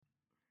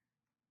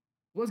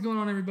What's going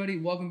on, everybody?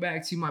 Welcome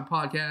back to my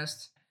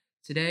podcast.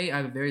 Today, I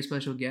have a very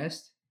special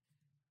guest.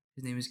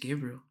 His name is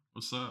Gabriel.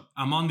 What's up?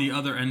 I'm on the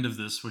other end of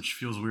this, which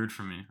feels weird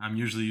for me. I'm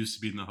usually used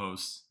to being the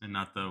host and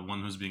not the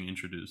one who's being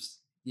introduced.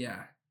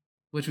 Yeah,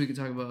 which we could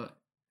talk about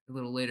a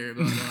little later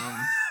about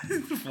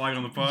flying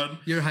on the pod.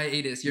 Your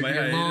hiatus, your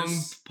long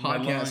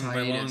podcast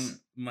hiatus.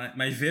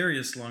 My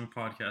various long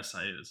podcast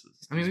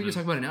hiatuses. I mean, we can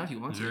talk about it now if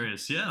you want to.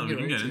 Various, yeah, we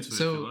can get into it if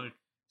you like.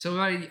 So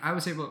I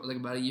would say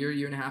about a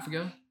year and a half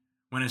ago.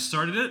 When I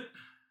started it,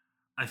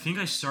 I think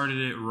I started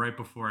it right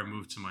before I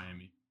moved to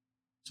Miami.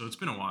 So it's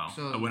been a while.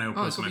 When I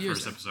posted my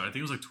first episode, I think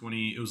it was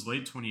it was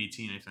late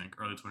 2018, I think,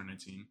 early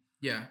 2019.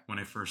 Yeah. When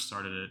I first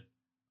started it.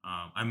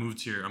 I moved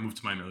to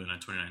Miami in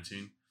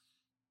 2019.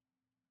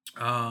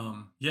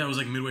 Yeah, it was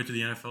like midway through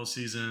the NFL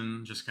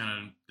season. Just kind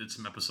of did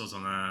some episodes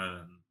on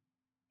that and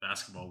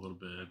basketball a little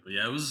bit. But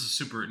yeah, it was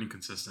super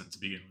inconsistent to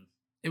begin with.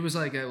 It was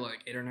like 8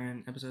 or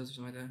 9 episodes or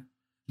something like that.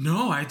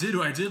 No, I did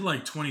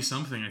like 20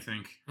 something, I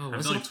think. Oh,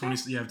 I've done like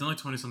 20. Yeah, I've done like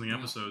 20 something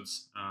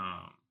episodes.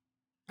 I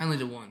only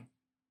did 1.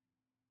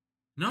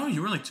 No,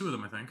 you were like 2 of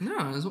them, I think. No,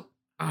 it was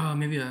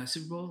maybe a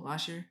Super Bowl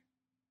last year.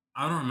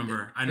 I don't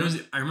remember.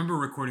 I remember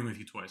recording with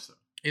you twice though.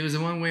 It was the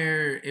one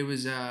where it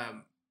was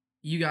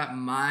you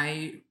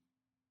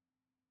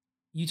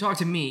talked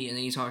to me and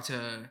then you talked to,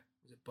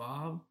 was it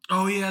Bob?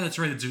 Oh yeah, that's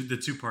right. The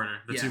two-parter.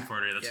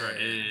 Two-parter. That's right.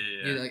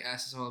 Yeah. You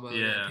asked us all about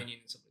opinion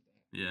and stuff like that.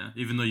 Yeah,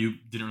 even though you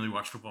didn't really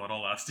watch football at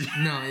all last year.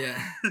 No,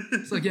 yeah.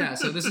 It's like, yeah,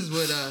 so this is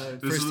what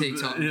First Take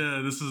talk.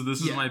 Yeah, this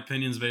is my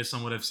opinions based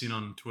on what I've seen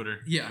on Twitter.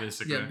 Yeah,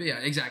 basically. Yeah,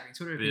 exactly.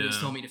 Twitter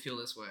opinions told me to feel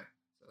this way.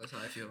 So that's how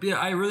I feel. But yeah,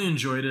 I really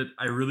enjoyed it.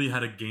 I really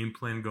had a game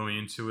plan going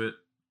into it.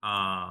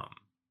 I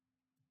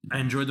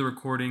enjoyed the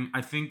recording.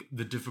 I think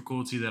the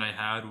difficulty that I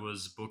had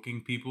was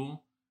booking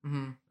people.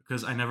 Mm-hmm.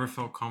 Because I never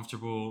felt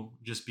comfortable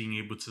just being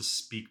able to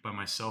speak by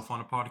myself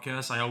on a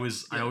podcast. I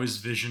always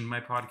visioned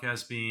my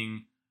podcast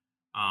being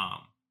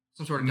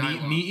some sort of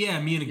dialogue. Me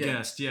and a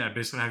guest. Yeah,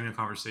 basically having a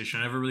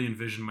conversation. I never really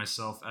envisioned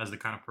myself as the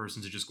kind of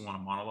person to just go on a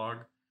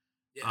monologue.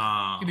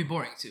 Yeah, it could be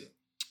boring too.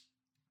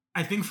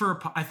 I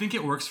think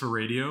it works for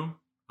radio.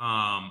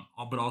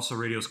 But also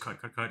radio's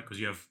cut because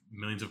you have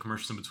millions of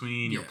commercials in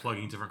between. You're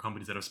plugging different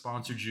companies that have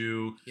sponsored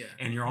you. Yeah.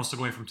 And you're also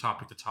going from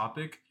topic to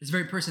topic. It's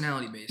very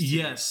personality based.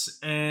 Yes.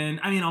 And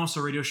I mean, also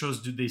radio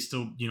shows they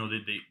still,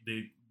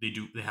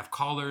 they have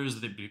callers,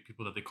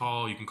 people that they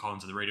call. You can call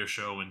into the radio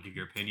show and give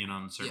your opinion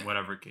on certain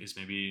whatever case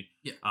may be.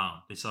 Yeah.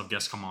 They still have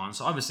guests come on.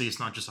 So obviously it's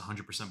not just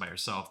 100% by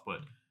yourself,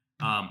 but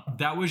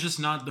that was just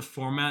not the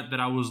format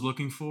that I was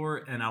looking for.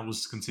 And I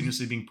was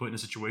continuously being put in a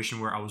situation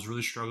where I was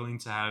really struggling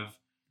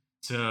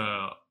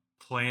to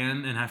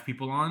plan and have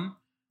people on,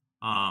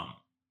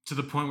 to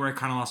the point where I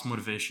kind of lost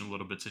motivation a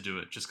little bit to do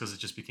it, just because it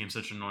just became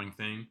such an annoying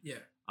thing. Yeah.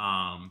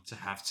 To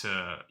have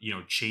to,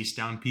 chase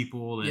down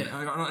people, and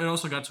it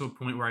also got to a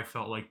point where I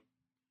felt like,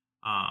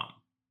 I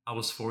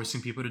was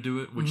forcing people to do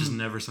it, which is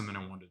never something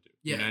I wanted to do.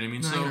 Yeah. You know what I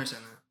mean? No, I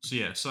understand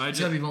that. So I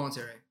just gotta be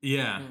voluntary.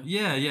 Yeah.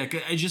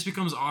 It just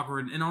becomes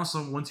awkward, and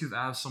also once you've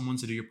asked someone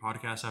to do your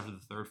podcast after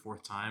the 3rd,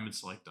 4th time,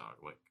 it's like, dog,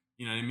 like.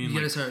 You know what I mean?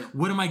 Like,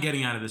 what am I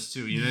getting out of this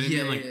too? You know what I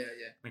mean?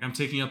 Like I'm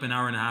taking up an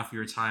hour and a half of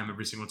your time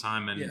every single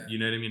time, and you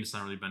know what I mean? It's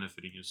not really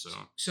benefiting you.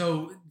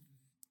 So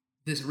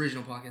this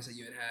original podcast that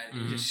you had,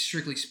 it was just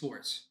strictly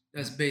sports.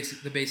 That's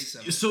the basis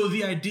of it. So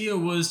the idea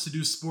was to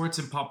do sports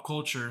and pop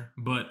culture,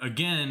 but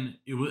again,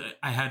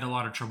 I had a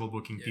lot of trouble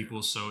booking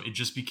people, so it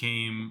just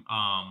became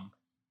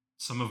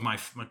some of my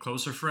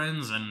closer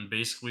friends, and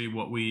basically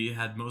what we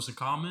had most in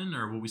common,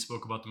 or what we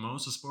spoke about the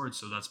most, is sports.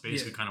 So that's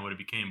basically kind of what it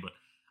became, but.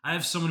 I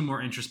have so many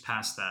more interests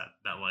past that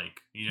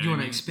like, you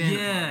want to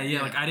expand.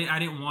 Yeah. Like I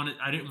didn't want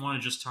to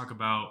just talk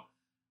about,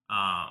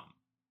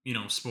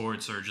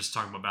 sports, or just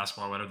talk about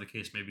basketball, or whatever the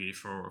case may be,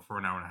 for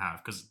an hour and a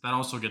half, because that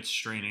also gets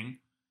straining.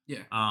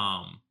 Yeah.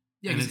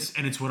 And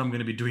it's what I'm going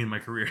to be doing in my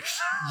career.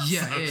 So you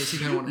kind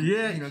of want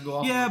to, go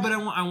off. Yeah, but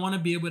I want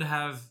to be able to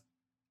have.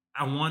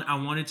 I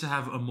wanted to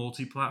have a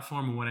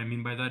multi-platform, and what I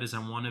mean by that is I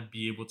want to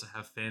be able to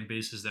have fan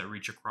bases that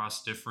reach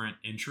across different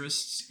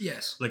interests.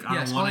 Yes. Like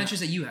I don't want interests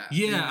that you have.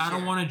 Yeah, I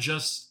don't want to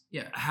just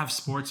have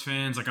sports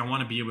fans. Like I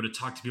want to be able to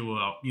talk to people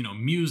about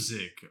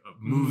music,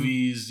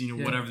 movies,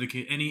 whatever the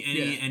case,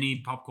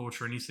 any pop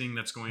culture, anything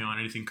that's going on,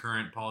 anything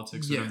current,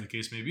 politics, whatever the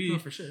case may be. No,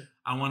 for sure.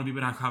 I want to be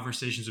able to have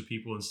conversations with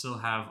people and still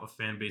have a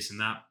fan base in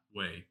that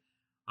way.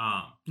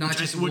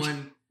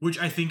 Which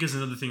I think is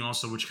another thing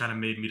also, which kind of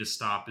made me to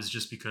stop, is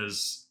just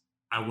because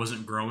I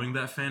wasn't growing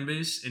that fan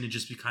base, and it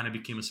just kind of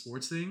became a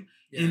sports thing.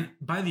 Yeah. And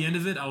by the end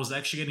of it, I was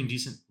actually getting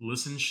decent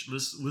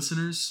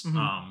listeners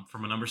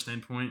from a number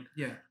standpoint.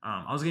 Yeah.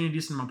 I was getting a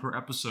decent amount per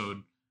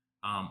episode.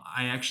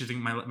 I actually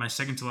think my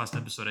second to last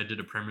episode, I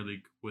did a Premier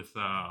League with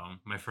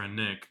my friend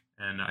Nick,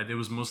 and it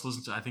was most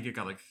listened to. I think it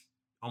got like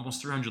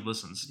almost 300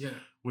 listens. Yeah.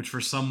 Which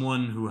for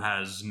someone who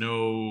has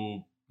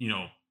no,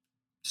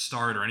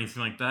 start or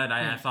anything like that,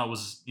 I thought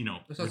was,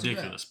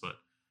 ridiculous.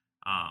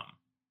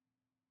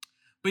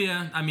 But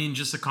yeah, I mean,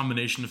 just a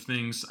combination of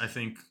things. I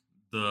think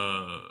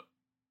the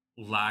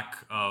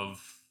lack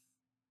of,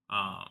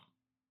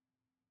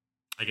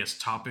 I guess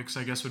topics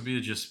would be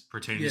just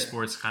pertaining to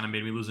sports kind of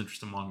made me lose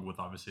interest along with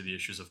obviously the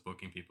issues of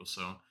booking people.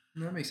 So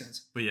that makes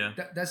sense. But yeah,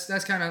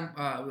 that's kind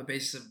of the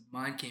basis of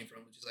mine came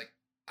from, which is like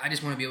I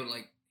just want to be able to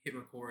like hit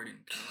record and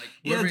kind of like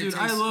dude,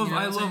 takes,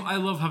 I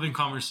love having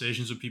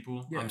conversations with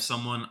people. Yeah. I'm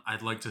someone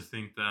I'd like to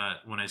think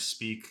that when I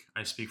speak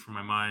from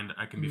my mind.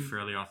 I can be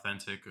fairly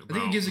authentic about I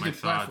think it gives a good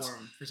thoughts.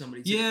 platform for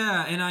somebody too.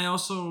 Yeah, and I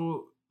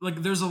also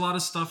like there's a lot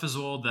of stuff as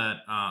well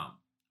that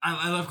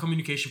I love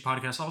communication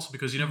podcasts also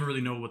because you never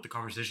really know what the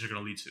conversation is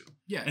going to lead to.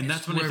 Yeah, and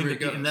that's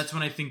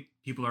when I think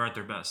people are at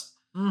their best.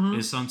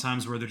 Is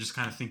sometimes where they're just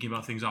kind of thinking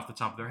about things off the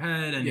top of their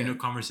head, and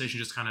conversation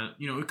just kind of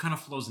it kind of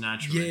flows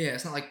naturally. Yeah,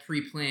 it's not like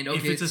pre-planned. Okay,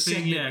 if it's a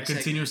thing,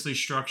 continuously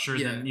structured,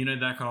 then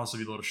that could also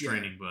be a little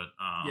straining. But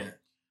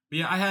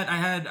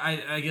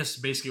I guess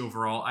basically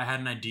overall, I had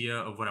an idea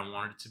of what I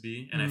wanted it to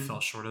be, and I fell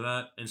short of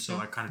that, and so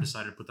I kind of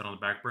decided to put that on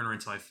the back burner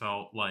until I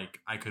felt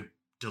like I could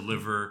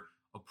deliver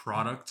a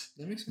product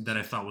that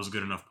I thought was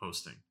good enough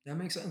posting. That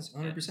makes sense,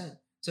 100%.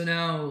 So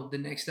now the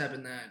next step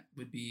in that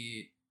would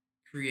be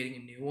creating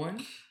a new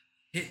one.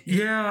 Kind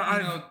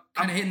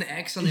of hitting the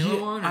X on the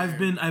other one. I've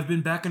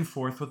been back and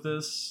forth with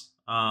this.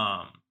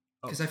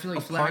 Because I feel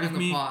like flagging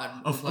the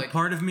pod. A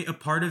part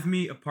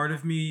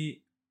of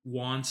me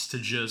wants to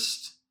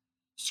just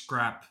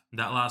scrap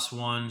that last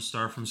one,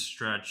 start from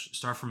scratch.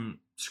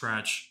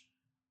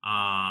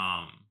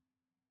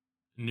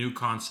 New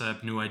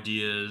concept, new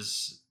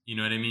ideas. You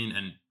know what I mean,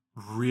 and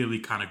really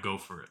kind of go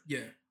for it.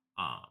 Yeah.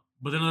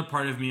 But another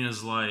part of me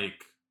is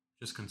like,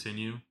 just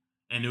continue.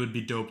 And it would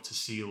be dope to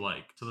see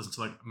to listen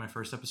to my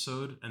first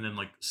episode and then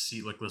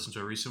listen to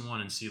a recent one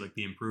and see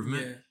the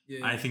improvement.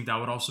 Yeah. I think that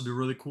would also be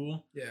really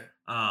cool. Yeah.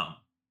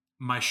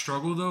 My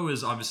struggle though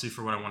is obviously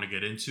for what I want to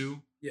get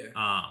into.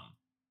 Yeah.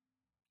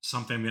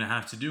 Something I'm gonna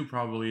have to do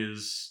probably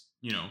is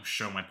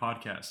show my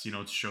podcast.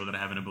 To show that I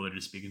have an ability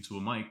to speak into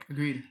a mic.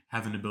 Agreed.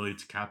 Have an ability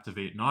to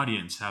captivate an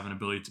audience. Have an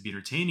ability to be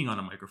entertaining on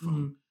a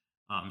microphone.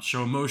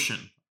 Show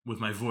emotion with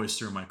my voice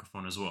through a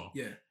microphone as well.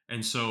 Yeah.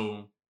 And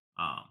so.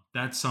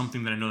 That's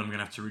something that I know that I'm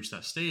gonna have to reach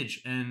that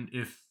stage. And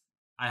if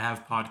I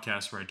have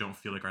podcasts where I don't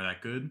feel like are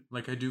that good,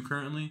 like I do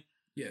currently,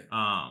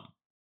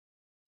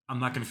 I'm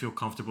not gonna feel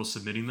comfortable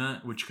submitting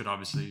that, which could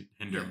obviously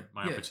hinder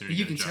my opportunity.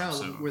 You can tell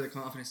where the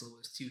confidence level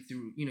is too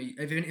through.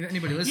 If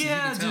anybody listens,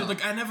 yeah, you can tell.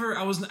 dude.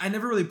 I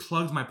never really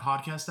plugged my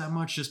podcast that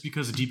much, just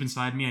because deep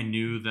inside me I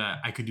knew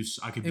that I could do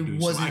so much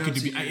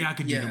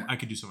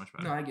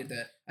better. No, I get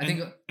that. I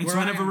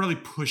never really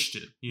pushed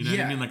it. You know what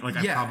I mean?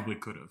 I probably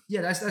could have.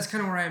 Yeah, that's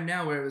kind of where I am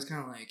now. Where it was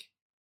kind of like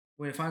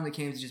when it finally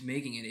came to just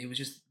making it, it was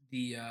just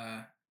the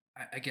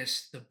I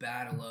guess the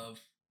battle of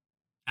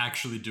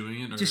actually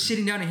doing it, or just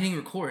sitting down and hitting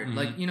record,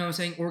 what I'm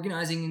saying,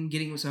 organizing and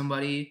getting with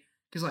somebody,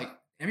 because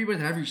everybody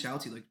that I've reached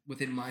out to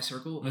within my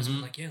circle has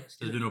been let's do it.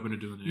 They've been open to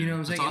doing it. You know what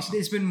I'm saying? Awesome.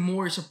 It's been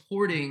more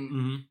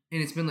supporting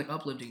and it's been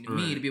uplifting to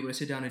me to be able to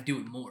sit down and do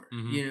it more.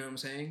 You know what I'm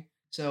saying?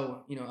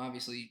 So,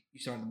 obviously you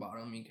start at the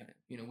bottom and kind of,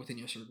 within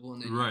your circle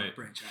and then you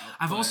branch out.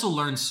 I've also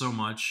learned so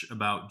much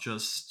about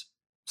just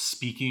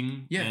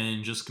speaking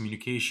and just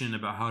communication,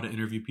 about how to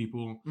interview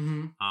people.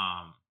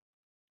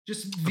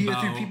 Just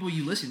through people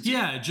you listen to.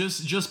 Yeah,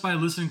 just by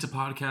listening to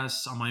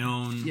podcasts on my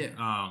own. Yeah.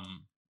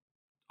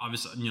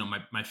 Obviously,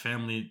 my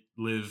family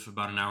live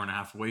about an hour and a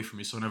half away from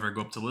me, so whenever I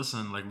go up to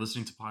listen,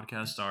 listening to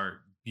podcasts are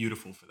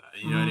beautiful for that.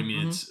 You know what I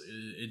mean?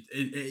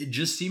 It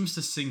just seems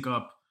to sync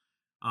up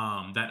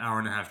that hour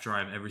and a half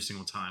drive every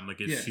single time.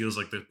 It feels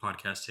like the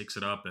podcast takes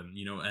it up and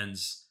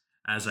ends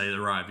as I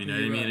arrive. You know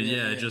what I mean?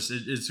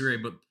 It's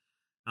great, but.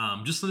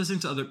 Just listening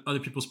to other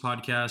people's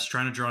podcasts,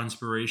 trying to draw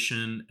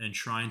inspiration and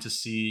trying to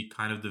see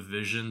kind of the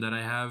vision that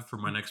I have for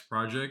my next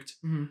project.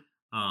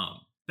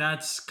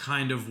 That's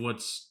kind of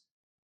what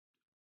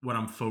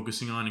I'm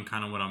focusing on and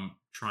kind of what I'm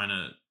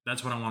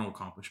that's what I want to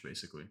accomplish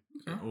basically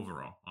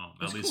overall,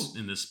 at least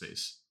in this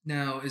space.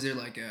 Now, is there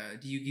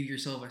do you give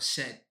yourself a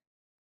set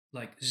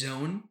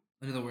zone?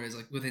 In other words,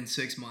 within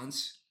 6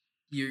 months,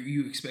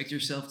 you expect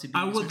yourself to be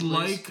I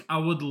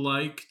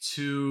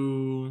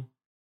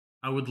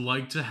would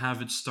like to have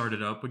it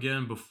started up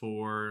again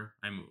before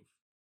I move.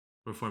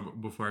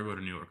 Before I go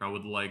to New York, I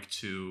would like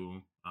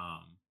to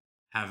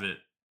have it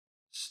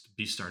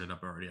be started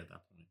up already at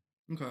that point.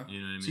 Okay. You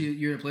know what I mean? So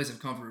you're in a place of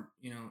comfort,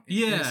 in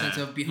a sense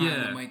of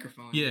behind the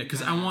microphone. Yeah,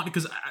 because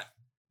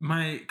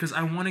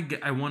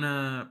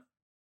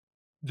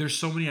there's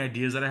so many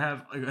ideas that I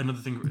have. Another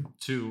thing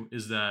too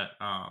is that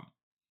I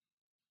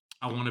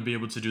want to be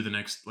able to do the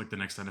next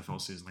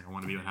NFL season. I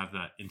want to be able to have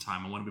that in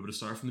time. I want to be able to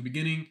start from the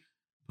beginning.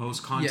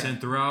 Post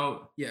content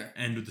throughout,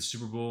 end with the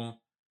Super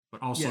Bowl,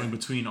 but also in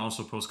between,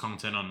 also post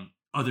content on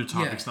other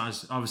topics,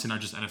 obviously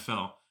not just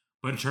NFL.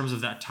 But in terms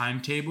of that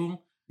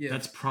timetable,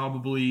 that's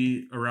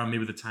probably around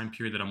maybe the time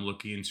period that I'm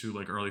looking into,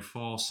 early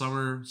fall,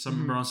 summer,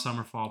 around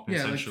summer, fall,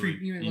 potentially.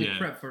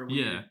 Prep for what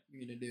you're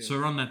gonna do. So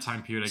around that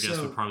time period, I guess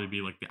would probably be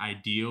the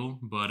ideal.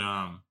 But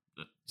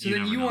so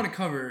then you want to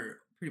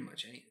cover pretty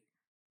much anything.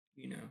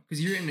 You know,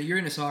 because you're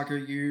into soccer.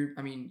 You're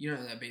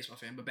not that baseball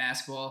fan, but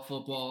basketball,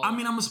 football. I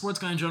mean, I'm a sports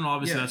guy in general.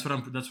 Obviously, that's what I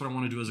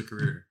want to do as a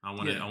career. I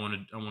want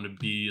to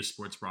be a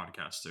sports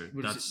broadcaster.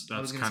 That's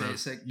kind of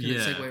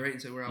segue right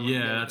into where I want to go.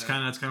 That's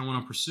kind of what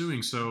I'm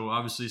pursuing. So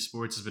obviously,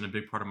 sports has been a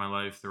big part of my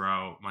life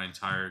throughout my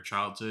entire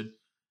childhood.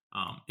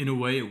 In a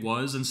way, it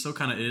was and still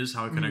kind of is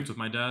how I connect with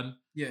my dad.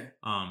 Yeah.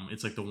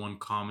 It's like the one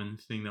common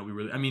thing that we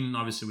really. I mean,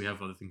 obviously we have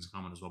other things in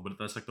common as well, but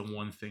that's like the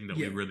one thing that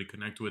we really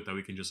connect with, that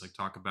we can just like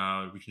talk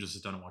about. We can just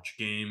sit down and watch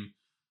a game.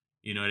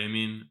 You know what I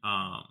mean?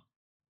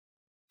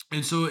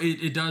 And so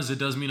it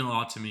does mean a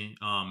lot to me.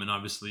 And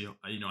obviously,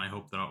 I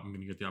hope that I'm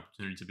going to get the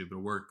opportunity to be able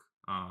to work,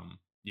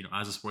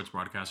 as a sports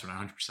broadcaster. And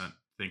I 100%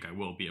 think I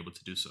will be able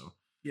to do so.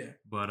 Yeah.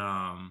 But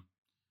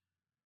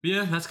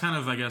yeah, that's kind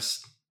of, I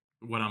guess,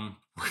 what I'm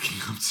working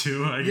up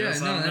to. I guess.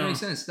 That makes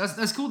sense.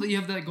 That's cool that you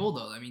have that goal,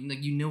 though. I mean,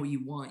 like, you know what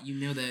you want. You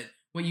know that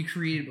what you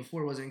created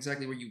before wasn't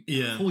exactly where you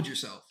hold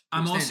yourself.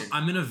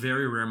 I'm in a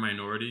very rare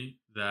minority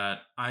that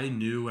I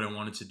knew what I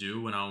wanted to do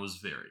when I was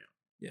very young.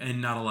 Yeah.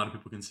 And not a lot of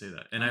people can say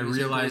that. And I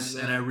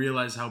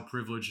realize how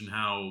privileged and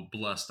how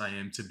blessed I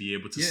am to be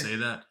able to say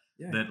that.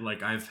 Yeah. That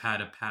like I've had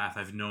a path,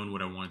 I've known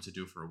what I wanted to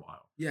do for a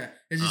while. Yeah,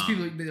 it's just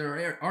people that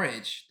are our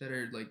age that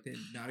are like they're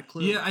not a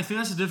clue. Yeah, I think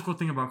that's a difficult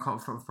thing about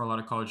for a lot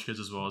of college kids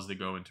as well, as they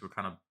go into a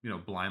kind of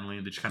blindly,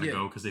 and they just kind of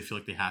go because they feel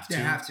like they have to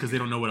because they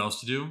don't know what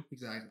else to do.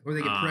 Exactly, or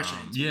they get pressure.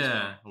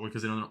 Or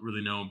because they don't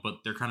really know,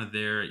 but they're kind of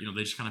there.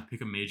 They just kind of pick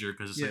a major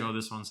because it's like, oh,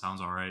 this one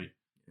sounds all right.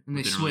 And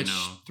they switch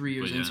really 3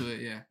 years into it.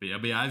 Yeah,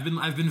 but yeah, I've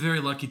been very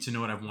lucky to know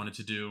what I've wanted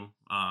to do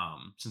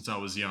since I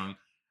was young.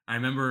 I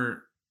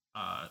remember.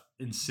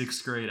 In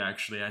 6th grade,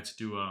 actually, I had to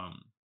do a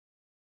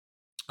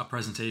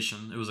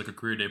presentation. It was like a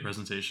career day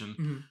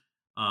presentation,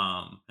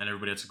 and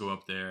everybody had to go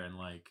up there and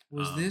like.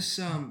 Was this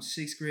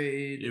 6th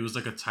grade? It was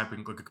like a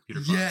computer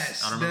class.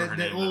 Yes, I don't remember her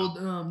name.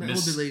 Older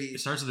lady. It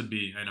starts with a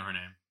B. I know her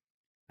name.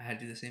 I had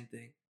to do the same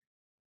thing.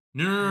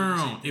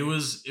 No. It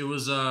was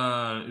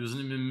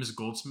Miss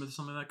Goldsmith or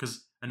something like that,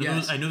 because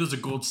I know there's a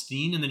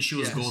Goldstein, and then she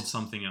was Gold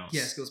something else.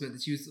 Yes, Goldsmith.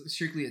 She was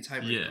strictly a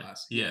typewriter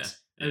class. Yes.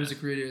 It was a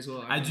career day as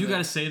well. I do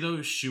gotta say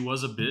though, she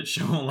was a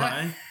bitch. I won't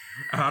lie.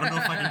 I don't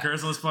know if I can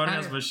curse on this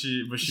podcast, but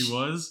she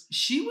was.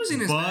 She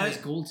wasn't as bad as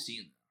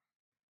Goldstein.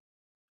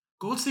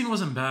 Goldstein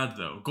wasn't bad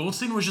though.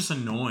 Goldstein was just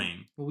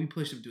annoying. Well, we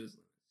pushed him to his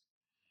limits.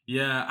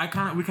 Yeah,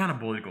 we kind of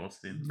bullied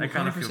Goldstein. I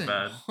kind of feel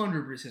bad.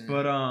 100%.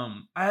 But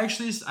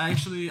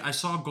I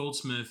saw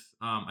Goldsmith.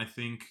 I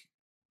think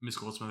Miss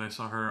Goldsmith. I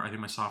saw her. I think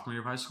my sophomore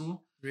year of high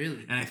school.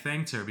 Really? And I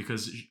thanked her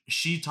because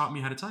she taught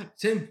me how to type.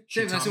 Same.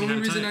 That's the only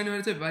reason I know how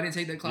to type. If I didn't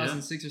take that class in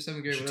 6th or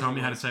 7th grade, she taught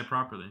me how to type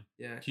properly.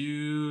 Yeah.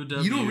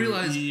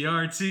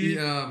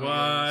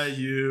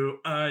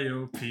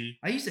 QWERTYUIOP.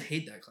 I used to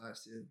hate that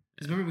class, dude.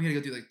 Because remember we had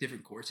to go through like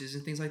different courses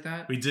and things like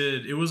that. We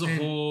did. It was a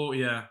whole We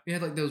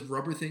had like those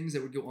rubber things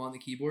that would go on the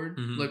keyboard,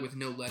 like with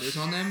no letters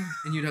on them,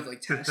 and you'd have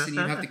like tests, and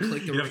you'd have to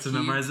click the. You have to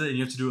memorize it, and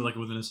you have to do it like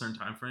within a certain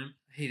time frame.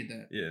 I hated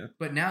that. Yeah.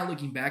 But now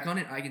looking back on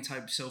it, I can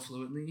type so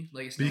fluently,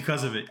 like it's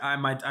because of it. I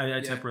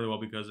type really well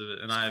because of it,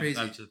 and I have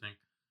to think.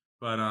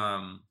 But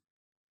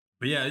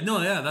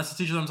that's the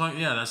teacher that I'm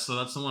talking. Yeah, that's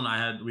the one I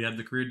had. We had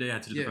the career day. I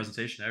had to do the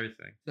presentation,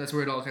 everything. That's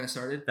where it all kind of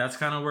started. That's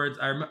kind of where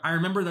I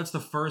remember. That's the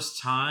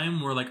first time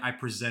where like I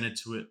presented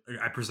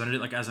it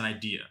like as an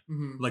idea,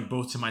 like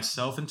both to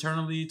myself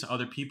internally, to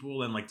other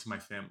people, and like to my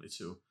family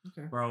too.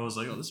 Okay. Where I was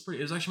like, oh, this is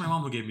pretty. It was actually my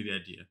mom who gave me the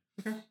idea.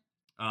 Okay.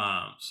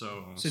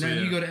 So now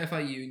you go to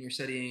FIU and you're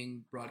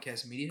studying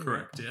broadcast media.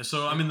 Correct. Right? Yeah.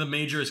 So I mean, the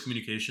major is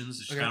communications.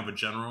 It's just kind of a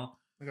general.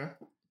 Okay.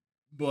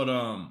 But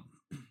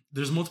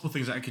there's multiple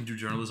things that I can do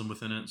journalism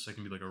within it. So I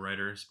can be like a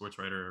writer, sports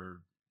writer,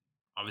 or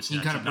obviously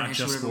not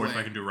just sports. But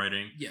I can do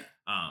writing. Yeah.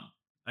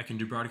 I can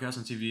do broadcast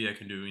on TV. I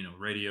can do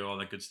radio, all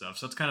that good stuff.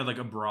 So it's kind of like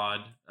a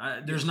broad.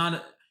 There's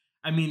not.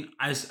 I mean,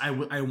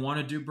 I want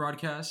to do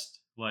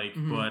broadcast,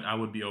 but I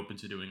would be open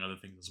to doing other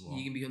things as well.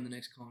 You can become the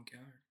next Colin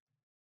Cowherd.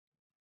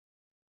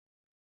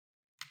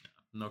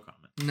 No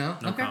comment. No?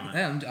 Okay. Comment.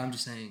 Yeah, I'm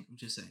just saying.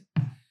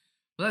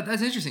 Well,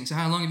 that's interesting. So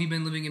how long have you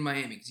been living in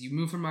Miami? Because you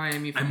moved from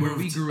Miami where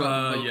we grew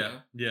up.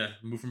 Yeah.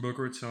 Moved from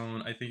Boca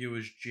Raton. I think it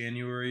was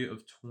January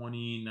of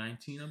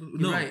 2019. I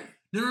believe. Right.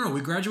 No.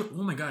 We graduated.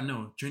 Oh my God,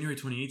 no. January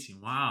 2018.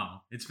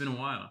 Wow, it's been a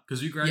while.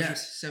 Because we graduated.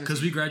 Yes,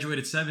 because we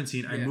graduated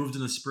 17. I moved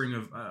in the spring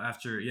of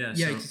after. Yeah.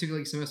 Yeah, you took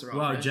like a semester off.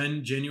 Wow, right?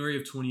 January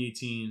of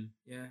 2018.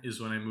 Yeah.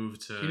 Is when I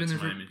moved to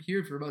Miami.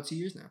 Here for about 2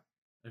 years now.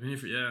 I've been here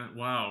for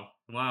Wow.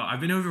 I've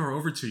been here for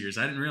over 2 years.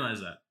 I didn't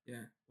realize that.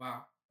 Yeah.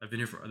 Wow. I've been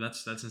here for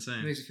that's insane.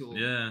 It makes you feel old.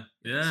 Yeah.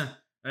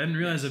 I didn't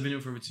realize I've been here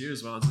for over 2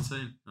 years. Wow, that's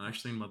insane. I'm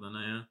actually thinking about that now.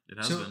 Yeah, it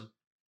has been.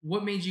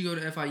 What made you go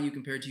to FIU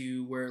compared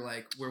to where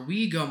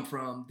we come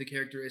from? The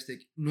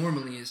characteristic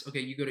normally is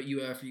you go to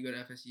UF or you go to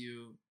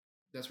FSU.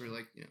 That's where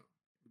everybody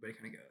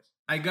kind of goes.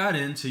 I got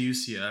into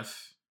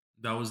UCF.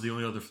 That was the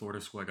only other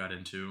Florida school I got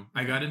into.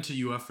 I got into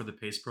UF for the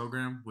PACE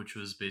program, which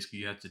was basically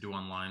you had to do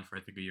online for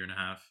I think a year and a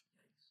half.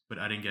 But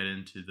I didn't get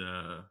into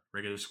the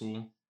regular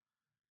school.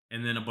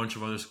 And then a bunch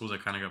of other schools I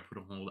kind of got put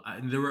on hold.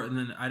 I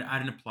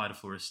didn't apply to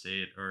Florida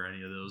State or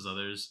any of those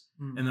others.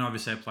 And then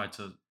obviously I applied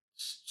to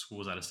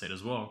schools out of state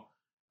as well.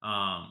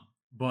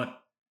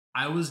 But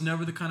I was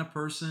never the kind of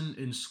person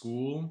in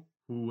school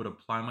who would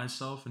apply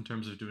myself in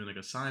terms of doing like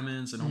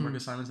assignments and homework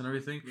assignments and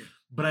everything. Yeah.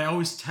 But I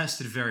always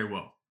tested very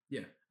well.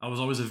 Yeah. I was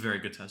always a very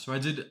good tester.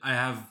 I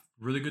have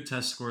really good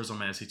test scores on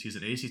my SATs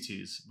and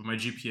ACTs, but my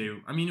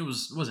GPA, I mean, it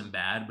wasn't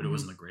bad, but it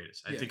wasn't the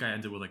greatest. I think I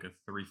ended with like a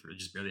 3.3,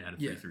 just barely had a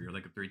 3.3 or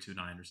like a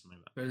 3.29 or something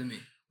like that. Better than me.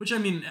 Which I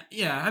mean,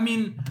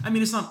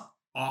 it's not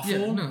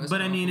awful,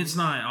 but I mean, it's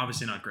not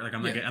obviously not great. Like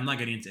I'm not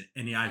getting into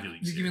any Ivy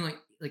Leagues. You're giving like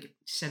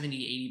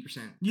 70,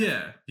 80%.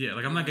 Yeah.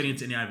 Like I'm not getting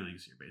into any Ivy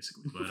Leagues here,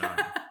 basically.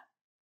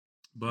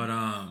 But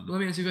let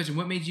me ask you a question.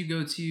 What made you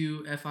go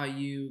to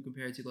FIU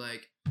compared to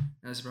like?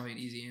 That's probably an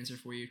easy answer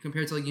for you.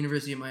 Compared to like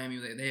University of Miami,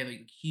 they have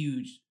like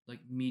huge like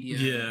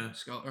media not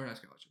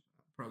scholarship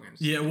programs.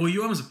 Yeah, well,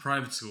 UM is a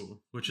private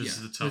school, which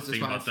is the tough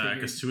thing about that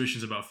because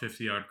tuition's about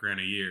 $50,000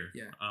 a year.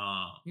 Yeah.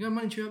 You got a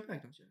money tree out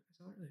back, don't you?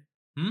 I saw it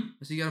earlier.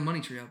 So you got a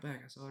money tree out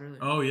back. I saw it earlier.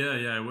 Oh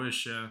yeah, I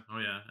wish. Yeah. Oh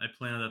yeah, I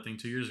planted that thing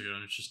 2 years ago,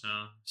 and it's just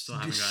now still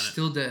haven't gotten it.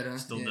 Still dead. Huh?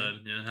 Still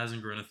dead. Yeah, it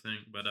hasn't grown a thing,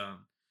 but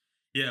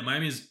yeah,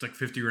 Miami is like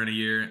 $50,000 a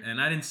year,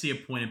 and I didn't see a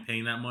point in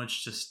paying that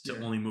much just to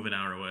only move an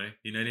hour away.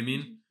 You know what I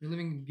mean? You're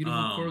living in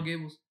beautiful Coral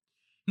Gables.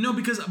 No,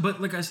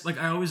 but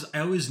I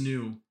always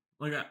knew,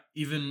 like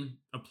even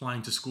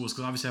applying to schools,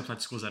 because obviously I applied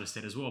to schools out of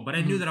state as well. But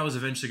I knew that I was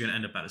eventually going to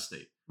end up out of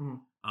state,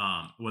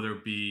 whether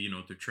it be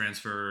through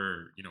transfer,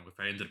 or, if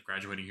I ended up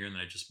graduating here and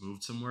then I just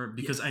moved somewhere,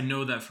 because I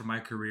know that for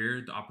my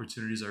career the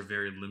opportunities are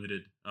very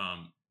limited,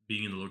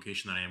 being in the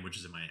location that I am, which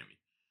is in Miami.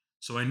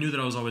 So I knew that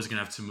I was always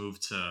gonna have to move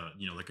to,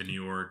 like a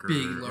New York or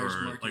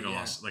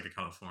market, like a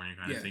California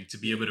kind of thing to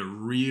be able to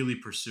really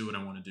pursue what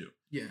I want to do.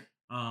 Yeah.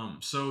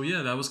 So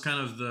yeah, that was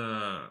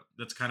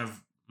that's kind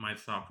of my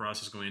thought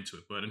process going into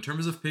it. But in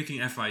terms of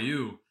picking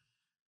FIU,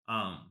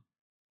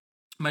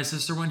 my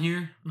sister went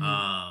here,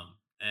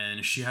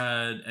 and she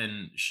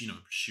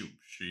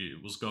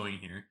was going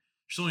here.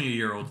 She's only a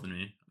year older than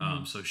me,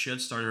 so she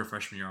had started her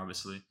freshman year,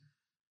 obviously.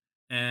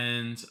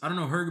 And I don't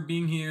know, her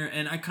being here,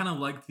 and I kind of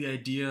liked the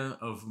idea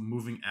of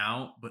moving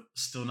out, but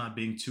still not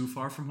being too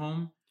far from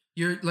home.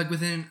 You're like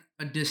within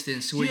a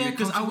distance. Yeah,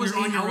 because I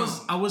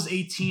was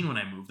 18 when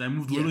I moved. I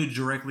moved literally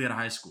directly out of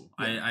high school.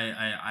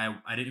 Yeah.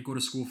 I didn't go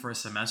to school for a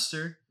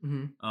semester.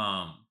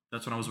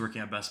 That's when I was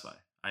working at Best Buy.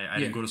 I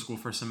didn't go to school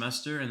for a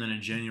semester, and then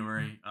in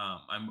January,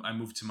 I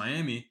moved to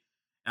Miami.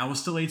 I was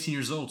still 18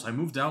 years old, so I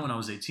moved out when I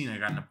was 18. I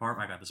got an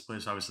apartment. I got this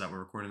place, obviously, that we're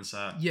recording this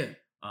at. Yeah.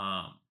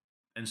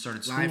 And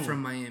started school live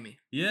from Miami.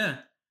 Yeah,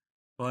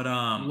 but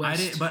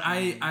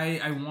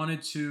I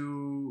wanted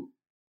to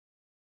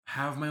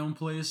have my own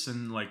place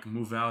and like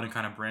move out and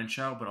kind of branch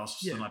out, but also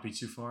still not be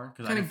too far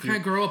because kind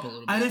of grow up a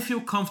little bit. I didn't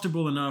feel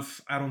comfortable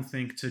enough. I don't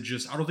think I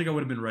would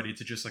have been ready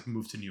to just like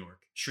move to New York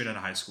straight out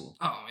of high school.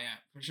 Oh yeah,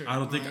 for sure. I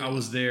don't think I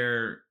was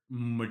there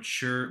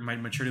mature. My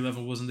maturity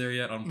level wasn't there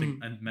yet. I don't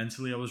think, and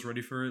mentally I was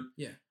ready for it.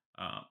 Yeah.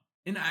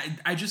 And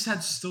I just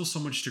had still so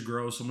much to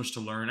grow, so much to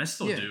learn. I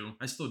still do.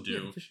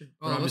 Yeah, for sure.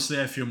 But obviously,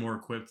 I feel more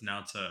equipped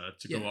now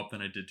to go up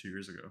than I did 2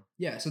 years ago.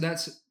 Yeah, so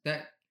that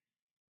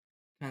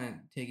kind of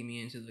taking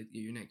me into like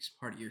your next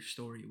part of your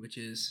story, which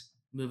is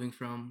moving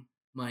from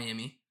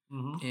Miami,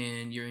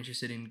 and you're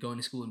interested in going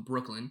to school in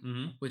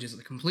Brooklyn, which is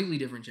a completely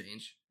different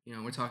change.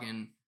 We're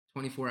talking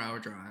 24-hour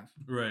drive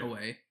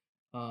away.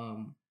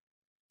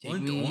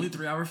 Only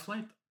 3-hour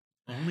flight.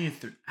 Only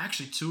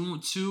actually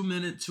 2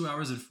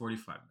 hours and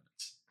 45 minutes.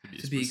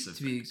 To be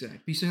exact.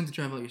 But you still have to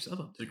travel yourself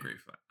up there. It's a great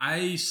flight.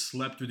 I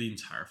slept through the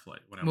entire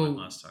flight when I went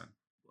last time.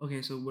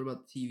 Okay, so what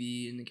about the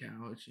TV and the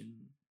couch and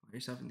all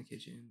your stuff in the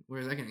kitchen?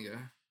 Where's that gonna go?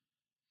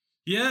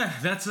 Yeah,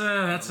 that's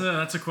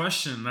a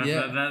question. That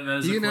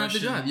is a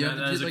question.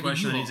 That is a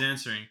question that he's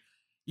answering.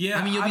 Yeah,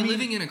 I mean, you'll be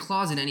living in a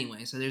closet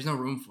anyway, so there's no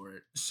room for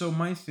it. So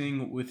my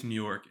thing with New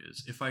York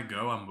is, if I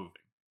go, I'm moving.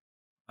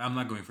 I'm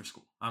not going for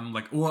school. I'm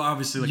like, well,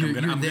 obviously, like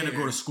I'm gonna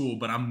go to school,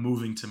 but I'm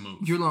moving to move.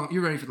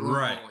 You're ready for the long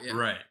haul. Yeah.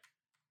 Right.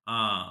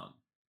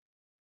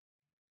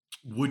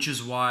 Which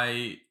is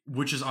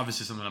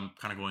obviously something I'm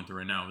kind of going through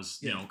right now is,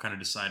 kind of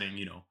deciding,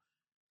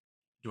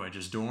 do I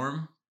just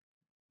dorm?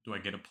 Do I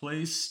get a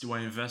place? Do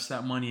I invest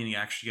that money in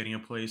actually getting a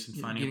place and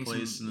finding a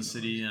place in the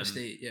city? And,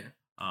 estate, yeah.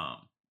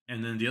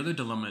 And then the other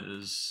dilemma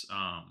is,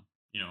 am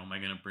I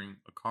going to bring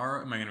a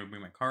car? Am I going to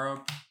bring my car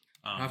up?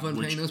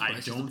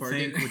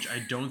 Which I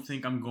don't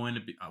think I'm going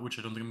to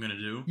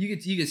do. You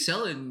could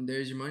sell it and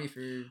there's your money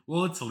for.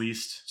 Well, it's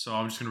leased, so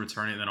I'm just gonna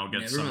return it and then I'll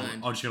get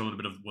I'll just get a little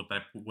bit of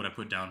what I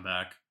put down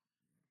back.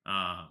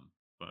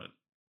 But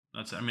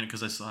that's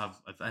because I still have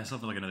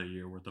like another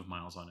year worth of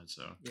miles on it.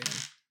 So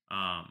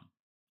yeah.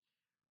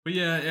 But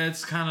yeah,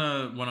 it's kind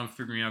of what I'm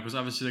figuring out because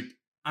obviously like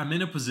I'm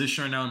in a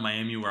position right now in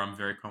Miami where I'm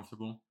very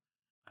comfortable.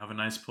 I have a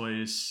nice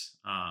place.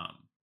 I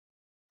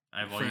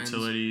have all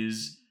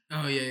utilities.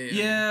 Oh yeah.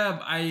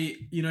 Yeah,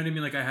 you know what I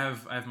mean. Like I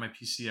have my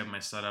PC, I have my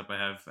setup, I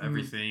have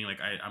everything. Like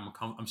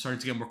I'm starting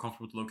to get more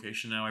comfortable with the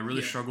location now. I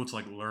really struggle to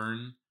like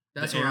learn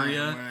the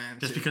area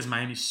just because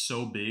Miami's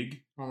so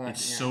big.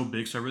 It's so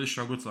big, so I really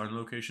struggle to learn the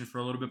location for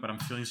a little bit. But I'm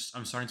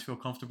starting to feel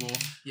comfortable.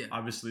 Yeah.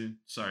 Obviously,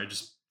 sorry,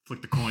 just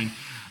flick the coin.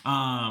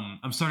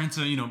 I'm starting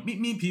to,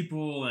 meet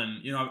people,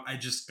 and I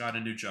just got a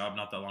new job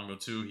not that long ago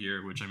too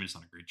here, which I mean it's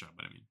not a great job,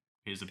 but I mean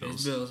pays the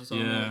bills. It's all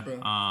that,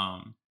 bro.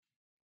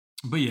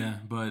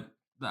 But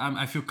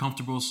I feel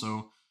comfortable,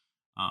 so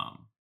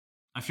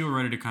I feel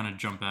ready to kind of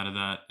jump out of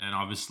that, and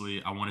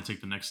obviously I want to take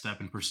the next step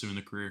in pursuing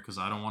the career because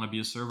I don't want to be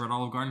a server at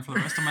Olive Garden for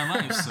the rest of my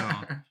life.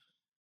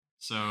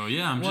 So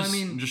yeah, I'm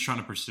just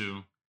trying to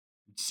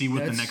see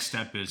what the next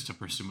step is to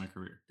pursue my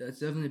career. That's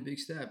definitely a big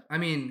step. I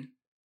mean,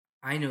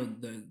 I know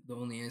the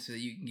only answer that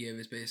you can give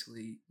is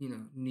basically,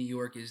 New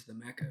York is the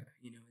Mecca.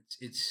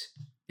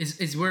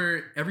 It's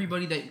where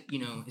everybody that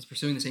is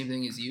pursuing the same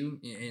thing as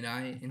you and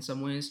I in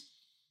some ways.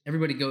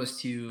 Everybody goes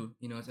to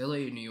it's LA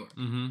or New York.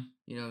 Mm-hmm.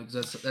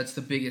 Because that's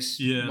the biggest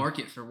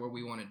market for what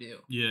we want to do.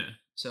 Yeah.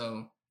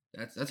 So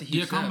that's a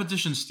huge step.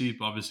 Competition's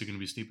steep. Obviously, going to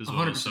be steep as well.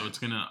 100%. So it's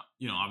gonna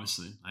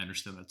obviously I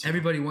understand that too.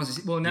 Everybody wants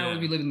to see. Well, now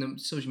we live in the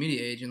social media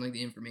age and like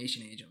the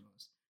information age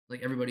almost.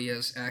 Like everybody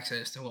has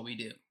access to what we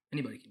do.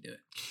 Anybody can do it.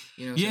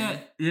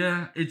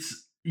 Yeah.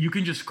 You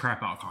can just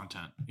crap out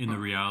content in the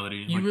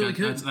reality. You really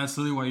could. That's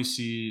literally why you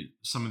see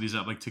some of these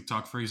like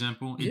TikTok, for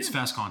example. It's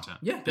fast content.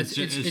 Yeah, it's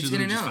just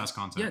in and out. Fast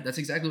content. Yeah, that's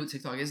exactly what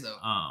TikTok is, though.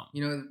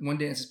 One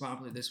dance is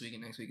popular this week,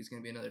 and next week it's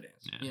going to be another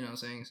dance. Yeah. You know what I'm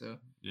saying? So,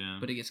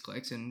 but it gets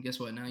clicks, and guess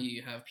what? Now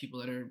you have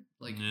people that are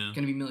like going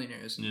to be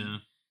millionaires.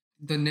 And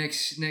the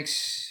next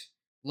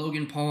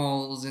Logan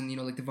Pauls and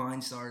like the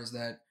Vine stars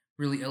that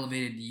really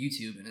elevated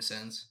YouTube in a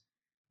sense.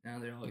 Now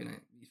they're all going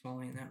to be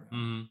following that route.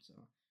 Mm-hmm. So.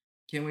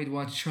 Can't wait to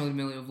watch Charli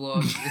D'Amelio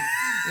vlog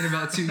in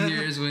about 2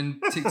 years when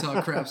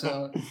TikTok craps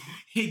out.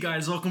 Hey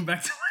guys, welcome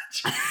back to my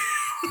channel.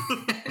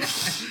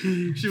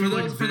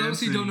 For those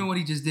who don't know what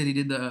he just did, he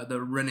did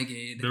the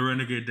renegade. The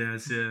renegade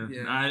dance, yeah.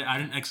 I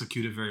didn't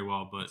execute it very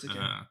well, but okay.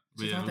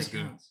 But yeah, it was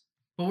good. Counts.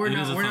 But we're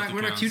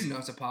not cute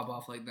enough to pop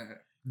off like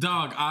that.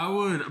 Dog, I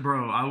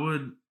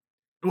would.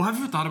 Well, have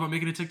you ever thought about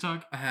making a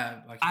TikTok? I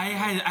have. I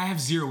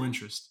have zero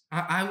interest.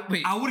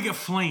 Wait. I would get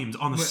flamed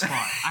on the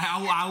spot.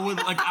 I would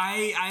like.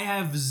 I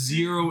have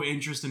zero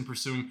interest in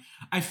pursuing.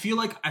 I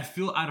feel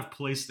out of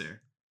place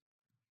there.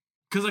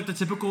 Cause like the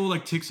typical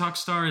like TikTok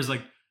star is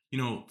like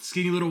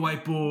skinny little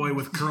white boy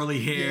with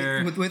curly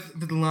hair, with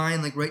the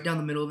line like right down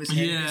the middle of his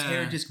head. His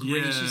hair just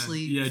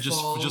graciously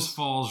just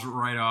falls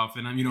right off,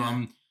 and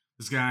I'm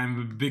this guy.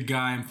 I'm a big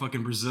guy. I'm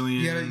fucking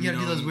Brazilian. You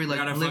gotta do those weird like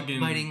lip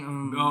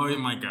biting. Oh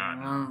my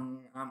god.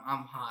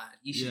 I'm hot.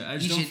 You should, I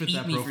just don't fit eat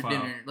that me profile. for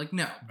dinner. Like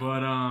no.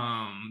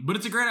 But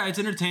it's it's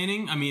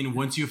entertaining. I mean,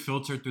 once you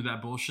filter through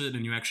that bullshit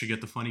and you actually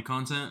get the funny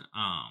content.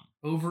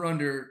 Over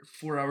under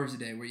 4 hours a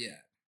day. Where you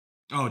at?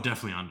 Oh,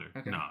 definitely under.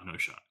 Okay. No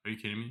shot. Are you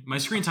kidding me? My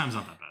screen time's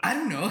not that bad. I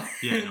don't know.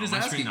 Yeah, no, my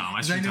screen time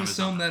is not that bad. I know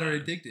some that are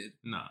addicted.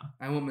 Nah.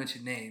 I won't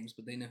mention names,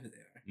 but they know who they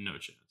are. No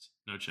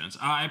chance.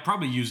 I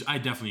definitely use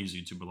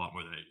YouTube a lot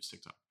more than I use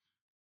TikTok.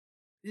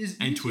 Is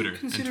and YouTube Twitter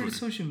considered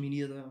social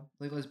media though?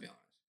 Like, let's be honest.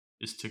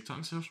 Is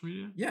TikTok social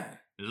media? Yeah.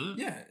 Is it?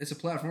 Yeah, it's a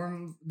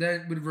platform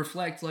that would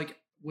reflect like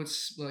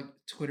what's like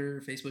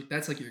Twitter, Facebook.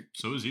 That's like your.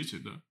 So is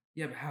YouTube though.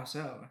 Yeah, but how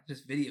so?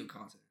 Just video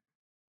content.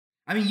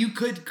 I mean, you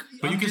could.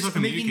 But you can still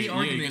communicate.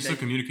 Yeah, you can still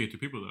communicate to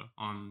people though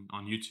on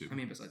YouTube. I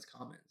mean, besides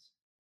comments.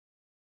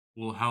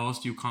 Well, how else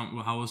do you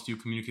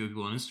communicate with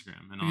people on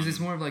Instagram? Because it's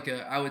more of like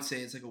I would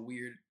say it's like a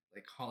weird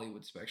like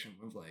Hollywood spectrum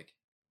of like.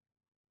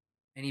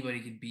 Anybody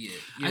could be it.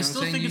 I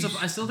still think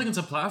it's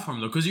a platform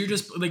though, because you're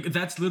just like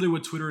that's literally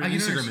what Twitter and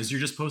Instagram is. You're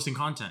just posting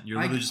content. You're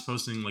literally just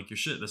posting like your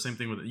shit. The same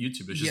thing with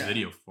YouTube. It's just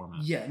video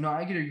format. Yeah, no,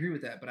 I could agree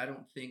with that, but I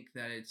don't think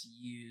that it's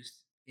used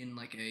in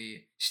like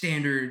a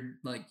standard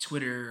like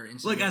Twitter,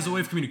 Instagram. Like as a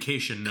way of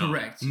communication. No,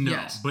 correct. No,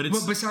 yes. but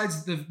it's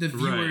besides the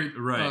viewer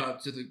right.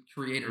 To the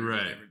creator, or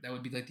right? Whatever, that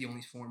would be like the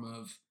only form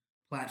of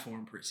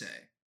platform per se.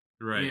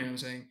 Right. You know what I'm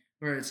saying?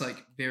 Where it's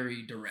like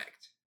very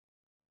direct.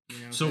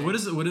 So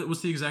what's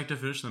the exact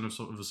definition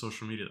of a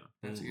social media?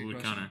 That's a good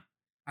question.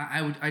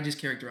 I just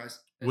characterize.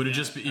 Would it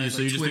just be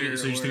so? You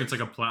just think it's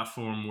like a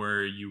platform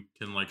where you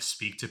can like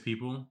speak to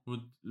people?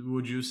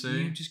 Would you say?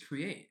 You just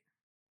create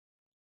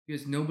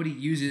because nobody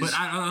uses. But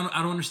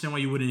I don't understand why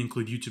you wouldn't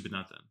include YouTube in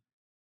that then.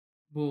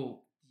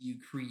 Well, do you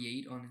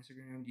create on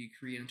Instagram? Do you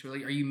create on Twitter?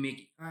 Like, are you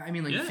making? I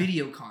mean, like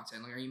video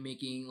content. Like, are you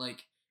making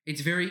like? It's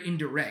very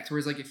indirect.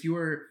 Whereas, like, if you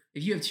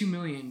have 2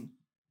 million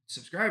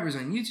subscribers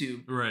on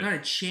YouTube, not a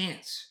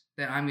chance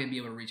that I'm going to be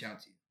able to reach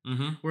out to you.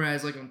 Mm-hmm.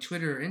 Whereas like on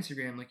Twitter or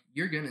Instagram, like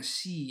you're going to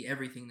see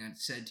everything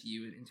that's said to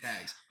you in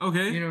tags.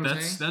 Okay. You know what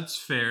I'm saying? That's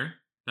fair.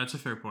 That's a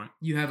fair point.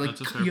 You have like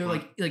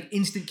like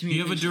instant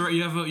communication.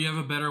 You have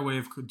a better way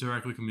of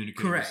directly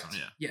communicating. Correct. With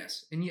someone,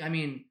 yes. And I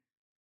mean,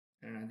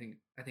 I don't know,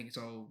 I think it's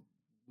all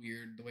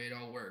weird the way it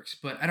all works,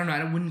 but I don't know.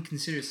 I wouldn't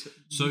consider.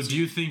 So, do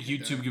you think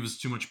YouTube gives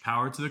too much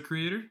power to the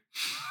creator?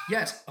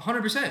 Yes,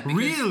 100%.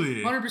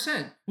 Really,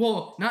 100%.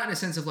 Well, not in a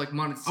sense of like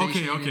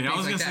monetization. Okay. I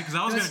was gonna say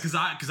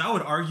because I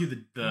would argue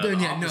the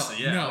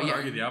opposite. I would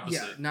argue the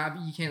opposite.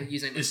 Yeah, you can't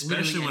use it,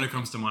 especially when it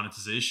comes to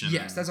monetization.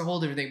 Yes, that's a whole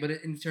different thing. But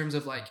in terms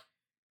of like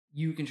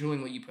you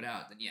controlling what you put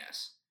out, then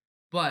yes.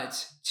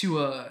 But to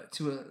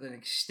an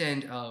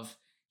extent of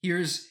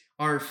here's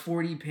our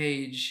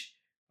 40-page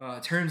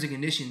terms and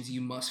conditions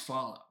you must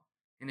follow.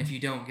 And if you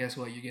don't, guess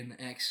what? You're getting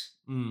the X.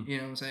 You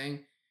know what I'm saying?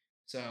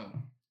 So,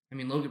 I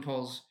mean, Logan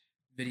Paul's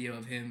video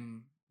of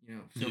him,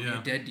 filming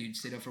a dead dude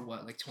stayed up for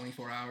what, like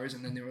 24 hours?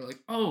 And then they were like,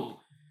 oh,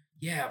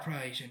 yeah,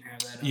 probably shouldn't have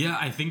that up. Yeah,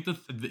 I think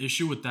the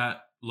issue with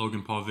that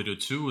Logan Paul video,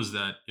 too, was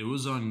that it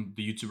was on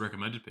the YouTube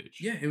recommended page.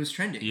 Yeah, it was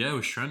trending. Yeah, it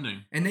was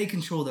trending. And they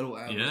control that whole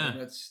algorithm.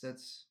 Yeah.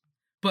 That's...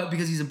 But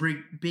because he's a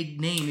big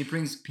name, it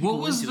brings people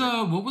What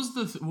was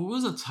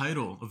the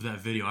title of that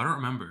video? I don't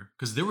remember,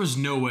 because there was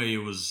no way it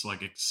was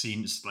like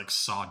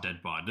saw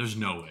dead body. There's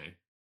no way.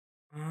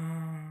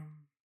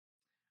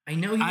 I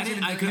know he was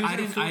in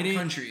a foreign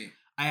country.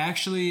 I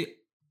actually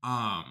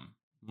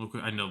look,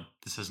 I know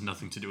this has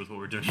nothing to do with what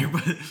we're doing here,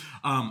 but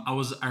I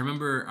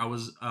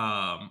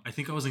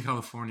think I was in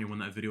California when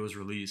that video was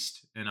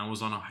released, and I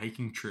was on a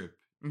hiking trip.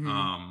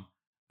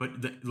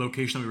 But the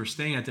location that we were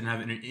staying at didn't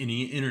have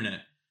any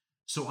internet.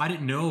 So I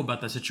didn't know about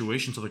that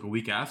situation until like a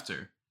week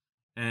after,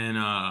 and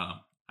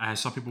I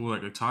saw people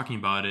like talking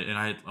about it, and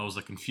I was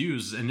like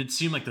confused, and it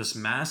seemed like this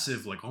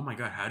massive like, oh my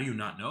god, how do you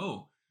not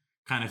know,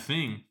 kind of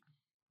thing,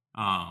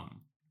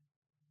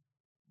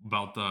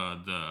 about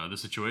the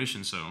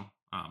situation. So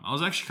I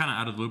was actually kind of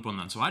out of the loop on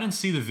that. So I didn't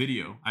see the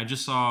video. I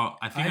just saw.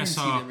 I think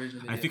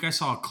I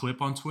saw a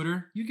clip on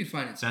Twitter. You could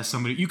find it. That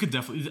somebody you could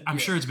definitely. I'm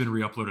sure it's been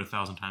re-uploaded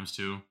 1,000 times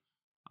too.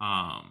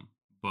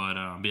 But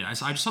yeah,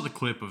 I just saw the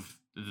clip of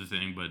the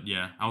thing, but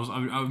yeah,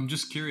 I'm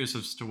just curious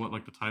as to what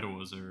like the title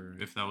was, or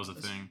if that was a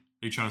thing.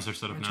 Are you trying to search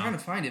that up now? I'm trying to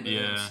find it, but I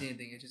don't see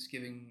anything. It's just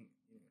giving.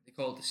 They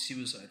call it the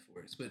suicide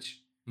forest,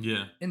 which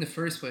in the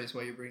first place,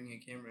 why you're bringing a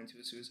camera into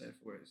a suicide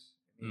forest?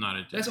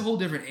 That's a whole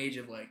different age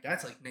of like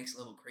that's like next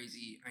level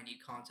crazy. I need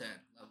content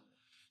level.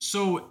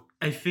 So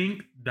I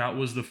think that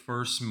was the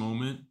first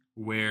moment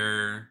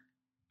where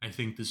I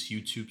think this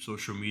YouTube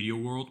social media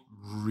world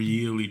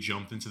really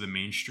jumped into the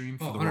mainstream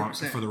for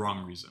the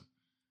wrong reason.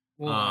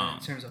 Well, in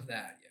terms of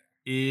that,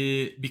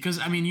 yeah. Because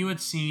I mean, you had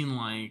seen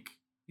like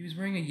he was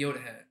wearing a Yoda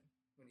hat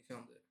when he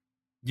filmed it.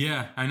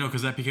 Yeah, I know,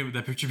 because that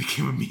picture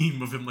became a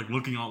meme of him like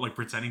looking out, like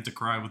pretending to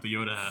cry with the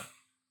Yoda hat.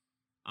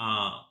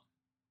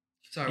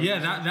 Sorry. Yeah,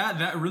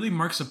 that really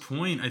marks a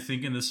point, I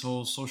think, in this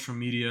whole social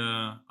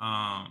media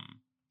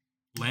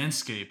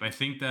landscape. I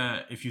think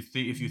that if you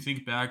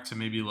think back to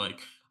maybe like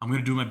I'm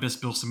gonna do my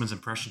best Bill Simmons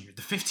impression here,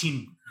 the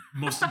 15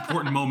 most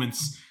important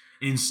moments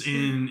in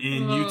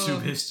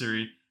YouTube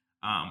history.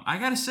 I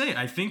gotta say,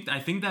 I think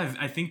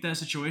that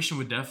situation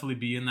would definitely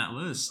be in that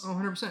list.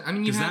 100%. I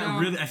mean, because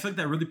I feel like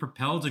that really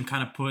propelled and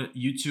kind of put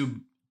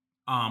YouTube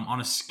on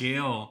a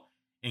scale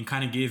and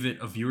kind of gave it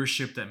a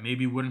viewership that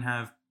maybe wouldn't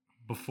have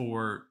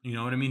before. You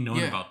know what I mean?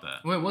 Knowing about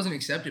that. Well, it wasn't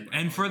accepted.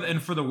 And for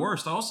the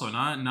worst also,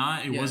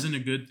 it wasn't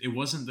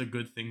the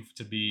good thing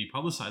to be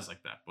publicized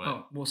like that.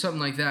 But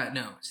something like that,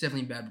 no, it's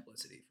definitely bad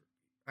publicity.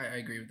 I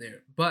agree with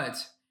there, but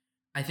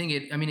I think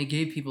it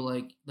gave people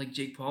like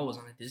Jake Paul was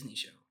on a Disney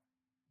show.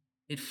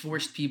 It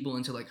forced people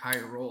into like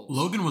higher roles.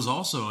 Logan was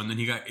also, and then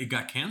it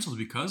got canceled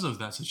because of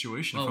that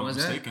situation. If I'm not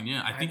mistaken,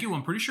 yeah,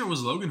 I'm pretty sure it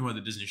was Logan who had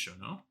the Disney show.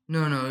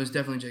 No, it was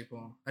definitely Jake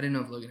Paul. I didn't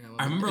know if Logan had one.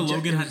 I remember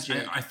Logan had.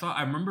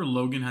 I remember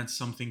Logan had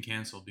something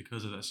canceled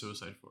because of that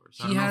suicide force.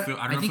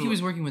 I think he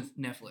was working with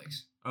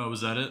Netflix. Oh,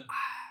 was that it?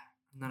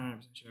 I'm not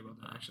 100% sure about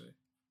that actually.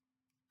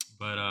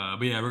 But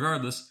yeah,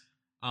 regardless,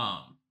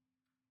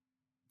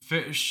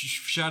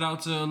 shout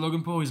out to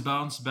Logan Paul. He's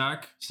bounced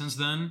back since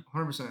then.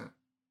 100%.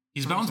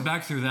 He's bounced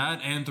back through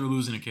that and through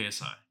losing a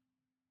KSI.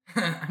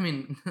 I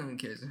mean,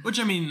 KSI. Which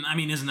I mean,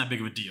 isn't that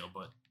big of a deal?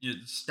 But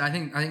I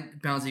think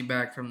bouncing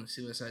back from the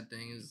suicide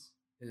thing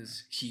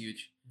is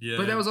huge. Yeah.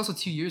 But that was also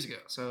 2 years ago,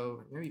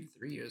 so maybe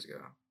 3 years ago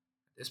at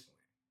this point.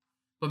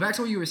 But back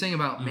to what you were saying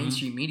about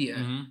mainstream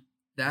media,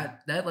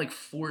 that like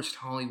forced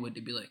Hollywood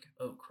to be like,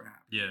 oh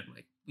crap,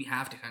 like we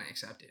have to kind of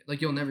accept it. Like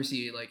you'll never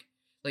see like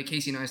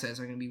Casey Neistat is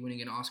not going to be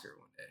winning an Oscar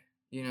one day.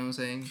 You know what I'm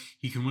saying?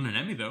 He can win an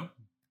Emmy though.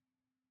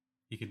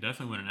 He could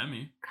definitely win an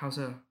Emmy. How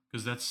so?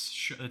 Because that's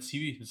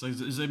TV. It's like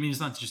it's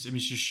not just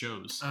it's just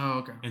shows. Oh,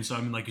 okay. And so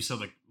like you said,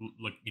 like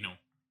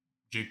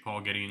Jake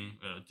Paul getting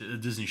a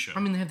Disney show.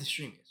 They have the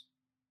streamers.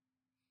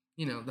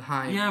 The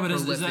high. Yeah, but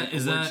is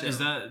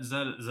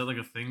that like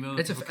a thing though?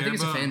 I think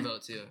it's a fan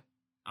vote too.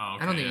 Oh,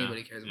 okay, I don't think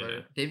anybody cares about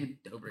it.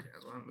 David Dobrik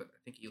has one, but I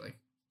think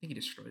he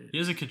destroyed it. He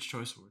has a Kids'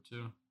 Choice Award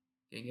too.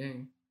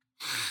 Gang.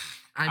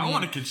 I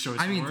want a Kids' Choice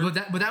Award.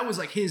 But that was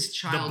like his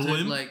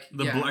childhood.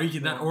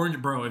 That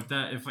orange, bro.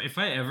 If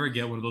I ever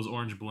get one of those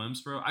orange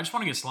blimps, bro, I just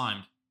want to get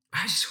slimed.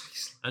 I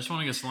just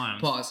want to get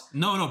slimed. Pause.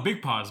 No,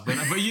 big pause.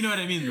 But you know what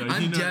I mean, though.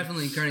 I'm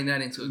definitely turning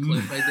that into a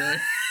clip right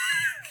there.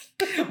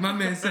 My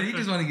man said he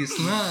just want to get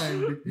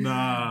slimed.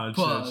 Nah,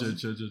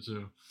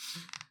 chill.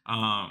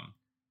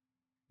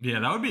 Yeah,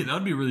 that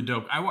would be really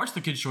dope. I watched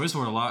the Kids' Choice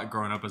Award a lot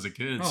growing up as a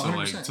kid, so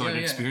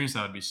experience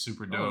that would be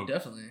super dope. Oh,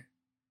 definitely.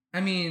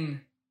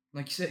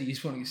 Like you said, you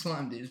just want to get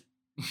slimed, dude.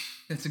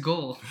 That's a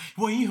goal.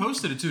 Well, he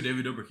hosted it too,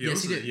 David Dobrik. He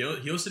did.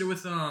 He hosted it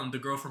with the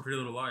girl from Pretty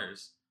Little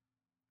Liars.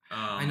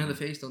 I know the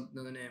face, don't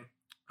know the name.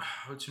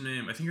 What's her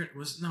name? I think it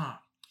was I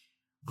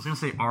was gonna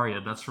say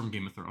Arya. That's from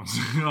Game of Thrones.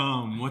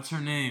 What's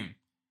her name?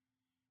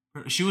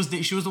 She was the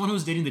one who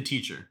was dating the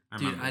teacher.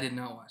 Dude, I did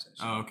not watch that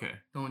show. Oh, okay.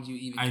 Don't you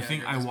even?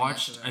 I've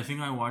watched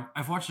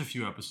a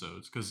few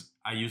episodes because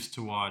I used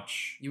to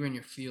watch. You were in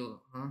your field,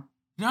 huh?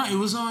 No, it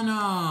was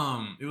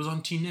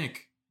on T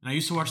Nick, and I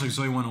used to watch like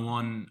Zoe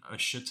 101 a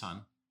shit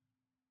ton.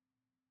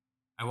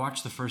 I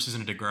watched the first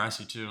season of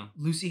Degrassi too.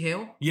 Lucy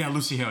Hale? Yeah,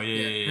 Lucy Hale.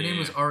 Yeah. Her name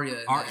was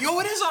Arya. Yo,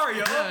 it is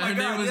Arya. Yeah, her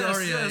name was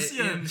Arya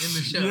in the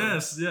show.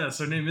 Yes.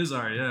 Her name is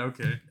Arya. Yeah,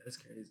 okay. That's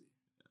crazy.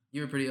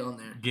 You were pretty on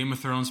there. Game of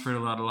Thrones, Pretty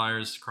Little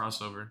Liars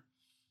crossover.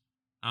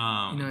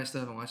 I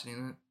still haven't watched any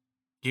of that.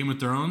 Game of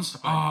Thrones?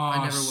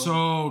 I never will.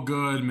 So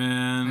good,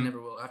 man. I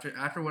never will.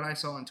 After what I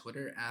saw on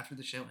Twitter after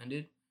the show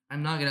ended,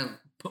 I'm not gonna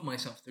put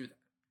myself through that.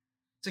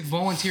 It's like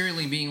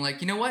voluntarily being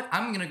like, you know what?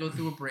 I'm gonna go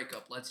through a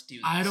breakup. Let's do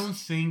this. I don't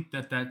think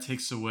that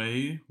takes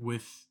away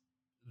with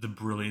the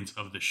brilliance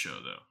of the show,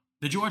 though.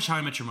 Did you watch How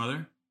I Met Your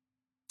Mother?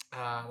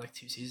 Like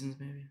 2 seasons,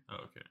 maybe. Oh,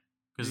 okay.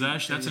 Because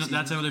that's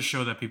another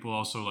show that people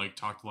also like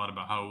talked a lot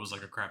about how it was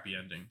like a crappy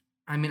ending.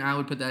 I mean, I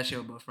would put that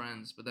show above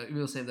Friends, but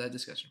we'll save that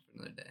discussion for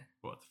another day.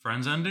 What, the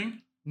Friends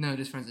ending? No,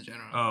 just Friends in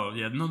general. Oh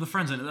yeah, no, the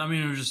Friends ending. I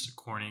mean, it was just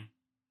corny.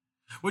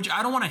 Which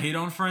I don't want to hate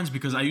on Friends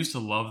because I used to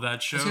love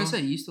that show. I was gonna say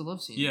you used to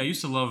love seeing. Yeah, I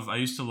used to love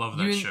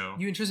that show.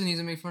 You and Tristan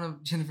used to make fun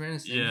of Jennifer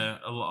Aniston. Yeah,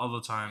 all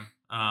the time.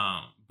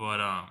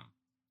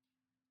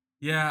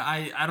 Yeah,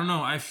 I don't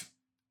know.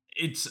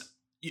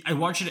 I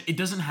watch it. It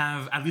doesn't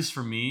have, at least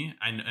for me.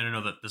 I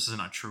know that this is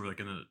not true, like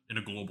in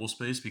a global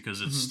space because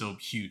it's still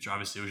huge.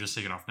 Obviously, it was just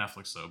taken off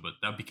Netflix though, but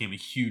that became a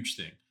huge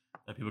thing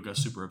that people got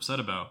super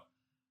upset about.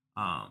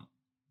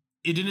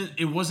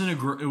 It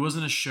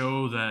wasn't a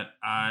show that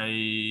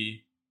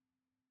I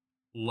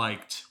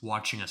liked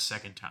watching a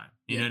second time.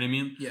 You know what I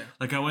mean? Yeah.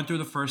 Like I went through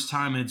the first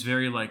time and it's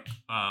very like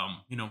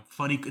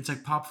funny. It's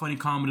like pop funny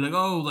comedy. Like,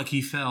 oh, like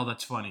he fell.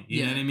 That's funny.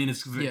 You know what I mean?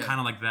 It's kind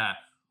of like that.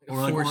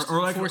 Or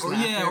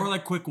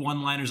like quick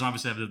one-liners.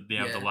 Obviously, they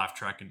have the laugh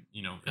track and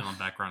in the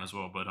background as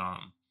well.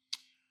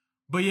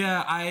 But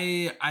yeah,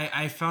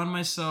 I found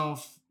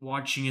myself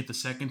watching it the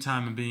second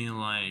time and being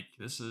like,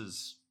 this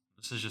is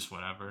just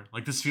whatever.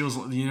 Like this feels,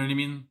 you know what I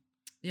mean?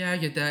 Yeah, I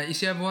get that. You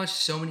see, I've watched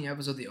so many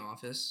episodes of The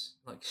Office,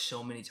 like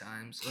so many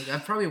times. Like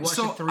I've probably watched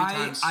it 3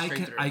 times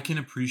straight through. I can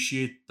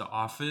appreciate The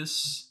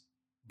Office.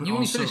 But you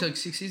only finished like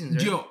 6 seasons,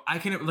 right? Yo, I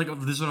can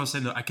this is what I was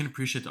saying though. I can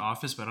appreciate The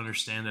Office, but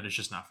understand that it's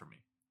just not for me.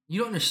 You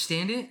don't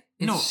understand it?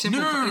 It's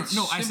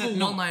no. I said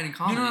one-line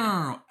comedy.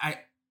 No. I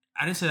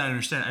didn't say that I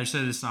understand. I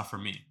said it's not for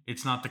me.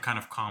 It's not the kind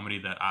of comedy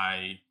that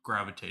I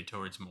gravitate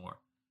towards more.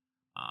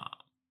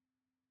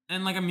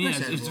 And like I mean,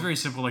 it's very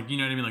simple. Like you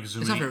know what I mean. Like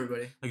zooming. It's not for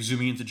everybody. Like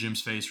zooming into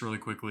Jim's face really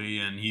quickly,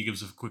 and he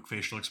gives a quick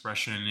facial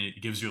expression, and it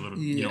gives you a little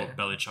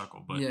belly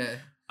chuckle. But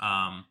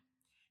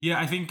yeah,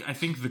 I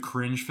think the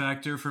cringe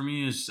factor for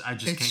me is I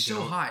just can't get so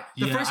over. high.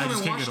 The first time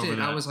I watched it,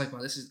 I was like,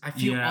 wow, this is. I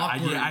feel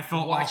awkward. I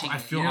feel watching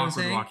awkward. I feel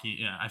awkward watching.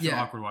 Yeah, I feel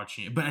awkward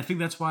watching it. But I think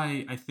that's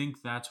why.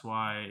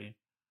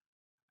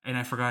 And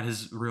I forgot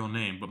his real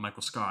name, but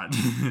Michael Scott.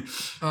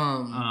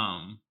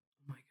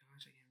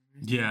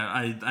 Yeah,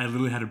 I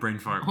literally had a brain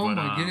fart. Oh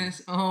my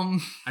goodness.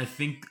 I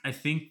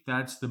think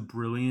that's the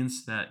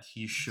brilliance that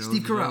he showed.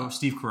 Steve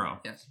Carell.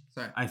 Yes.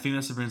 Sorry. I think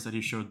that's the brilliance that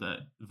he showed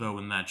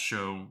in that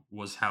show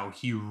was how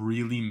he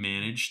really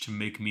managed to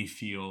make me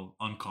feel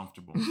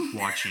uncomfortable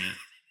watching it.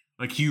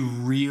 Like he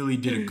really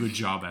did a good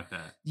job at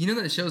that. You know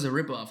that show is a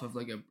ripoff of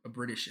like a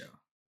British show.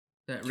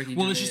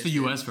 It's just the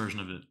U.S. version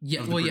of it.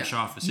 Yeah, of the British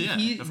Office.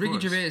 Ricky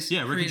Gervais.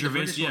 Yeah, Ricky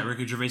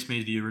Gervais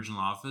made the original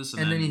Office,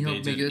 and then he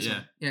helped make this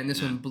one. Yeah, and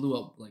this one blew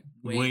up like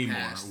way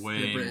past the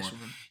British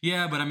one.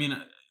 Yeah, but I mean,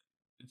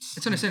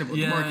 it's understandable.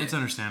 Yeah, it's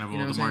understandable.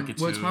 The market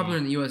too. What's popular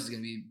in the U.S. is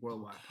going to be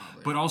worldwide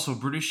popular. But also,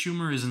 British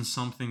humor isn't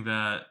something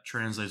that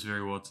translates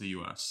very well to the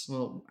U.S.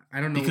 Well, I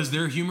don't know because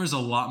their humor is a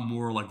lot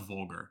more like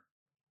vulgar.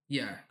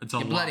 Yeah, it's a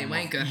lot bloody more,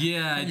 wanker.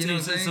 Yeah,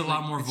 it's a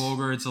lot more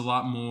vulgar. It's a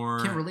lot more.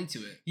 Can't relate to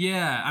it.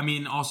 Yeah, I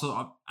mean,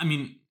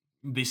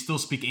 they still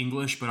speak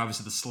English, but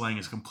obviously the slang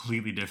is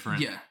completely different.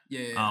 Yeah.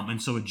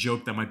 And so a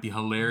joke that might be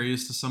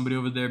hilarious to somebody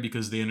over there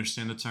because they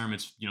understand the term,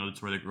 it's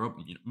it's where they grew up.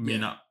 May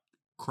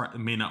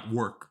not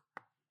work.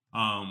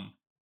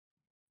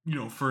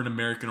 For an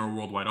American or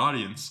worldwide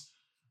audience.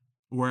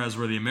 Whereas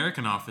where the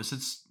American Office,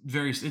 it's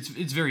very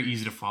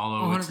easy to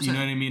follow. You know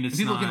what I mean? It's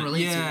people can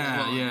relate to it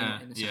as well.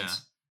 In a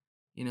sense.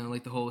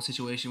 Like the whole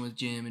situation with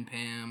Jim and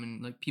Pam,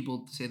 and like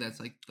people say that's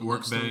like the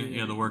work bay.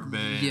 Yeah, the work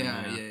bay.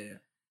 Yeah.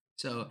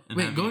 So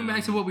wait, going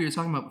back to what we were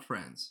talking about with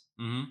Friends.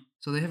 Mm-hmm.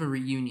 So they have a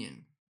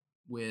reunion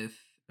with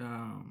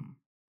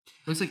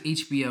looks like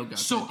HBO got.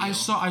 So I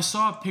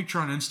saw a picture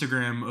on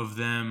Instagram of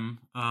them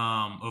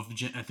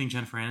I think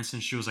Jennifer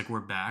Aniston. She was like, "We're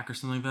back" or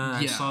something like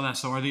that. Yeah. I saw that.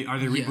 So are they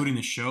rebooting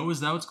the show?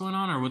 Is that what's going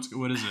on, or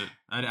what is it?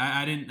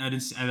 I didn't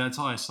see, that's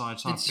all I saw.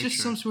 It's just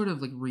some sort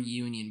of like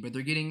reunion, but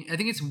they're getting. I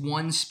think it's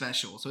one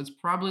special, so it's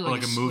probably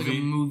like a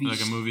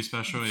movie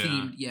special.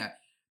 Themed, yeah.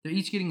 They're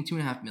each getting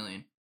 $2.5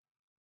 million.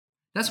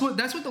 That's what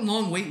the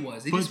long wait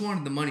was. They just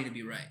wanted the money to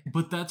be right.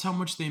 But that's how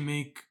much they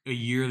make a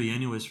yearly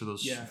anyways for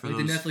those those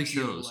the Netflix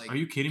shows. Are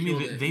you kidding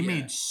me? They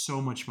made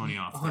so much money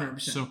off 100%.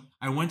 That. So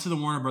I went to the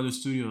Warner Brothers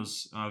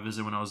Studios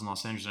visit when I was in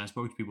Los Angeles, and I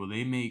spoke to people.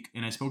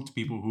 I spoke to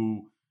people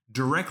who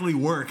directly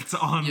worked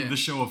on the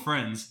show of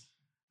Friends.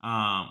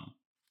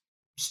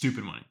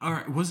 Stupid money. All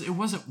right, was it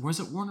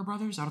Warner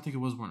Brothers? I don't think it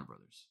was Warner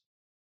Brothers.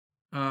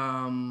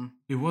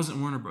 It wasn't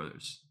Warner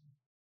Brothers.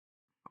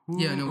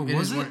 Yeah, no, it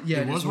was it? Yeah,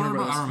 it was Warner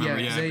Brothers. I remember.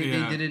 Yeah,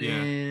 they did it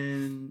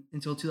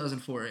until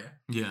 2004.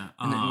 Yeah.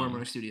 And then Warner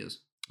Brothers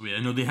Studios.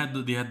 Yeah, no, they had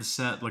the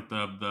set like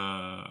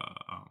the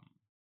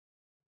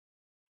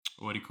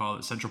what do you call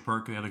it? Central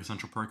Perk. They had like a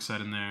Central Perk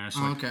set in there.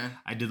 So okay.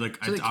 I did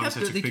like so I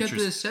took pictures.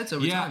 Kept the sets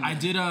over time. Yeah, I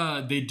did.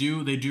 They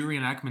do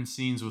reenactment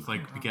scenes with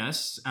like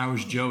guests. I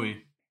was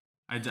Joey.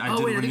 I did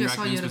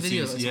reenactment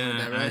scenes.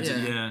 Yeah,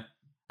 right?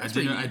 I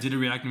did a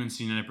reenactment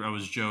scene and I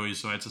was Joey,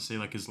 so I had to say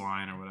like his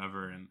line or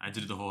whatever, and I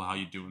did the whole how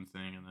you doing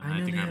thing, and then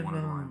I think I had one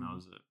of the line. That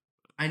was it.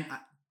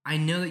 I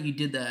know that you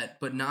did that,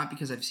 but not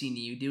because I've seen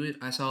you do it.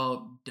 I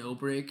saw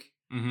Dobrik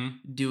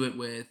do it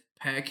with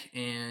Peck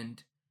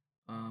and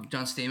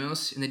John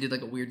Stamos, and they did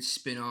like a weird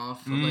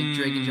spin-off of like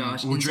Drake and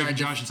Josh. Well, Drake and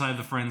Josh inside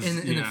the Friends.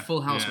 In the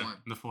Full House one.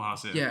 The Full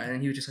House, yeah. Yeah,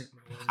 and he was just like...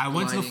 I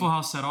went to the Full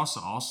House set also.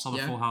 I also saw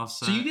the Full House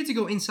set. So you get to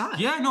go inside?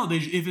 Yeah, no,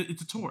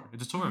 it's a tour.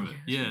 It's a tour of it.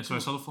 Yeah, so cool.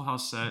 I saw the Full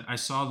House set. I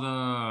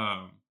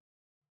saw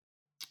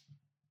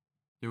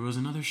there was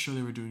another show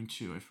they were doing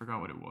too. I forgot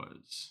what it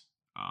was.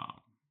 I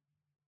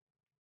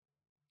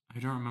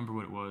don't remember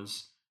what it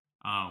was.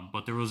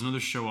 But there was another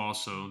show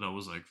also that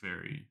was like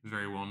very,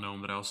 very well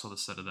known that I also saw the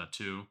set of that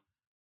too.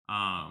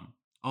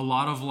 A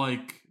lot of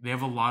like they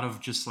have a lot of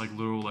just like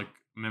little like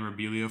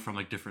memorabilia from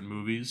like different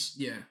movies.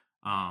 Yeah.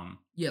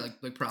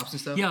 Like props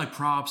and stuff. Yeah, like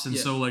props, and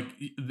so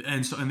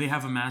they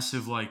have a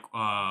massive like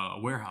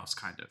warehouse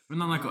kind of, and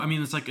then like I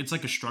mean it's like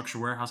a structured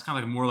warehouse, kind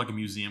of like more like a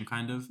museum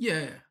kind of.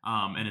 Yeah.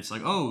 And it's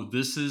like, oh,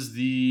 this is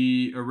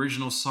the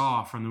original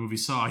Saw from the movie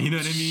Saw. You know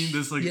what I mean?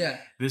 This like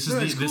this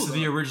is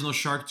the original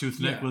shark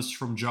tooth necklace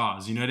from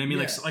Jaws. You know what I mean?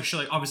 Yeah. Like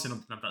obviously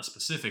not that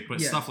specific,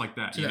 but stuff like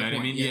that. You know what I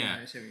mean? Yeah.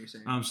 I see what you're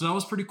saying. So that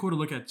was pretty cool to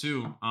look at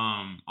too.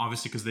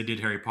 Obviously because they did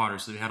Harry Potter,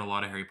 so they had a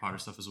lot of Harry Potter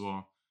stuff as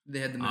well. They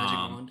had the magic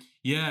wand.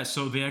 Yeah,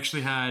 so they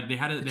actually had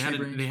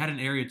an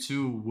area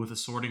too with a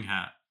sorting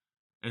hat,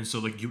 and so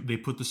like they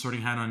put the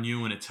sorting hat on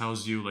you, and it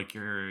tells you like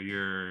your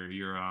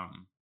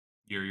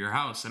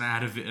house. And I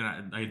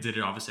did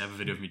it. Obviously, I have a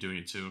video of me doing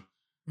it too.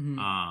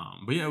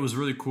 Mm-hmm. But yeah, it was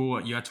really cool.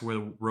 You had to wear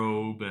the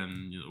robe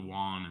and the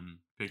wand and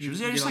pictures.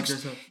 Just like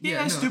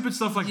stupid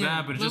stuff like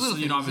that. But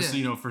just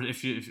obviously for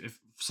if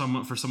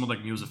someone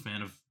like me was a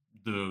fan of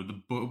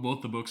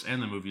both the books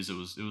and the movies, it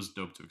was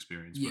dope to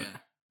experience.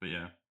 But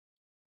yeah.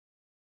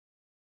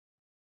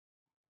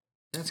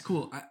 That's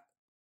cool.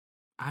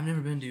 I've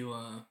never been to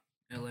LA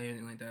or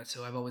anything like that,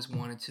 so I've always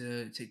wanted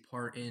to take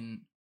part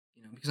in,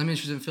 because I'm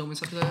interested in film and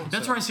stuff like that.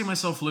 That's where I see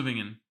myself living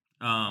in.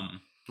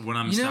 When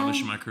I'm established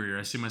in my career,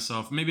 I see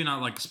myself maybe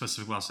not like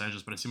specific Los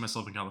Angeles, but I see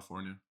myself in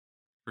California,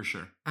 for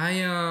sure.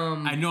 I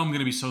know I'm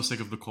gonna be so sick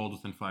of the cold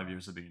within 5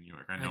 years of being in New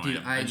York.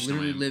 I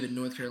literally live in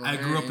North Carolina. I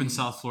grew up in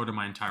South Florida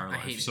my entire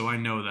life, so I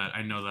know that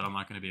I'm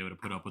not gonna be able to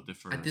put up with it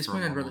for. At this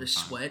point, I'd rather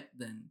sweat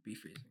than be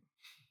freezing.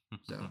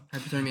 So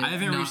hypothermia.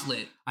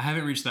 I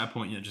haven't reached that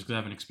point yet, just because I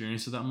haven't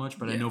experienced it that much.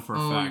 But I know for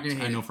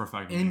a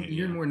fact. And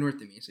you're more north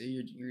than me, so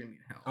you're gonna be in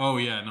hell. Oh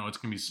yeah, no, it's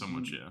gonna be so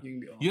much. Yeah,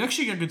 you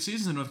actually get good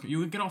seasons in North.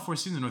 You get all 4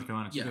 seasons in North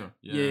Carolina too.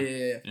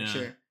 Yeah,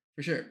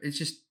 for sure. It's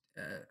just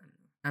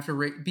after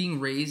being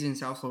raised in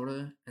South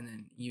Florida, and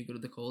then you go to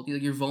the cold,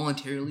 you're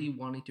voluntarily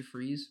wanting to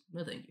freeze.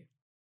 No, thank you.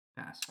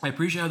 Pass. I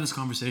appreciate how this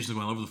conversation is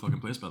going all over the fucking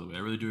place. By the way, I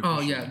really do.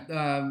 Appreciate it.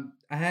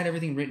 I had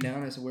everything written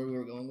down as to where we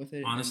were going with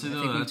it. Honestly, I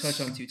think we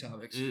touched on 2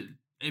 topics.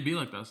 It'd be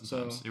like that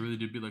sometimes. It really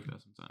did be like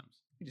that sometimes.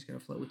 You just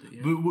gotta flow with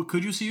it. But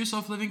could you see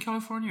yourself living in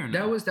California or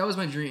no? That was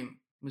my dream.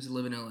 Was to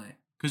live in LA.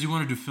 Because you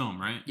want to do film,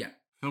 right? Yeah.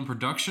 Film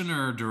production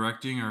or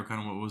directing or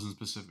kind of what wasn't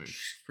specific.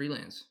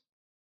 Freelance.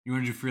 You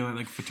want to do freelance,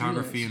 like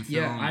photography and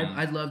film? Yeah,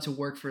 I'd love to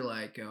work for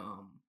like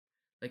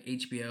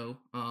HBO.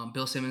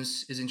 Bill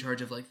Simmons is in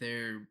charge of like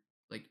their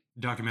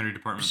documentary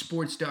department,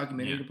 sports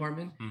documentary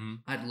department. Mm-hmm.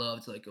 I'd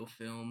love to like go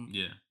film.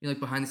 Yeah, like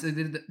behind the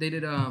scenes. They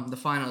did the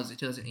finals in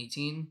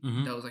 2018.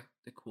 Mm-hmm. That was like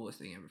the coolest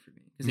thing ever for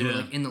me because they were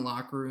like in the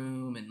locker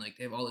room and like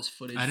they have all this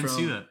footage. I didn't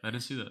see that.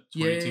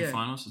 2018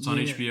 finals. It's on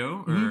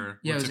HBO or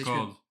what's it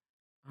called?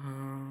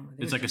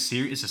 It's like a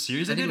series. It's a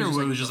series they did,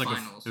 or it was just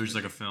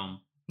like a film.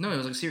 No, it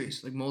was like a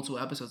series, like multiple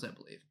episodes, I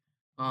believe.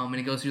 And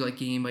it goes through like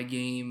game by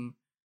game,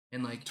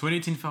 and like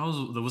 2018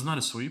 finals. That was not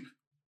a sweep.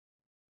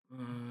 I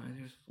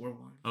think it was 4-1.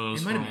 Oh,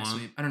 it might have been a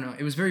sweep. I don't know.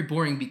 It was very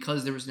boring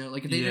because there was no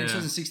if they did it in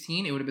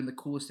 2016, it would have been the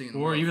coolest thing in the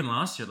world. Or even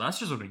last year.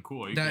 Last year's would have been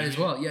cool. That as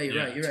well. Yeah,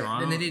 you're right. You're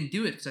right. And they didn't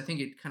do it because I think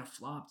it kind of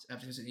flopped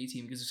after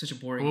 2018 because it's such a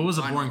boring. Well, it was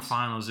a boring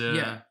finals.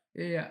 Yeah.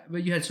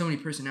 But you had so many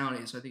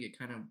personalities, so I think it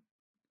kind of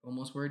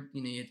almost worked.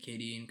 You had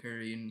KD and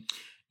Curry and.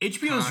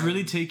 HBO is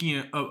really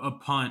taking a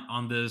punt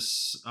on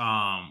this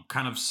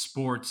kind of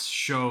sports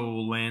show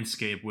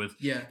landscape with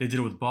they did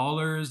it with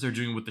Ballers, they're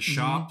doing it with The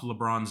Shop,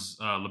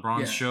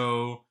 LeBron's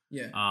show.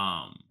 Yeah.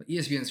 But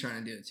ESPN's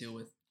trying to do it too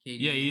with KD.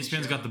 Yeah,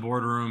 ESPN's got The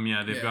Boardroom.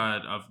 Yeah, they've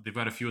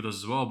got a few of those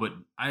as well. But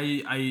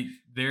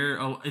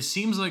it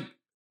seems like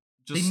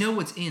they know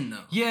what's in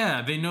though.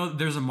 Yeah, they know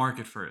there's a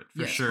market for it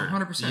for sure.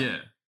 100%. Yeah.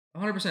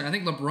 100%. I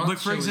think LeBron's like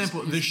for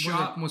example, The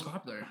Shop most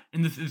popular.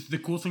 And the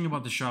cool thing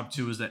about The Shop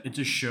too is that it's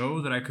a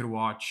show that I could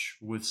watch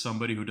with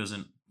somebody who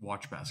doesn't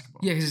watch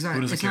basketball. Yeah, because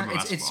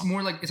it's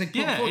more like it's like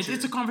pop culture.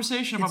 It's a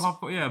conversation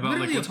about about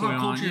like what's going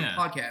on.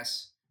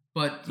 Podcast,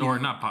 but or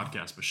not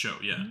podcast, but show.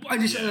 Yeah, I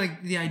just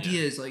like the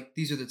idea is like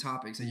these are the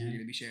topics that you're going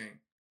to be sharing,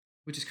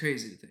 which is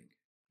crazy to think.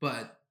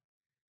 But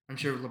I'm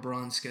sure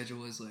LeBron's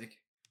schedule is like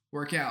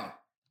workout,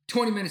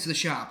 20 minutes to The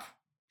Shop,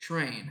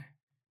 train,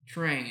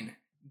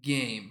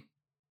 game.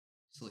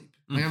 Sleep.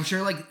 Like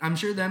I'm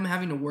sure them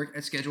having to work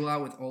a schedule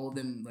out with all of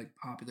them like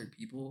popular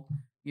people,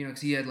 you know,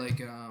 because he had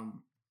like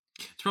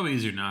it's probably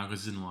easier now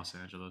because it's in Los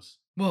Angeles.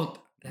 Well,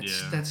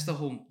 that's what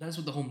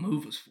the whole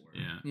move was for.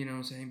 Yeah, you know what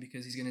I'm saying,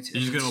 because he's gonna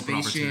take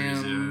Space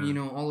Jam, you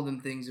know, all of them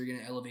things are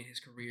gonna elevate his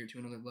career to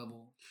another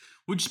level,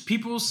 which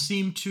people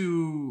seem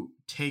to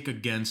take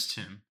against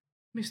him.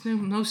 Makes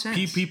no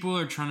sense. People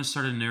are trying to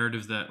start a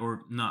narrative that,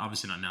 or not,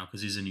 obviously not now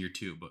because he's in year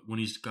 2, but when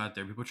he's got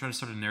there, people try to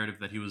start a narrative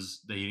that he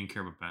didn't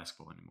care about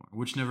basketball anymore,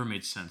 which never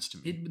made sense to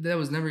me. That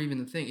was never even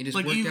the thing. It just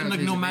like worked even out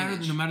like no matter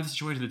the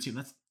situation of the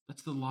team.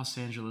 That's the Los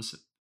Angeles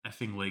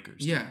effing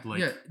Lakers. Yeah,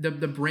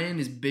 The brand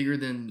is bigger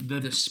than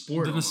the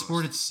sport. Than the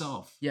sport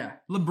itself. Yeah.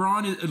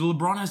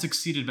 LeBron has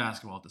exceeded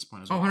basketball at this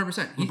point as well.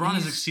 100%. LeBron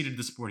has exceeded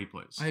the sport he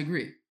plays. I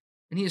agree.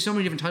 And he has so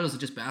many different titles than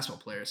just basketball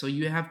player. So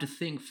you have to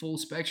think full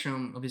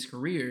spectrum of his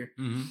career.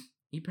 Mm-hmm.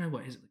 He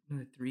probably is it like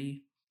another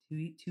 3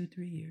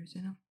 years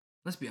in him?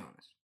 Let's be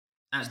honest.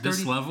 At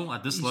this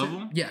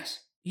level?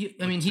 Yes. He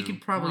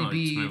could probably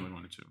be.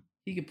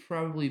 He could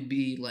probably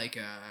be like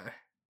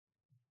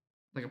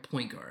a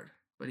point guard,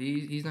 but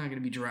he's not going to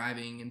be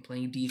driving and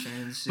playing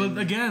defense. But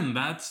again,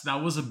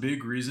 that was a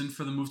big reason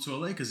for the move to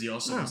LA because he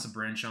also wants to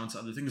branch out to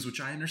other things, which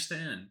I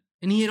understand.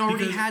 And he had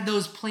already had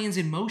those plans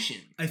in motion.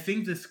 I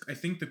think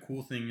the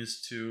cool thing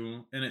is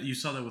and you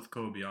saw that with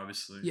Kobe,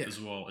 obviously, as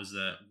well, is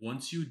that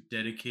once you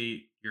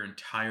dedicate your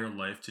entire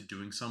life to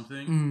doing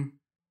something,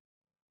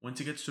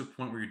 once it gets to a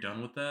point where you're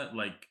done with that,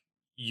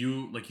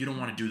 you don't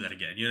want to do that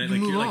again. You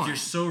know, you're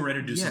so ready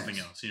to do something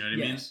else. You know what I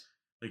mean?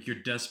 Like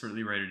you're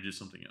desperately ready to do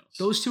something else.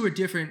 Those two are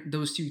different.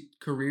 Those two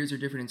careers are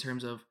different in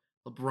terms of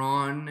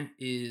LeBron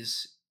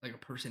is like a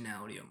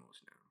personality almost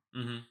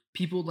now. Mm-hmm.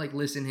 People like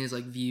listen to his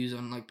like views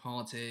on like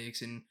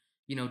politics and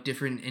you know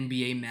different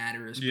NBA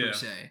matters per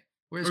se,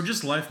 or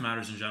just life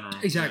matters in general.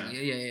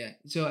 Exactly. Yeah.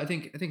 So I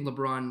think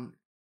LeBron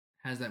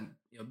has that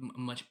a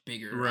much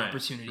bigger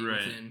opportunity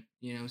within.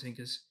 You know what I'm saying?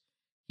 Because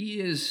he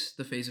is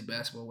the face of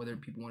basketball, whether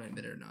people want to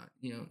admit it or not.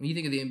 You know, when you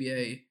think of the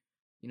NBA,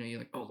 you know, you're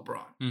like, oh, LeBron.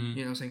 Mm-hmm. You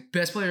know what I'm saying?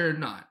 Best player or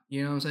not.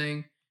 You know what I'm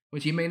saying?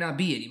 Which he may not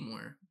be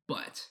anymore,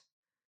 but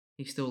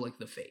he's still like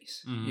the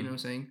face. Mm-hmm. You know what I'm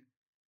saying?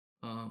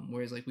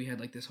 Whereas like we had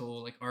like this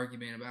whole like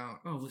argument about,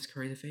 oh, was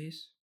Curry the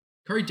face?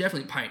 Curry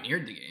definitely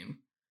pioneered the game,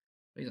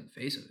 but he's not the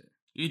face of it.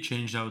 He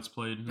changed how it's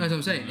played. That's what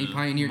I'm saying. He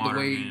pioneered the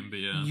way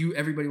game,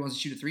 everybody wants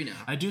to shoot a 3 now.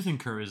 I do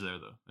think Curry's there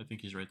though. I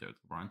think he's right there with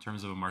LeBron in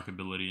terms of a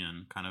marketability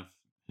and kind of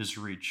his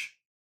reach.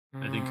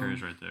 I think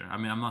Curry's right there. I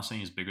mean, I'm not saying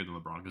he's bigger than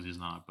LeBron because he's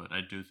not, but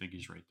I do think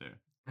he's right there.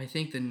 I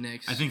think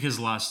his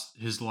last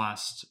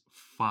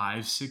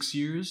 5-6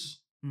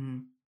 years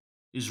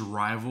is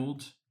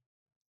rivaled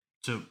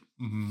to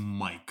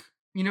Mike.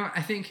 You know,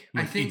 I think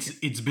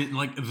it's been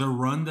like the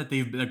run that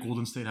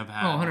Golden State have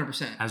had.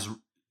 100%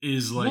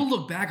 is like we'll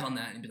look back on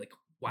that and be like,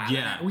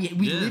 wow, we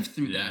lived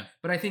through that.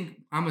 But I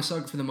think I'm a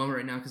sucker for the moment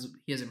right now because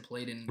he hasn't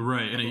played in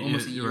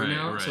almost a year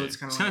now. So it's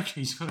kind of like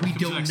we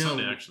don't know.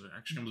 Sunday, actually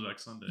comes back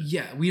Sunday.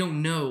 Yeah, we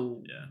don't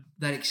know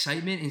that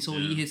excitement until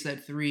he hits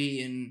that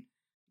 3 and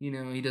you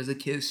know he does a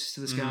kiss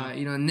to the sky.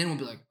 You know, and then we'll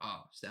be like,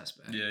 oh, Steph's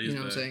back. Yeah, you know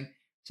what I'm saying?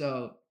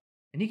 So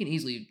and he can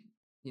easily,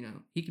 you know,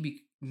 he could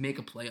make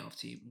a playoff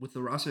team with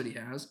the roster that he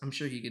has. I'm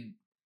sure he could.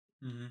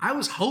 I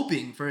was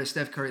hoping for a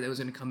Steph Curry that was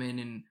going to come in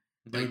and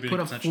like put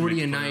up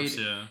 40 a night,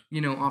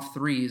 you know, off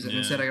threes, and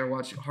instead I gotta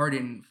watch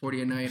Harden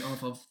 40 a night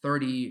off of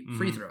 30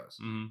 free throws.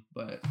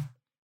 But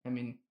I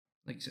mean,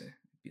 like you say, it'd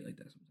be like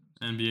that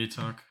sometimes. NBA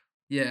talk.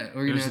 Yeah,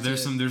 we're gonna.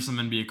 There's some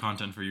NBA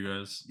content for you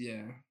guys.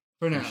 Yeah,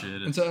 for now.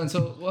 Appreciate it. And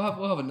so we'll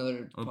have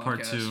another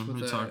part 2.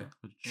 With, we'll talk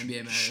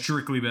NBA matters.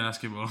 Strictly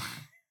basketball.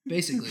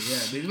 Basically,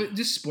 yeah, but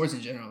just sports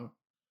in general.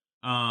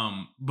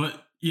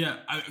 But yeah,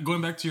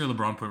 going back to your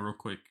LeBron point real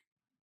quick.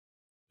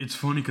 It's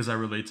funny because I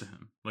relate to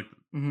him, like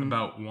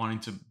about wanting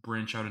to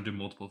branch out and do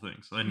multiple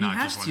things, like not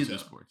just wanting to do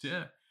sports.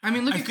 Yeah, I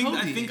mean, look at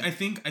Kobe. I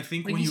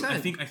think when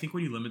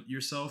you limit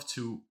yourself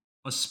to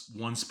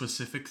one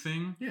specific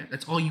thing,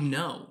 that's all you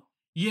know.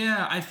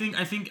 Yeah, I think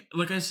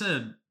like I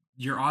said,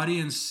 your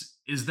audience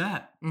is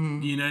that.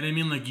 You know what I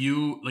mean? Like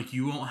you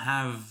won't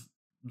have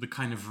the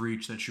kind of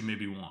reach that you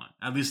maybe want,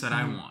 at least that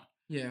I want.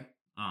 Yeah.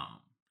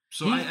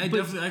 So I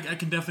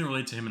can definitely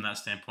relate to him in that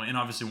standpoint, and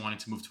obviously wanting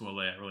to move to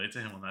LA, I relate to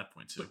him on that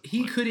point too. But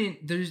he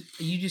couldn't.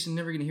 You just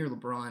never gonna hear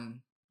LeBron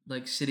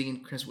like sitting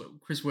in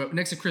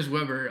next to Chris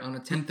Webber on a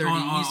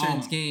 10:30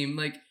 Eastern game.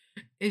 Like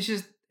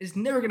it's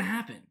never gonna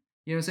happen.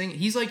 You know what I'm saying?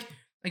 He's like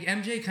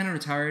MJ kind of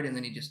retired, and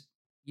then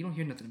you don't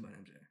hear nothing about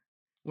MJ.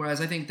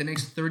 Whereas I think the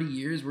next 30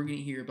 years we're gonna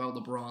hear about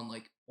LeBron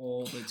like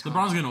all the time.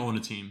 LeBron's gonna own a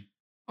team.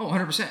 Oh,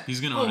 100%.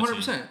 He's gonna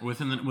 100%.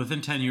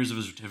 Within 10 years of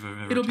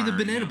him it'll be the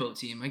banana boat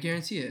team. I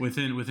guarantee it.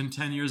 Within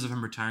 10 years of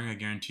him retiring, I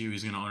guarantee you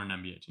he's gonna own an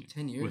NBA team.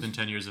 10 years. Within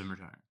 10 years of him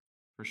retiring,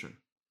 for sure,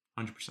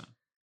 100%.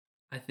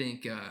 I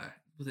think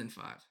within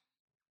 5.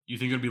 You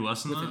think it'd be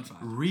less than within that? 5.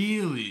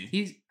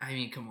 Really? I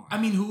mean, come on. I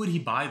mean, who would he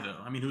buy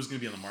though? I mean, who's gonna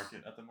be on the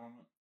market at the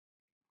moment?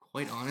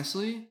 Quite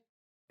honestly,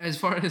 as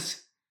far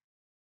as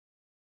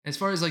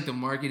like the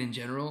market in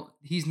general,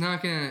 he's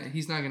not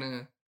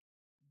gonna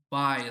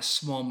buy a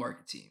small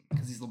market team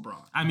because he's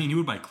LeBron. I mean, he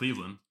would buy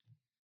Cleveland.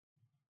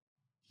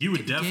 He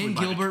would definitely.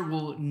 Dan Gilbert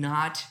will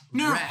not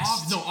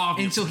rest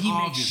until he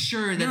makes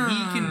sure that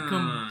he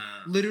can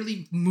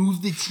literally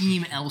move the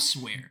team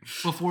elsewhere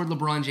before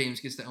LeBron James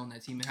gets to own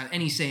that team and have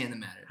any say in the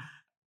matter.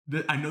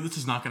 I know this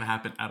is not going to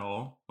happen at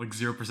all, like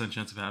 0%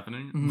 chance of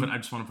happening, but I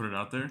just want to put it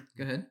out there.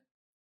 Go ahead.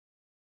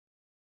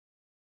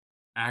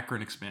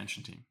 Akron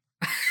expansion team.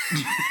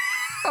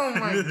 Oh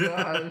my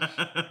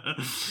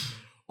gosh.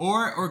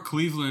 Or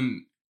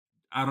Cleveland.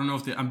 I don't know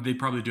if they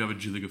probably do have a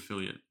G League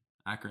affiliate.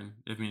 Akron.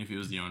 If he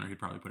was the owner, he'd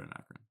probably put in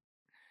Akron.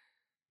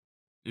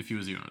 If he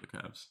was the owner of the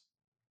Cavs.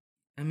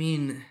 I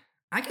mean,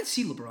 I could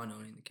see LeBron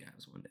owning the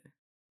Cavs one day.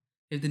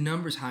 If the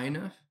number's high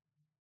enough,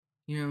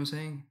 you know what I'm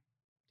saying?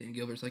 Dan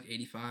Gilbert's like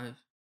 85.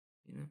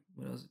 You know,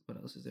 what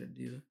else is there to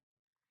do?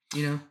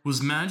 You know?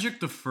 Was Magic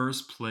the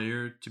first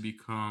player to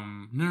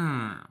become...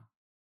 No.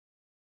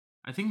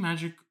 I think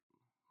Magic...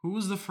 Who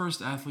was the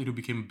first athlete who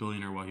became a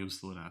billionaire while he was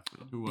still an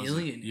athlete? Who was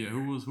it? Yeah,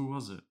 who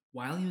was it?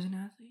 While he was an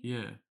athlete?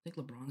 Yeah. I think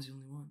LeBron's the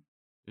only one.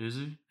 Is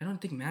he? I don't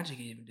think Magic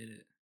even did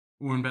it.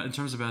 Or in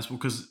terms of basketball,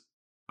 because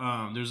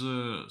there's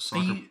a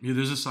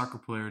soccer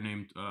player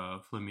named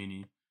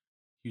Flamini.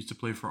 He used to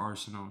play for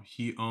Arsenal.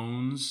 He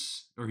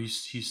owns, or he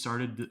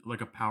started like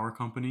a power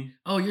company.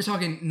 Oh, you're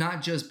talking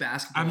not just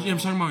basketball. I'm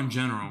talking about in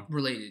general.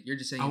 Related. You're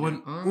just saying. We're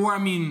in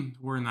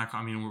that.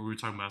 I mean, we're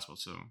talking basketball,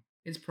 so.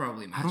 It's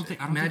probably Magic. I don't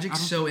think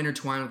Magic's so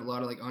intertwined with a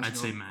lot of like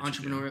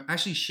entrepreneurial. Yeah.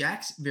 Actually,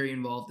 Shaq's very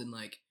involved in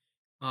like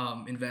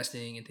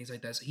investing and things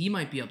like that. So he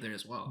might be up there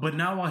as well. But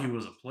now, while he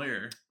was a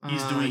player,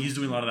 he's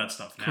doing a lot of that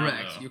stuff now.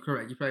 Correct. Though. You're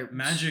correct. You're probably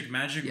Magic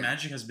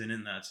has been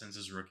in that since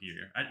his rookie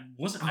year.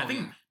 I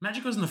think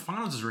Magic was in the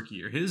finals his rookie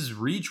year. His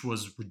reach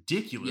was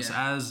ridiculous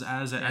as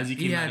he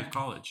came out of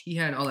college. He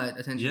had all that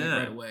attention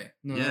right away.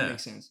 No, that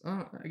makes sense.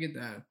 Oh, I get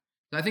that.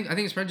 So I think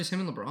it's probably just him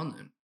and LeBron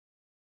then.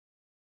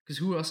 Because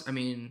who else? I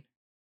mean.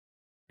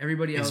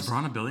 Everybody else. Is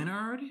LeBron a billionaire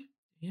already?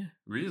 Yeah.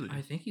 Really?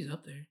 I think he's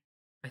up there.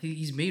 I think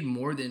he's made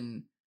more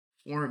than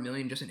 $400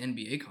 million just in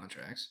NBA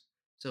contracts.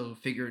 So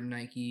figure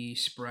Nike,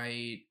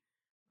 Sprite.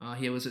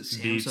 He was at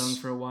Samsung Beats.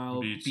 For a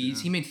while. Beats. Yeah.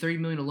 He made $30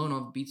 million alone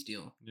off Beats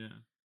deal. Yeah.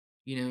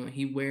 You know,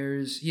 he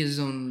has his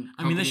own.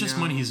 I mean, that's just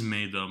money he's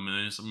made though.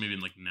 Maybe in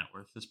like net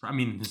worth. His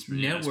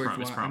net worth.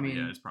 It's probably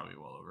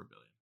well over $1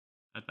 billion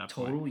at that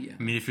point. Total, yeah.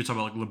 I mean, if you're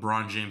talking about like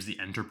LeBron James, the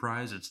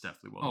enterprise, it's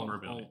definitely well over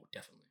 $1 billion. Oh,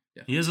 definitely.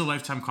 He has a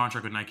lifetime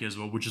contract with Nike as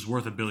well, which is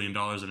worth $1 billion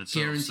in itself.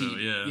 Guaranteed. So,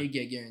 yeah.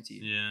 Yeah,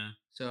 guaranteed. Yeah.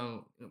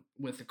 So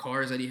with the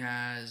cars that he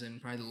has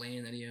and probably the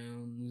land that he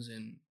owns,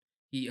 and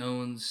he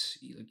owns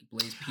like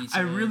Blaze Pizza.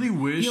 I really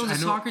wish he owns a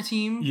soccer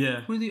team.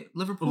 Yeah. Who are the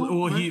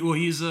Liverpool?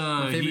 He's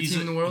my favorite team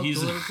in the world.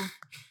 Liverpool.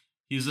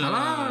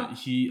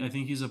 I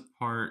think he's a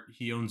part.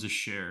 He owns a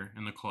share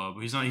in the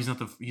club. He's not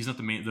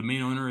the main. The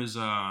main owner is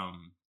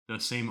the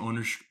same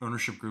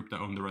ownership group that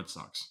owned the Red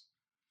Sox.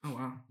 Oh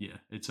wow! Yeah,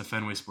 it's a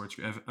Fenway Sports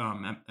Group,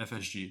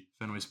 FSG,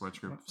 Fenway Sports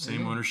Group.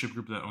 Same ownership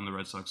group that owned the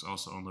Red Sox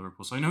also own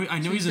Liverpool. So I know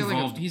he's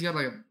involved. He's got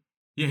like a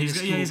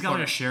he's got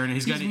like a share in it.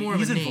 He's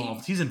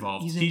involved. He's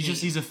involved.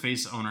 He's a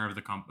face owner of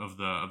the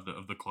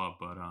club.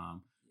 But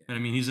and I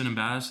mean he's an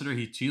ambassador.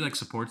 He like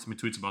supports them. He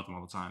tweets about them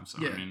all the time. So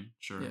I mean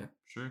sure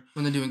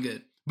when they're doing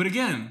good. But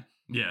again.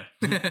 Yeah.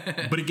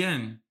 But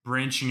again,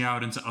 branching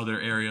out into other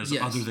areas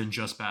other than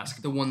just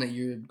basketball. The one that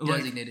you're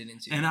designated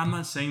into. And I'm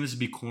not saying this to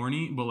be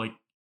corny, but like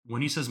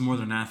when he says more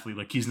than an athlete,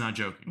 like he's not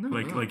joking.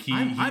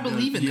 I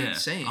believe in that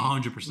saying.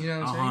 100%. You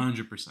know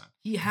 100%.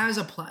 He has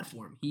a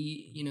platform.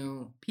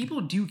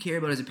 People do care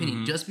about his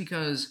opinion just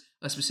because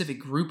a specific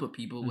group of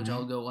people, which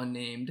I'll go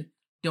unnamed,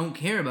 don't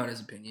care about his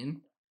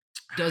opinion,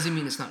 doesn't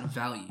mean it's not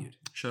valued.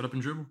 Shut up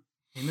and dribble.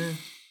 Amen.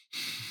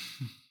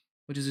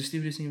 Which is the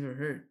stupidest thing I've ever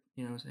heard.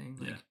 You know what I'm saying?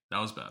 Yeah, that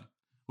was bad.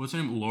 What's her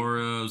name?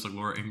 Laura. It was like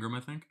Laura Ingraham, I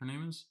think her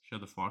name is. She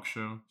had the Fox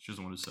show. She was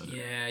the one who said it.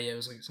 Yeah, it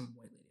was like some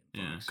white lady.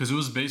 Yeah, because it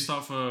was based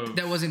off of.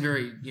 That wasn't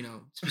very,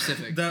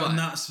 specific.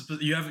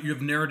 You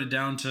have narrowed it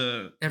down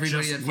to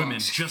everybody just women.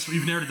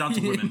 You've narrowed it down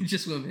to women.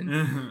 Just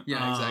women.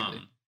 Yeah,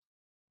 exactly.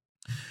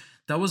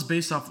 That was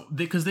based off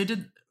because they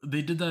did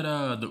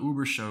that. The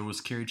Uber show was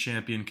Carrie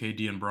Champion,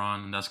 KD, and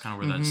Braun, and that's kind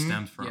of where that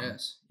stemmed from.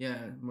 Yes, yeah,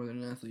 more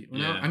than an athlete. Well,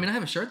 yeah. I mean, I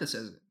have a shirt that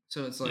says it.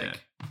 So it's like,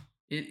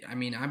 I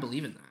mean, I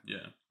believe in that.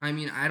 Yeah. I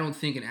mean, I don't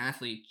think an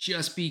athlete,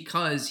 just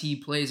because he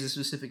plays a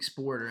specific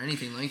sport or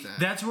anything like that.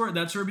 That's where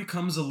it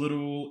becomes a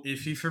little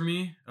iffy for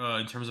me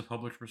in terms of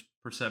public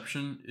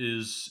perception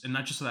and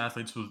not just with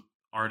athletes, with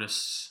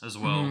artists as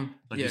well. Mm-hmm.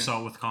 Like you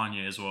saw it with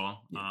Kanye as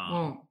well.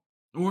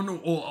 Or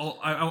no,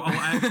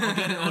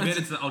 I'll get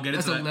into that.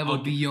 That's a level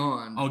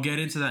beyond. I'll get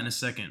into that in a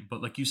second.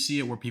 But like you see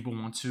it where people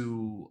want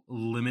to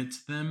limit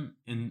them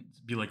and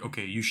be like,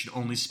 okay, you should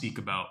only speak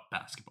about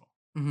basketball.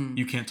 Mm-hmm.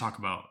 You can't talk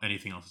about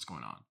anything else that's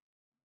going on.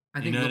 I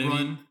think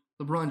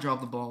LeBron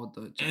dropped the ball with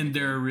the China and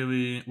they're thing.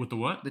 Really with the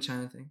what? The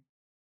China thing.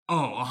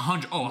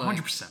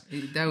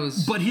 100%. That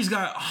was. But he's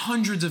got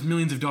hundreds of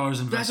millions of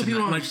dollars invested. That's what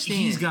people don't understand.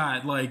 He's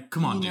got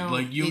come on, dude.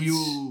 Like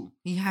you.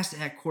 He has to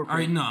act corporate. All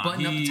right, no,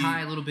 button up the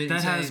tie a little bit.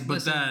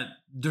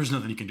 There's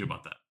nothing you can do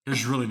about that.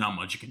 There's really not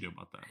much you can do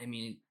about that. I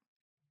mean,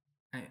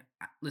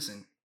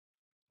 listen.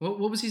 What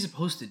was he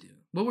supposed to do?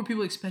 What were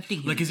people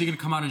expecting him? Like, is he gonna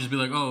come out and just be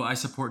like, "Oh, I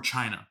support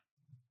China"?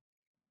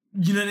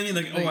 You know what I mean?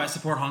 Like, I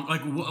support Hong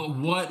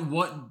Kong. Like,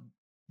 what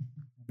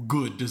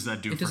good does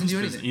that do? It doesn't do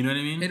anything. You know what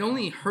I mean? It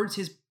only hurts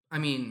his. I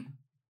mean,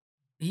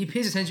 he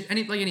pays attention.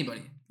 Like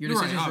anybody, your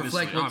decisions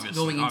reflect what's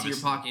going into your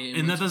pocket,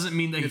 and that doesn't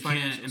mean that he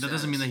can't. And that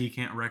doesn't mean that he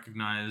can't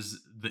recognize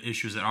the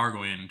issues that are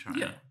going in China.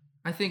 Yeah,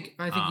 I think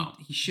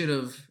he should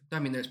have. I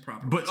mean, there's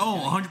proper. But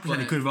 100%,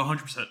 he could have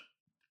 100%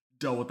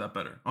 dealt with that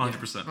better.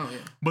 100%. Oh yeah.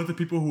 But the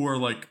people who are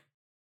like.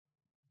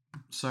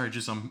 Sorry,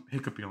 just I'm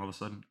hiccuping all of a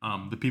sudden.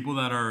 The people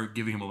that are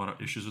giving him a lot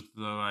of issues with,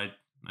 though, I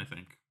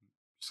think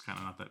it's kind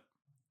of not that.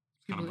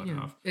 Kind of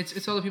enough.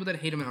 It's all the people that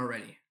hate him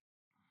already,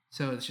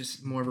 so it's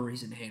just more of a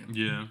reason to hate him.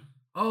 Yeah.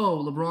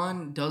 Oh,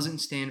 LeBron doesn't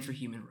stand for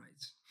human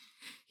rights.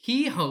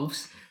 He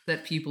hopes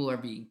that people are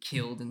being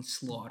killed and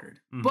slaughtered,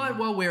 but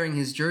while wearing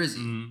his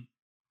jersey,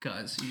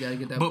 because you gotta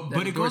get that.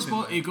 But it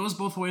goes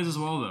both ways as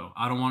well, though.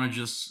 I don't want to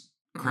just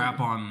crap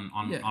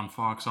on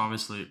Fox,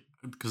 obviously.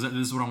 Because this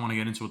is what I want to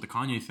get into with the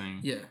Kanye thing.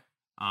 Yeah.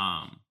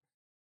 I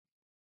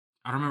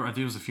remember. I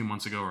think it was a few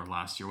months ago or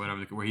last year,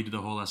 whatever, where he did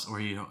the whole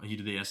where he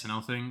did the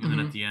SNL thing, and then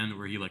at the end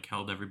where he like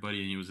held everybody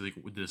and he was like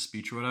did a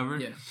speech or whatever.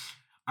 Yeah.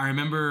 I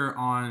remember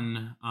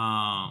on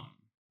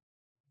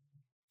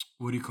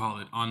what do you call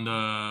it? On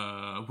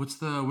the what's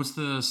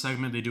the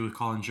segment they do with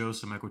Colin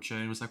Jost and Michael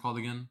Che? What's that called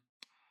again?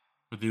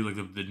 But they do like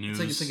the news.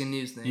 It's like a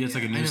news thing. Yeah, it's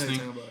like a news thing.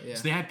 Yeah.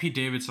 So they had Pete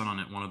Davidson on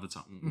it one of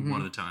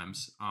the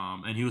times.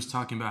 And he was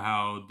talking about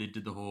how they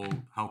did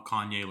how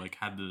Kanye like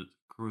had the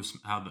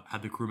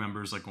crew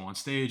members like go on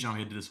stage, and how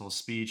he did this whole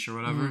speech or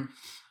whatever.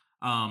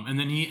 And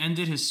then he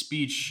ended his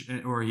speech,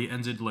 or he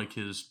ended like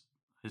his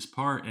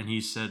part, and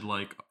he said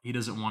like he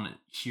doesn't want to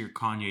hear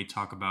Kanye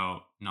talk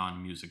about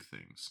non-music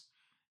things.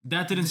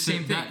 That didn't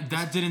sit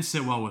that didn't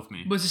sit well with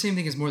me. But it's the same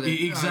thing as more than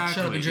exactly.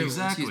 Shut Up and Dribble,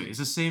 exactly. It's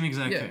the same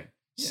exact thing.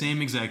 Yeah.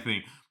 Same exact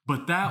thing.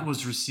 But that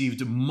was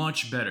received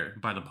much better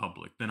by the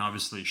public than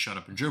obviously Shut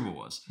Up and Dribble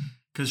was.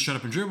 Because Shut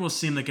Up and Dribble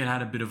seemed like it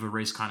had a bit of a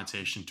race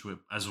connotation to it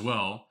as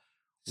well.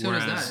 So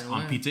whereas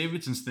on Pete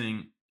Davidson's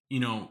thing,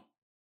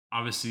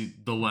 obviously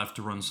the left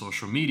runs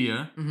social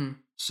media.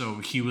 So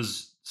he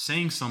was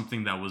saying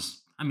something that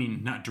was, I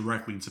mean, not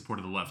directly in support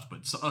of the left, but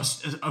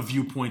a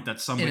viewpoint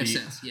that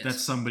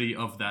somebody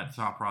of that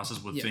thought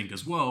process would think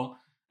as well.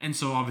 And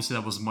so obviously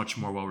that was much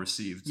more well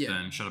received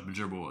than Shut Up and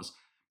Dribble was.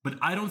 But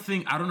I don't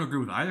agree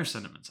with either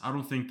sentiments. I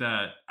don't think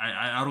that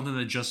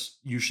just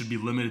you should be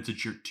limited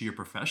to your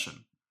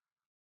profession.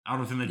 I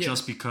don't think that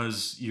just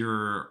because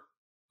you're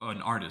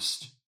an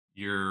artist,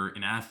 you're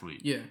an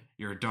athlete,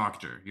 you're a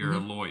doctor, you're a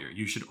lawyer,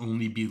 you should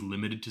only be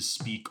limited to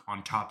speak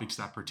on topics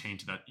that pertain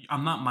to that.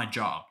 I'm not my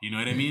job. You know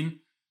what I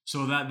mean?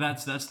 So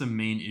that's the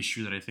main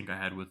issue that I think I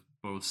had with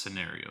both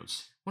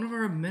scenarios. One of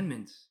our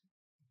amendments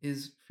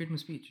is freedom of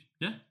speech.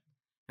 Yeah.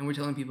 And we're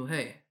telling people,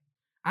 hey,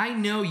 I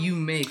know you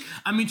make.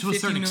 I mean, to a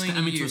certain extent.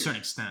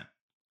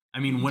 I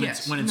mean, when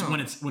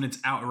it's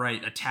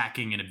outright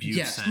attacking and abuse.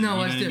 Yes,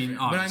 no, that's different.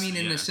 But I mean,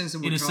 in the sense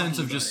of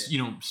just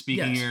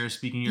speaking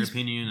your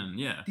opinion,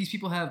 and these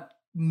people have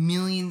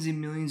millions and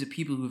millions of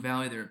people who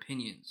value their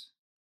opinions.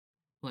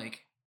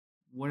 Like,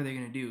 what are they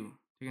gonna do?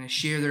 They're gonna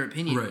share their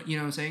opinion. Right. You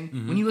know what I'm saying?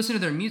 Mm-hmm. When you listen to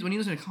their music, when you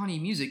listen to Kanye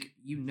music,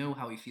 you know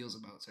how he feels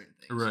about certain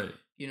things. Right.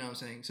 You know what I'm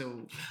saying?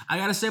 So I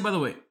gotta say, by the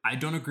way, I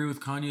don't agree with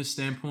Kanye's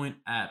standpoint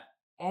at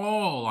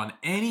all on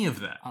any of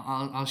that.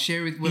 I'll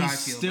share with what I feel.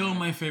 He's still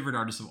my favorite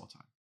artist of all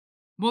time.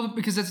 Well,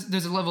 because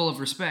there's a level of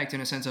respect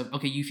in a sense of,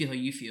 okay, you feel how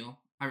you feel.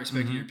 I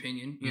respect your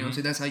opinion. You know,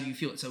 so that's how you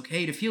feel. It's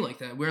okay to feel like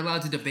that. We're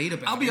allowed to debate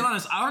about it. I'll be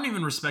honest, I don't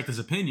even respect his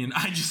opinion.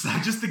 I just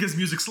think his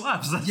music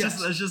slaps. That's just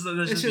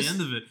the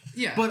end of it.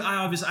 Yeah. But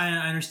I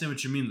understand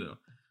what you mean though.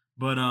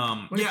 But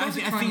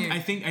I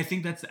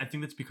think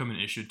that's become an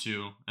issue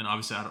too. And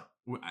obviously I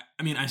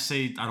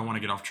don't want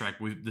to get off track.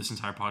 This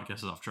entire podcast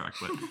is off track,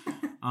 but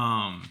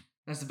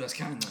that's the best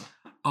kind though.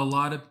 A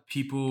lot of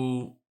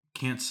people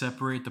can't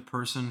separate the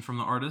person from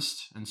the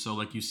artist, and so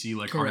like you see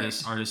like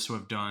artists who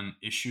have done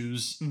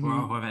issues or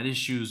who have had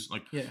issues,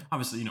 like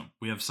obviously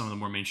we have some of the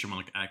more mainstream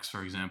like X,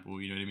 for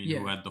example, you know what I mean,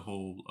 who had the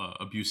whole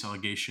abuse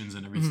allegations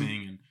and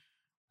everything,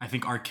 I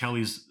think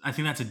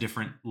that's a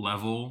different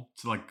level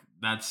to like,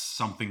 that's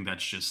something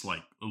that's just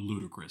like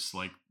ludicrous,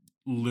 like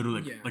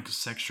literally like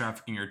sex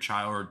trafficking or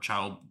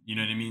child, you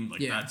know what I mean?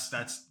 Like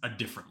that's a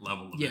different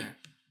level of it.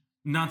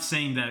 Not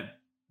saying that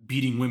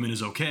beating women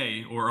is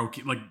okay or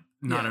okay, like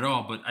not at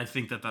all, but I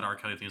think that R.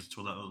 Kelly thing is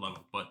to another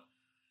level. But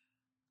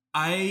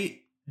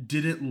I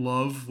didn't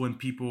love when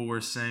people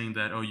were saying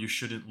that, oh, you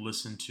shouldn't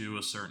listen to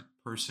a certain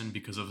person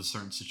because of a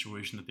certain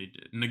situation that they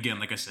did. And again,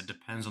 like I said,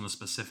 depends on the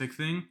specific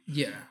thing.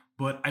 Yeah.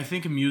 But I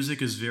think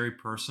music is very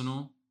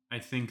personal. I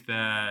think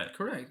that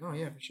correct. Oh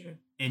yeah, for sure.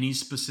 Any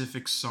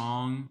specific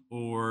song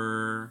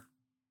or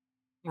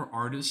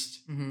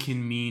artist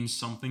can mean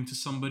something to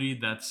somebody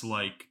that's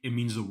like, it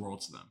means the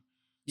world to them.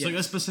 So like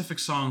a specific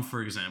song,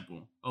 for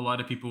example, a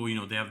lot of people, you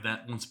know, they have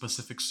that one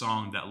specific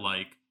song that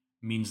like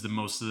means the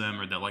most to them,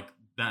 or that like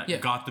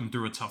that got them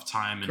through a tough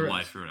time in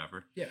life or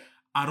whatever. Yeah.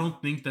 I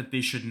don't think that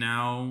they should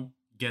now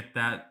get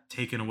that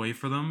taken away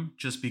from them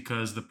just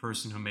because the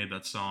person who made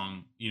that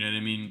song, you know what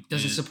I mean,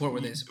 doesn't support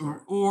what they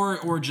support,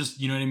 or just,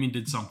 you know what I mean,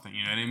 did something,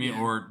 you know what I mean,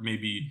 or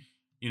maybe,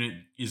 you know,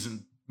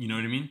 isn't, you know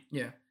what I mean?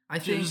 Yeah, I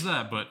think there's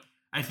that, but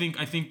I think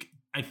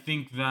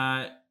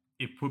that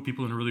it put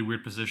people in a really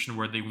weird position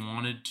where they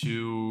wanted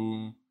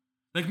to,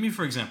 like me,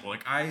 for example,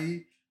 like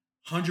I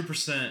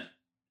 100%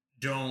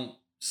 don't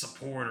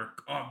support or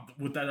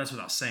with that. That's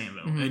without saying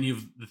though any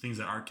of the things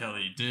that R.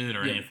 Kelly did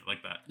or anything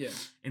like that. Yeah,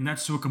 and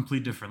that's to a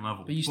complete different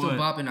level. But you still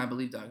bopping, I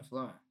Believe Dog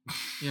Fly.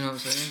 You know what I'm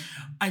saying?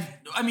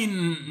 I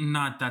mean,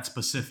 not that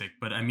specific,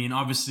 but I mean,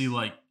 obviously,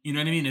 like, you know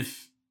what I mean.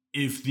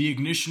 If the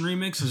Ignition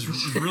remix is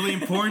really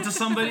important to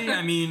somebody,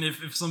 I mean,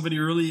 if somebody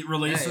really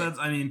relates to that,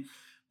 I mean,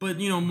 but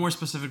you know, more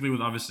specifically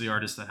with obviously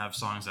artists that have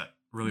songs that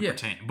really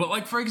pertain. But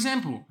like, for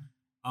example,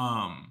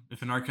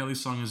 if an R. Kelly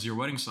song is your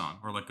wedding song,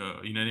 or like a,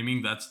 you know what I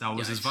mean, that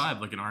was his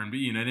vibe, like an R&B,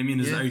 you know what I mean?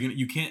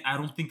 You can't. I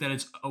don't think that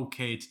it's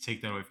okay to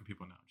take that away from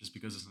people now, just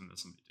because it's something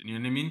somebody did. You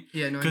know what I mean?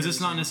 Yeah, no. Because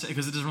it's not necessarily,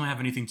 because it doesn't really have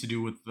anything to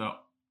do with the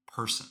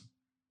person.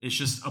 It's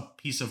just a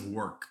piece of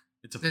work.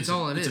 It's a piece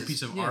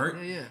of art.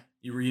 Yeah.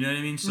 You know what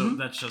I mean? So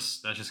that's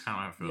just kind of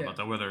how I feel about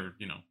that. Whether,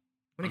 you know,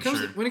 when it comes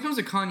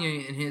to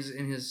Kanye and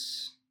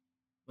his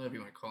whatever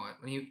you want to call it,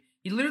 when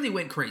he literally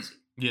went crazy.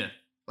 Yeah.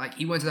 Like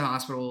he went to the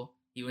hospital.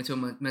 He went to a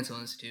mental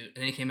institute, and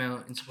then he came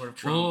out in support of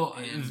Trump. Well,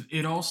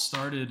 it all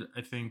started,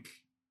 I think,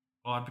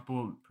 a lot of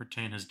people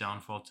pertain his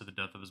downfall to the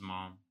death of his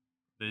mom.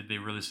 They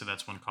really say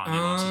that's when Kanye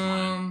lost his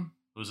mind.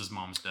 It was his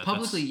mom's death.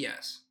 Publicly,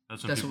 yes.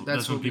 That's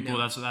when people.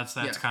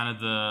 That's kind of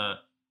the,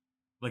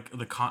 like, on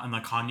the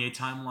Kanye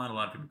timeline. A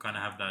lot of people kind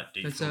of have that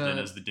date filled in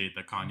as the date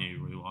that Kanye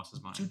really lost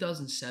his mind.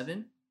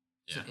 2007.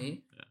 Yeah.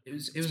 2008. Yeah. It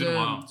was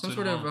some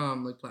sort of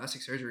like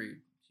plastic surgery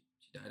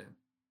she died in.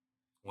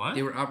 What?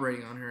 They were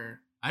operating on her.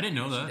 I didn't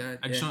know that.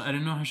 I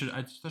didn't know how she.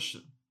 I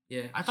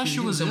thought she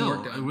was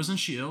ill. Wasn't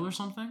she ill or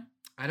something?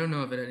 I don't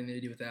know if it had anything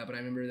to do with that, but I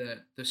remember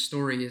that the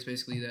story is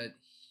basically that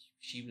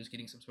she was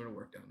getting some sort of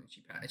work done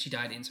and she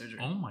died in surgery.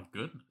 Oh my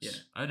goodness! Yeah,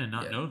 I did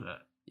not know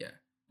that. Yeah,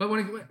 but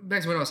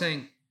back to what I was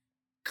saying,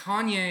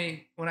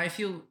 Kanye. When I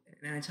feel,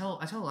 and I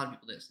tell a lot of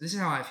people this. This is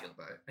how I feel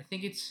about it. I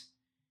think it's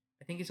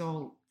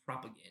all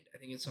propaganda. I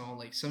think it's all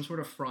like some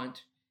sort of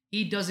front.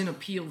 He doesn't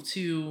appeal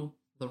to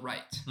the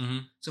right.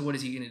 Mm-hmm. So what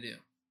is he gonna do?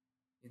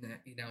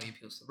 Now he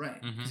appeals to the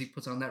right because he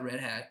puts on that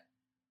red hat,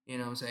 you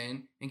know what I'm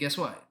saying? And guess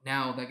what?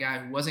 Now the guy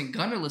who wasn't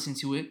gonna listen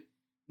to it,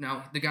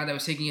 now the guy that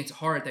was taking it to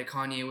heart that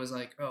Kanye was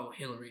like, oh,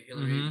 Hillary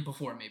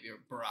before maybe, or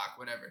Barack,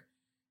 whatever.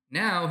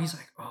 Now he's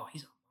like, oh,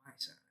 he's on my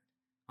side.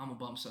 I'm gonna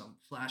bump some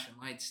flashing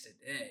lights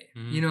today.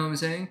 You know what I'm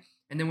saying?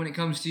 And then when it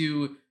comes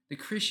to the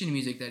Christian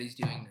music that he's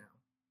doing now,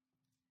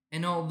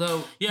 and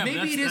although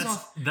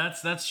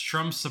that's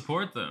Trump's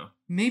support though.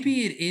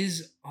 Maybe it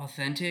is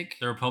authentic.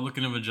 The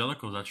Republican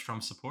evangelicals, that's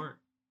Trump's support.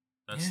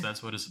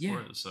 That's what his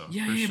support is. So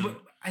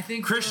but I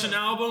think Christian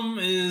album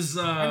is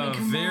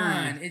come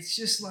on. It's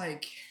just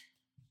like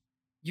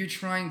you're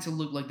trying to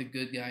look like the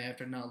good guy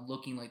after not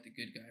looking like the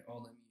good guy all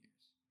them years.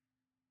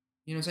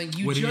 You know what I'm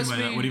saying? What do you mean by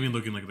that? What do you mean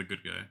looking like the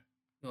good guy?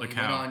 No, like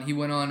how? He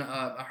went on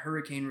a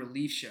hurricane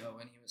relief show,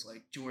 and he was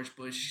like, George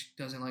Bush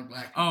doesn't like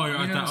black people. Oh, you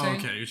know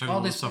okay. You're talking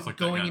all this stuff like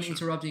that. Going and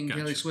interrupting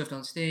Taylor Swift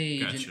on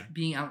stage and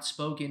being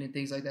outspoken and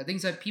things like that.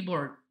 Things that people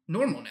are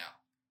normal now.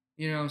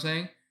 You know what I'm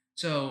saying?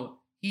 So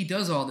he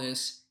does all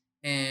this,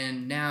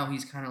 and now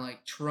he's kind of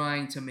like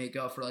trying to make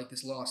up for like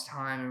this lost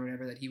time or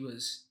whatever that he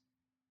was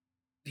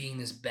being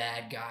this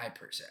bad guy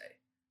per se.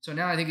 So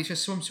now I think it's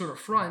just some sort of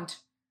front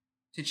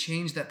to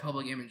change that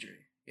public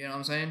imagery. You know what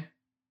I'm saying?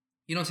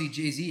 You don't see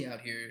Jay-Z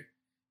out here,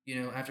 you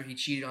know, after he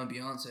cheated on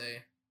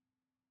Beyonce,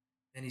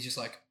 and he's just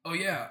like, oh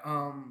yeah,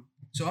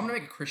 so I'm gonna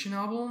make a Christian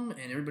album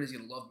and everybody's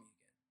gonna love me again.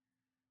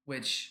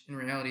 Which in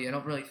reality, I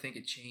don't really think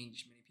it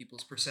changed many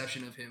people's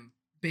perception of him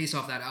based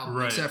off that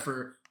album, except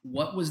for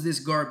what was this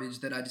garbage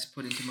that I just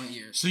put into my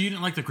ears. So you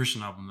didn't like the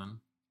Christian album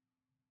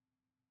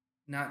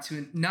then?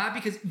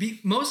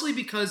 Mostly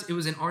because it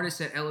was an artist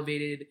that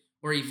elevated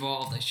or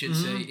evolved, I should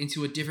say,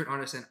 into a different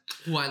artist than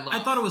who I love.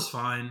 I thought it was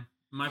fine.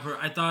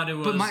 I thought it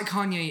was. But my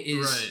Kanye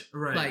is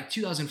right. like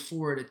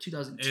 2004 to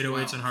 2012.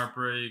 808s and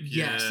Heartbreak.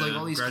 Yes, like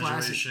all these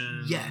classics.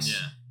 Yes.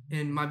 Yeah.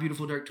 And My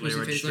Beautiful Dark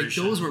Twisted Face. Like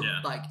those were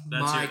like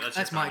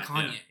that's my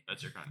Kanye. Yeah,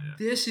 that's your Kanye. Yeah.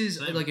 This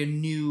is like a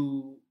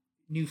new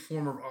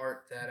form of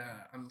art that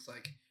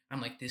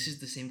I'm like this is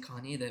the same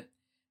Kanye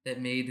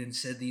that made and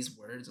said these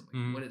words. I'm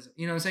like, what is it?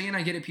 You know what I'm saying? And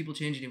I get it, people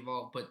change and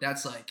evolve, but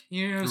that's like,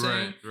 you know what I'm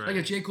saying? Right. Like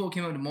if J. Cole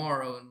came out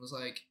tomorrow and was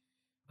like,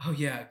 oh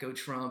yeah, go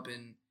Trump,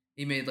 and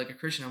he made like a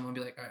Christian album, I'd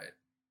be like, all right,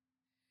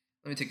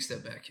 let me take a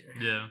step back here.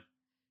 Yeah.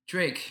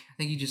 Drake, I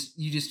think you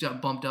just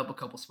got bumped up a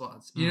couple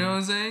spots. You know what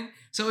I'm saying?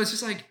 So it's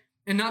just like,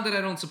 and not that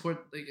I don't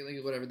support like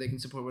whatever, they can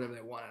support whatever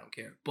they want, I don't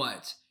care.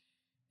 But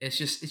it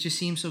just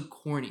seems so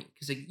corny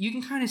because like you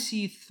can kind of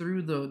see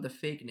through the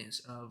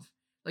fakeness of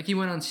like he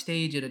went on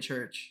stage at a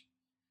church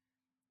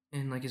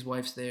and like his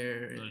wife's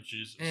there. And,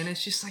 Jesus. And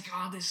it's just like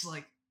this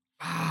like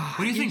what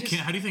do you think?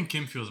 How do you think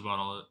Kim feels about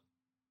all it?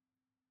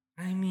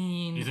 I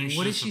mean,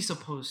 what is she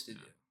supposed to do?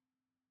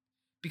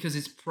 Because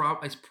it's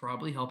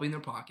probably helping their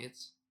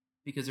pockets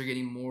because they're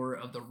getting more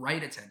of the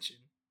right attention.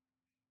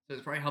 So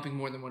it's probably helping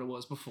more than what it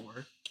was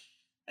before.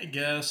 I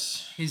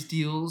guess. His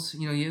deals,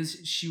 you know, he has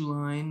shoe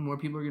line. More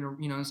people are going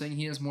to, you know what I'm saying?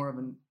 He has more of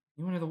an,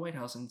 he went to the White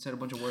House and said a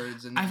bunch of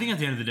words. And I think at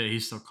the end of the day,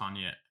 he's still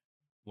Kanye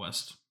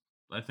West.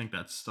 I think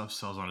that stuff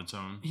sells on its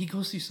own. He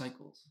goes through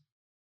cycles.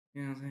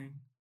 You know what I'm saying?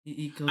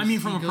 He goes, I mean,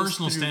 from a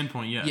personal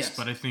standpoint, yes.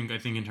 But I think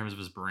in terms of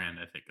his brand,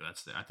 I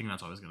think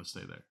that's always going to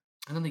stay there.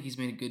 I don't think he's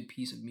made a good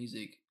piece of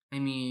music. I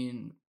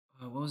mean,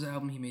 what was the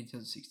album he made in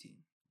 2016?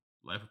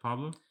 Life of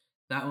Pablo?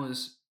 That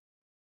was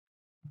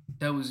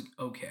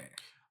okay.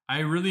 I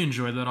really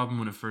enjoyed that album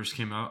when it first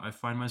came out. I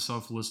find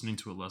myself listening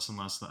to it less and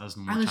less as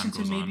more time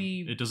goes on.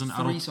 It doesn't.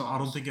 I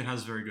don't think it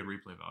has very good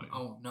replay value.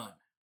 Oh, none.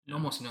 Yeah.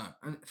 Almost none.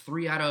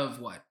 3 out of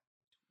what?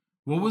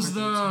 What was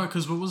what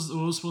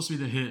was supposed to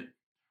be the hit?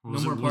 No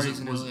More Parties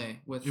in LA.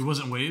 It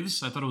wasn't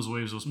Waves? I thought it was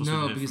Waves. It was supposed to be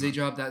the hit. No, because they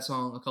dropped that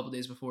song a couple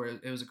days before.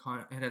 It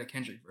had a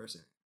Kendrick verse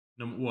in it.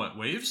 No, what?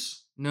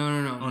 Waves? No.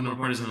 Oh, No More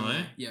Parties in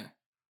LA? Yeah.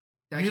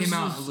 That came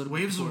out a little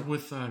Waves before.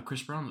 with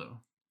Chris Brown though.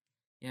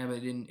 Yeah,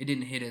 but it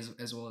didn't hit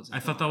as well as it I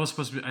thought that was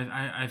supposed to be.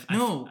 I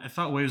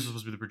thought Waves was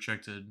supposed to be the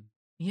projected.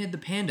 He had the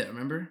Panda,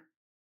 remember?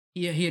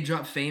 He had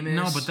dropped Famous.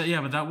 No, but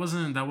that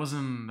wasn't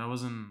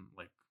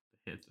like the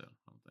hit though.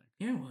 I don't think.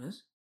 Yeah, it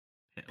was.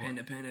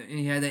 Panda, and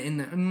he had that in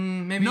the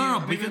maybe.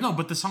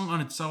 But the song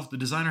on itself, the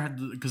designer had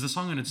because the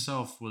song in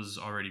itself was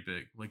already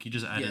big. Like he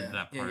just added that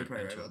part. Yeah, you're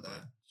probably right about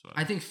that. So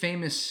I think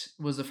Famous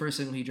was the first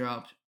single he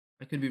dropped.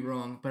 I could be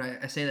wrong, but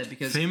I say that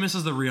because Famous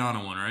is the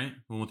Rihanna one, right?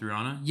 The one with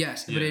Rihanna.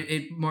 Yes, yeah. But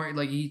it more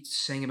like he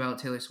sang about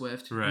Taylor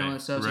Swift and all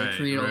that stuff, so it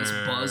created all this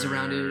buzz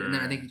around it, and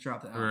then I think he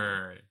dropped the album.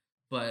 Right.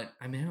 But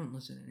I mean, I don't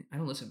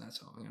listen to that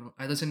song.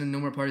 I listen to No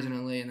More Parties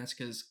in LA, and that's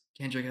because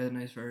Kendrick has a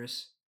nice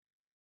verse,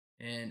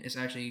 and it's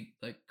actually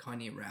like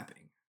Kanye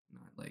rapping,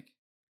 not like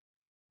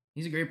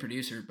he's a great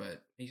producer,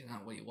 but he's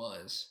not what he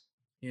was.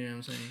 You know what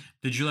I'm saying?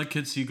 Did you like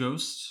Kids See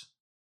Ghosts?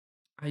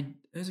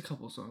 There's a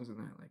couple of songs in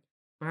there I like.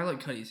 But I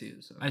like Cudi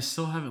too. So. I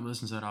still haven't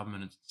listened to that album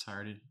in its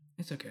entirety.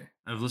 It's okay.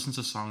 I've listened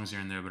to songs here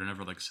and there, but I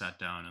never like sat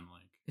down and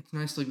like. It's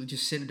nice to like,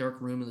 just sit in a dark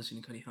room and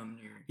listen to Cudi hum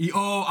in your ear.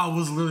 Oh, I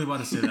was literally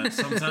about to say that.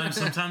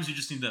 Sometimes you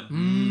just need that.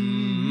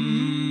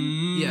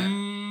 Yeah.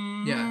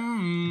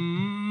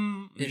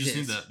 You just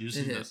need that. You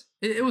just need that.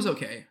 It was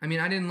okay. I mean,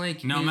 I didn't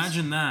like. Now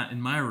imagine that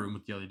in my room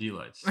with the LED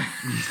lights.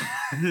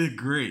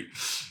 Great.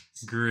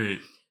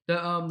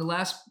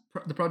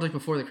 The project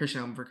before the Christian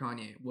album for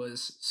Kanye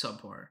was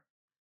subpar.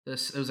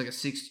 It was like a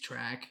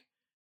 6-track.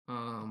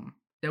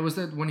 That was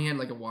the one he had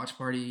like a watch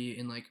party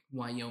in like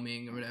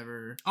Wyoming or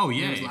whatever. Oh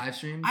yeah, it was live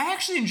streamed. I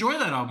actually enjoyed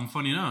that album.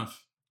 Funny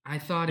enough, I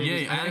thought it.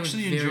 Yeah, I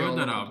actually enjoyed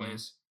that album.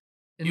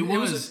 It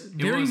was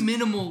very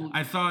minimal.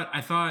 I thought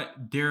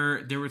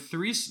there's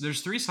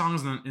 3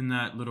 songs in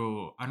that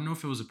little. I don't know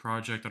if it was a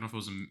project. I don't know if it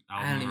was an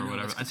album or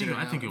whatever. I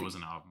think it was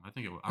an album. I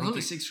think it was. I don't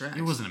think 6 tracks.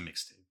 It wasn't a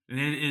mixtape, and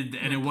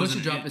it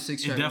wasn't.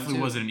 It definitely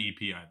wasn't an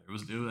EP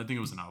either. I think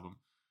it was an album.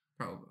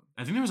 Probably.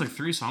 I think there was like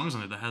 3 songs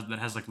on it that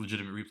has like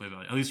legitimate replay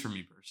value, at least for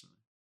me personally.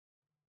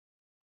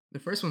 The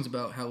first one's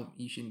about how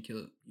you shouldn't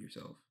kill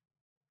yourself.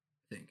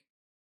 I think.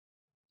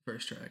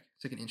 First track.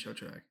 It's like an intro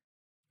track.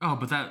 Oh,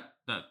 but that's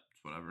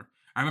whatever.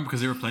 I remember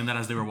because they were playing that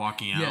as they were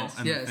walking out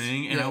the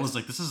thing, and I was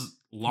like, "This is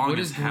long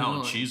as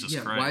hell." Jesus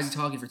Christ! Why is he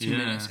talking for 2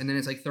 minutes? And then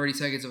it's like 30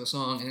 seconds of a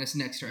song, and it's the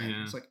next track.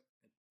 Yeah. It's like,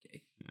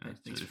 okay,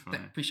 thanks for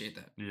that. Appreciate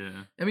that.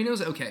 Yeah. I mean, it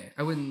was okay.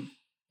 I wouldn't.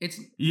 It's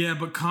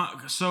but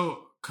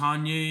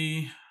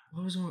Kanye.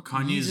 What was one?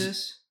 Kanye's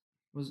Yeezus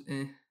was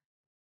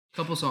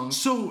couple songs.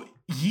 So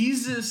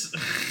Yeezus,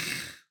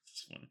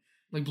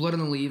 like Blood on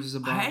the Leaves is a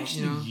bomb. I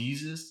actually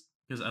Yeezus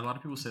because a lot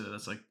of people say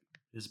that's like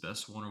his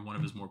best one or one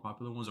of his more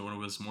popular ones or one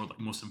of his more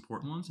like most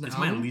important ones. It's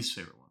my least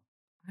favorite one.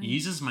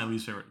 Yeezus is my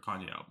least favorite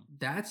Kanye album.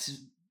 That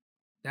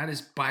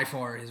is by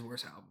far his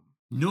worst album.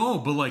 No,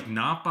 but like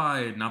not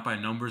by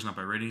numbers, not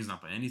by ratings,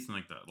 not by anything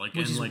like that. Like,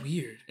 which is like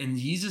weird. And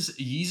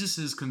Yeezus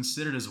is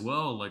considered as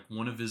well like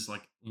one of his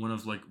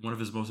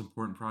most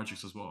important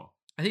projects as well.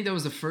 I think that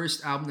was the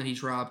first album that he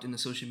dropped in the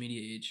social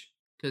media age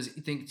Because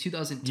I think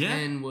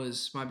 2010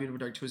 was My Beautiful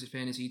Dark Twisted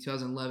Fantasy.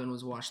 2011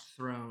 was Watch the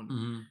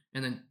Throne,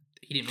 and then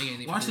he didn't make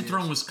anything. Watch the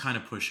Throne was kind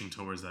of pushing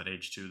towards that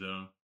age too,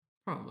 though.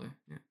 Probably,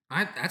 yeah.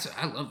 I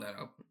love that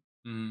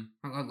album.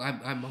 I love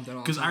that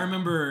album. Because I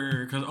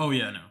remember,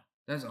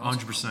 that's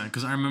awesome. 100%.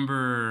 Because I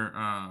remember,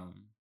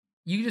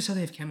 you can just tell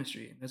they have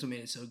chemistry. That's what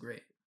made it so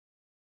great.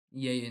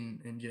 Ye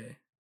and Jay.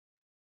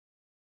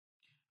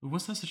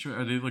 What's that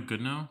situation? Are they like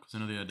good now? Because I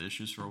know they had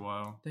issues for a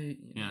while.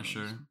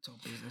 Sure. It's all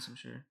business, I'm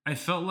sure. I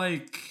felt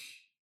like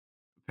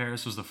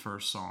Paris was the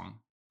first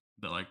song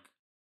that, like,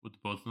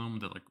 with both of them,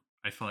 that, like,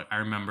 I felt like I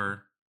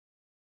remember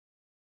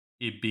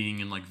it being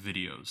in, like,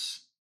 videos.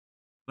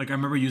 Like, I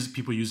remember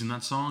people using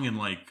that song in,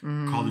 like,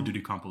 Call of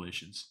Duty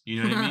compilations.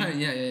 You know what I mean?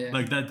 Yeah.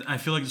 Like that. I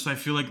feel like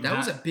that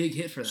was a big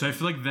hit for them. So I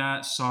feel like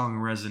that song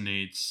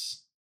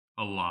resonates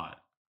a lot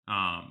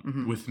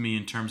with me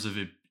in terms of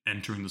it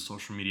entering the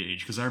social media age,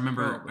 because I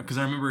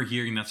remember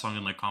hearing that song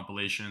in like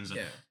compilations, and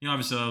you know,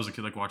 obviously I was a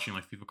kid like watching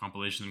like FIFA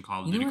compilations and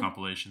Call of Duty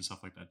compilations,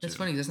 stuff like that too. That's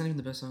funny. That's not even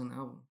the best song on the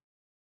album.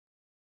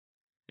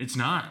 It's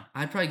not.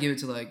 I'd probably give it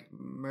to like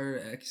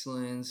Murder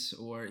Excellence,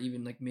 or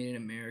even like Made in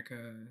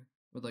America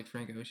with like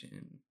Frank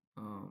Ocean.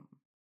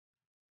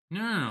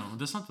 No,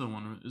 that's not the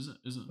one. Is it?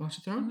 Watch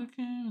the Throne? That's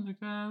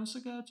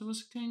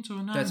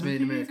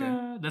Made in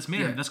America. That's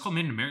called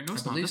Made in America. No,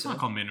 it's not. That's not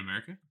called Made in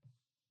America.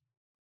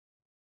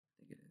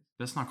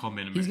 That's not called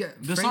Made in America.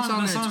 Frank's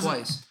on there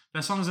twice.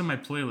 That song is in my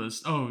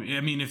playlist. Oh, yeah,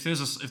 I mean, if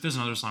there's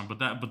another song, but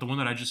the one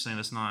that I just sang,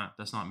 that's not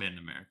Made in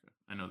America.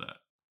 I know that.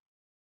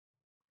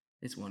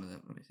 It's one of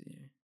them. Let me see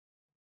here.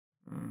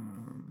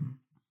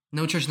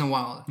 No Church in the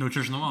Wild. No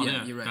Church in the Wild.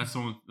 Yeah, you're right. That's the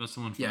one.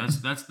 Yeah.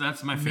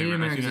 That's my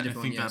favorite. I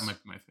think that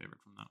might be my favorite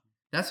from that.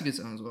 That's a good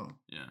song as well.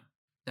 Yeah.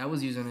 That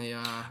was using a.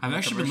 I've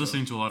actually been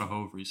listening to a lot of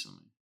Hove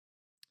recently.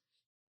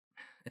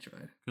 I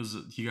tried. Because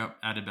he got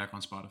added back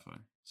on Spotify.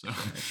 So.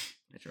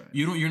 I tried.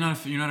 You're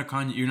not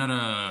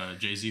a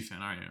Jay-Z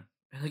fan, are you?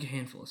 I like a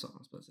handful of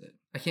songs, but that's it.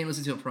 I can't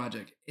listen to a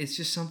project. It's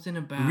just something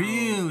about.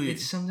 Really?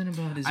 It's something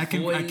about his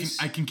voice.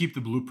 I can keep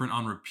the Blueprint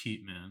on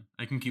repeat, man.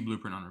 I can keep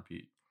Blueprint on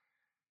repeat.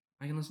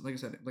 I can listen, like I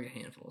said, like a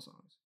handful of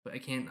songs, but I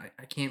can't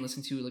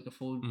listen to like a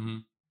full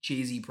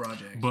Jay-Z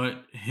project.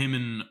 But him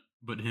and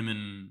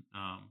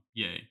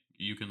Ye,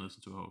 you can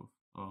listen to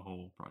a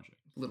whole project.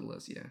 A little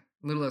less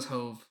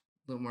Hove,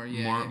 a little more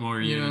Ye. More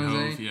Ye and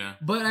Hove, yeah.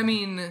 But I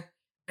mean,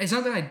 it's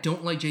not that I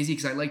don't like Jay-Z,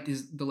 because I liked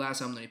the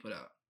last album that he put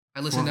out.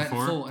 I listened to that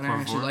in full, and I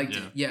actually liked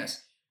it.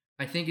 Yes.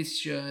 I think it's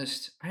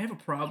just, I have a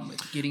problem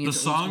with getting into the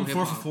song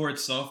 444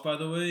 itself, by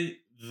the way,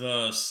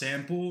 the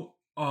sample,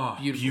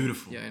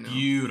 beautiful. Yeah, I know.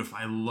 Beautiful.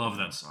 I love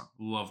that song.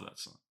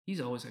 He's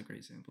always had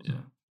great samples.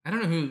 Yeah. I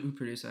don't know who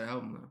produced that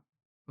album, though.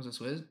 Was it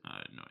Swizz? I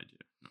had no idea.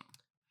 No.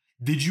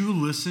 Did you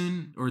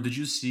listen, or did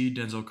you see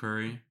Denzel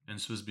Curry and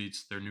Swizz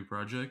Beatz, their new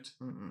project?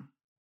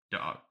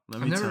 Dog,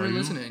 I've never really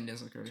listened to any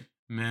Denzel Curry.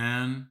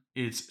 Man,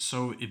 it's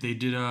so they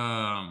did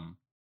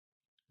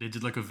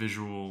like a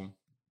visual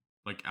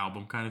like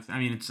album kind of thing. I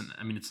mean it's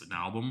an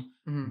album,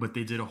 but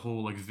they did a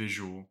whole like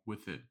visual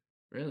with it.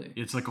 Really?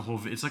 It's like a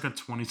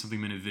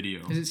 20-something minute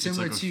video. Is it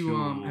similar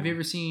to have you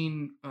ever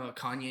seen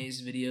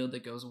Kanye's video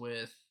that goes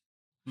with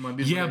My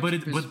Beautiful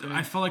Dark Twisted Fantasy?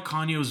 I felt like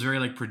Kanye was very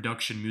like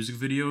production music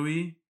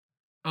video-y.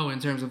 Oh,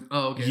 in terms of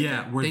okay.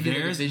 Yeah, where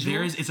theirs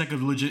it's like a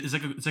legit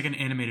it's like an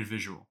animated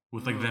visual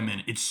with like them in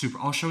it. It's super.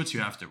 I'll show it to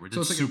you afterwards.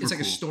 So it's like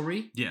a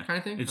story, kind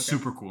of thing. It's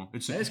super cool.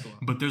 That is cool.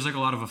 But there's like a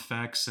lot of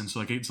effects, and so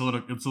like it's a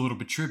little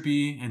bit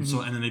trippy, and so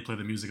and then they play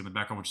the music in the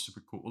background, which is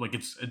super cool. Like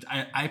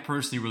I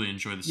personally really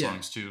enjoy the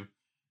songs too.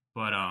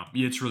 But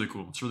yeah, it's really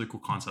cool. It's a really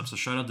cool concept. So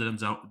shout out to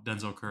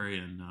Denzel Curry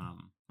and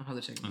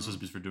Swizz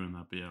Beatz for doing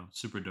that. But yeah,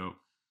 super dope.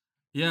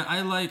 Yeah,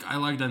 I like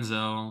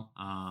Denzel.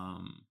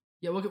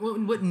 Yeah,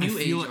 what new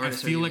age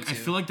artists? I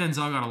feel like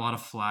Denzel got a lot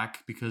of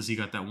flack because he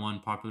got that one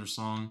popular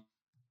song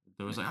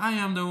that was like "I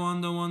am the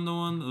one."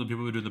 The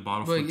people were doing the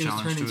bottle flip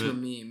challenge to it. It turned into a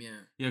meme, yeah.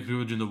 Yeah, people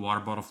were doing the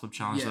water bottle flip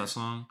challenge to that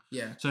song.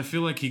 Yeah. So I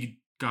feel like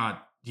he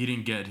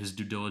didn't get his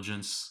due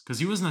diligence because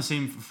he was in the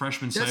same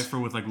freshman cypher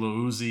with like Lil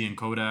Uzi and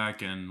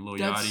Kodak and Lil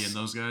Yachty and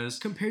those guys.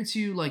 Compared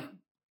to like.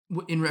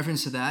 In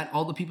reference to that,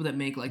 all the people that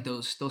make like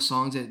those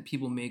songs that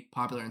people make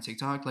popular on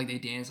TikTok, like they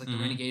dance like the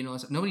Renegade and all that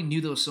stuff. Nobody knew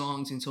those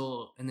songs and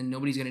then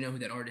nobody's gonna know who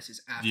that artist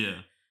is after.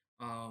 Yeah.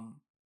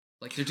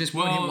 Like they're just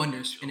one-hit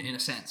wonders in a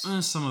sense.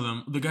 Some of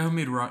them. The guy who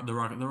made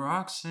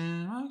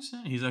Roxanne,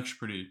 he's actually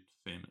pretty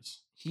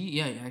famous.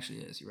 He actually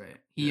is. You're right.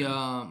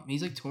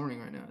 He's like touring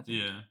right now. I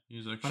think. Yeah,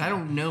 he's actually. But I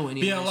don't know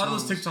any. Yeah, a lot of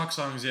those TikTok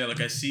songs. Yeah,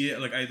 like I see it.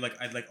 Like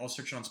I'll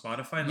search it on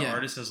Spotify, and the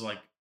artist has like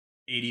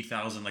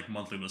 80,000 like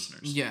monthly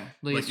listeners. Yeah,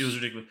 like it was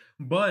ridiculous.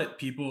 But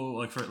people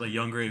like for like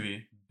Young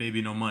Gravy,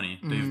 Baby No Money,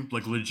 they've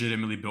like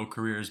legitimately built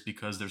careers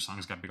because their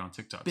songs got big on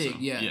TikTok. Big, so,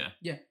 yeah.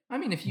 I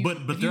mean, if you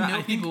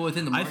know people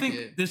within the market, I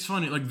think it's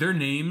funny. Like their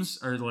names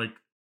are like,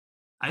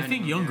 I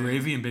think Young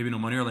Gravy and Baby No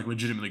Money are like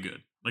legitimately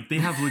good. Like they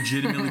have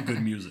legitimately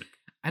good music.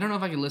 I don't know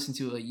if I can listen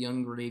to a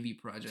Young Gravy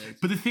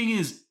project. But the thing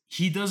is,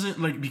 he doesn't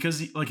like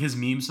because his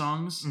meme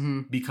songs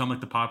become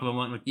like the popular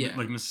one, like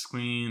Mrs.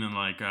 Clean and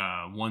like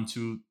 1,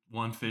 2,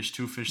 1 fish,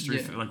 2 fish, 3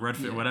 fish, like red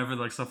fish, whatever,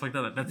 like stuff like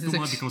that. That's the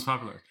one that becomes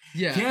popular.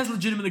 Yeah, he has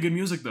legitimately good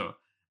music though.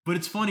 But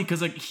it's funny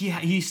because like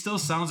he still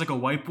sounds like a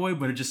white boy,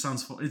 but it just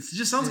sounds good. He's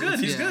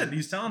good.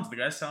 He's talented. The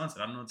guy's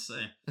talented. I don't know what to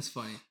say. That's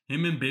funny.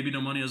 Him and Baby No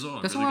Money as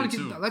well. That's really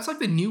that's like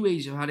the new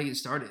age of how to get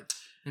started.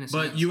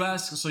 But you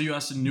asked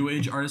a new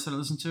age artist that I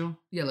listen to?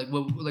 Yeah, like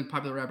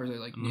popular rappers are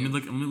like. Let me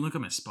look at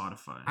my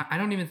Spotify. I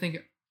don't even think.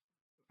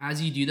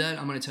 As you do that,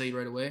 I'm gonna tell you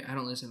right away. I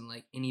don't listen to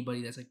like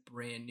anybody that's like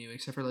brand new,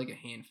 except for like a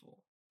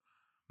handful.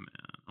 Man,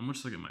 I'm gonna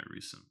just look at my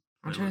recent.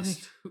 I'm trying to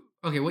think.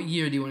 Okay, what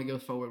year do you want to go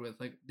forward with?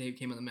 Like Dave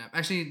came on the map.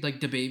 Actually, like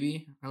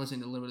DaBaby. I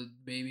listened to a little bit of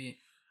DaBaby.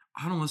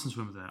 I don't listen to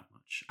him that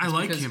much. I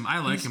like him, but I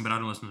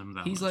don't listen to him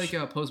that much. He's like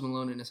Post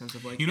Malone in a sense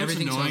of like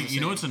everything.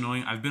 You know what's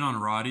annoying? I've been on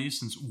Roddy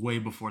since way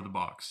before the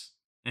box.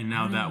 And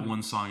now that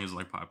one song is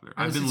like popular.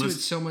 I've been listening to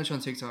it so much on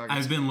TikTok.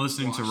 I've been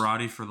listening to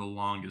Roddy for the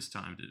longest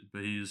time, dude.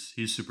 But he's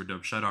super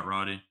dope. Shout out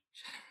Roddy.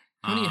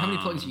 How many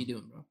plugs are you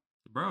doing, bro?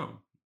 Bro,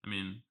 I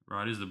mean,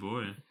 Roddy's the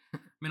boy. I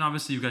mean,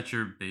 obviously you got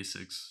your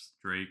basics,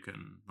 Drake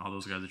and all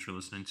those guys that you're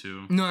listening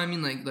to. No, I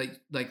mean like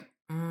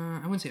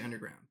I wouldn't say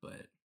underground,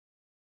 but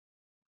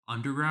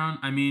underground.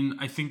 I mean,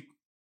 I think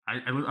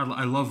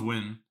I love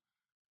Win.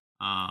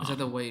 Is that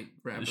the white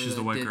rapper? She's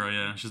the white girl,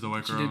 yeah. She's the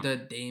white girl. She did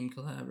that Dame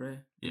collab, right?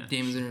 Yeah.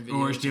 Dame was in her video.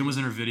 Or Dame was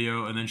in her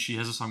video, and then she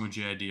has a song with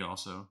JID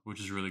also, which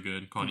is really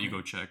good, called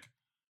Ego Check.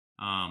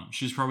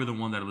 She's probably the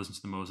one that I listen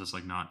to the most that's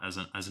like not as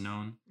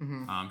known.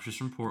 Mm-hmm. She's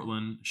from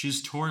Portland.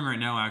 She's touring right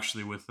now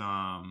actually with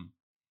from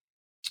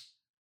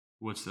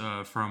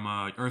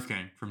Earth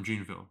Gang from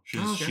Geneville.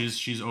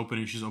 She's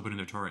opening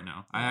their tour right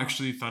now. I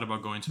actually thought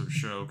about going to a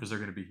show because they're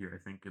gonna be here I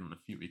think in a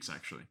few weeks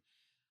actually.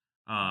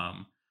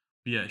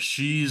 Yeah,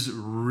 she's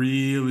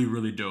really,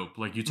 really dope.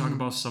 Like you talk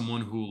about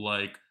someone who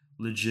like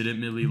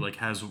legitimately like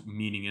has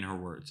meaning in her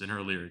words, in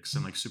her lyrics,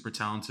 and like super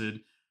talented.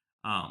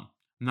 I'm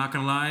not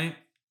gonna lie,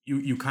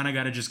 you kind of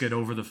got to just get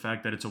over the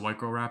fact that it's a white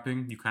girl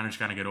rapping. You kind of just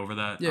got to get over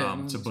that.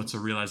 Yeah. To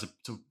realize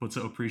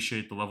to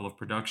appreciate the level of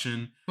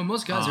production. But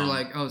most guys are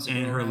like, oh, it's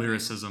and her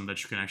lyricism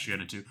that you can actually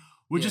get into,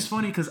 which is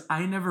funny because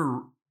I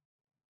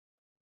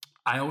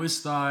always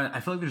thought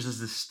I feel like there's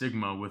just this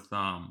stigma with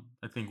I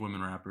think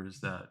women rappers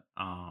that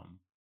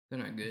they're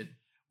not good,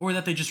 or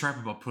that they just rap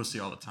about pussy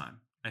all the time.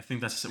 I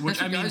think that's what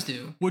guys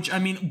do. Which I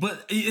mean,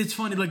 but it's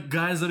funny, like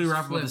guys literally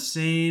rap about the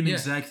same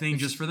exact thing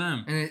just for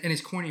them, and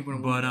it's corny.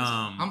 But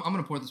I'm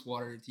gonna pour this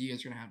water. You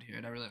guys are gonna have to hear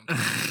it. I really don't care.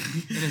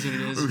 It is what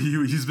it is.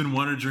 He's been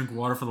wanting to drink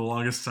water for the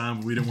longest time,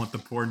 but we didn't want the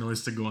pour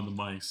noise to go on the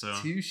mic, so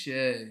touche.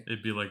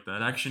 It'd be like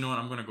that. Actually, you know what?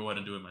 I'm gonna go ahead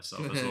and do it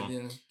myself as well.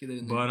 Yeah, get it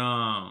in there.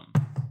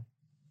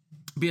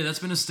 But yeah, that's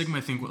been a stigma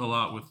I think a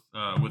lot with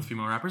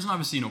female rappers, and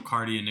obviously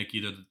Cardi and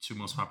Nicki, they're the two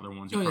most popular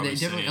ones. They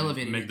definitely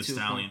elevated Meg Thee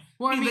Stallion.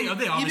 Well, I mean,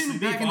 they obviously,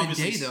 even back in the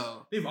day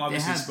though, they've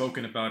obviously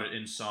spoken about it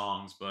in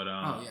songs, but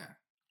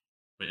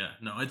But yeah,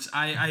 no, it's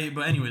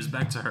But anyways,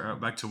 back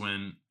to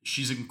Win.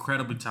 She's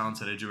incredibly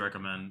talented. I do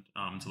recommend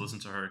to listen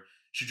to her.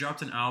 She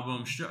dropped an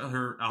album.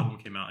 Her album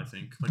came out I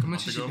think like a month ago. How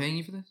much is she paying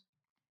you for this?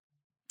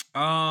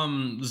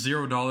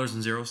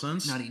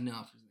 $0.00. Not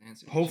enough is the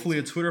answer. Hopefully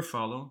a Twitter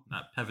follow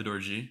at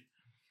Pevidor G.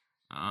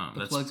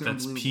 That's Pevidorg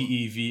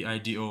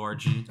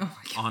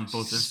on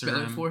both Instagram.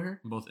 Spell it for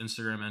her? Both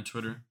Instagram and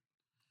Twitter.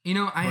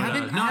 I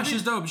haven't.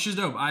 She's dope. She's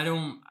dope. I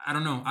don't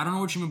know. I don't know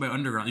what you mean by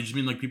underground. You just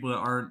mean like people that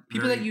aren't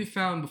that you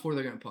found before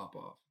they're gonna pop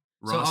off.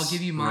 So I'll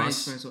give you my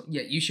experience.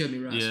 Yeah, you showed me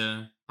Russ.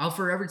 Yeah. I'll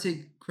forever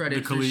take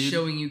credit for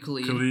showing you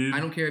Khalid. I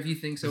don't care if you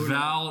think so or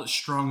Val not.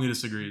 strongly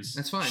disagrees.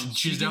 That's fine.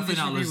 She's definitely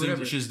not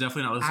listening. She's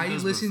definitely not listening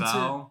to this,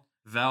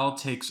 Val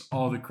takes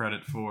all the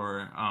credit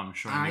for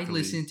showing me Khalid. I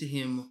listened to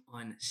him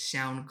on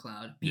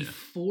SoundCloud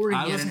before he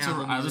had an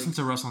album. I listened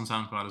to Russ on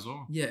SoundCloud as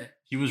well. Yeah.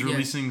 He was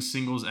releasing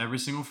singles every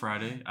single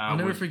Friday. I'll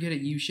never forget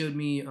it. You showed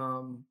me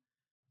I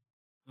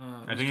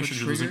think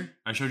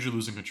I showed you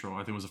Losing Control. I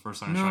think it was the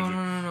first time I showed you.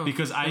 No.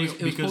 Because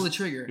it was Pull the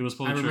Trigger. It was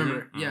Pull the Trigger. I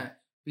remember. Yeah.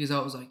 Because I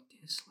was like,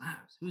 this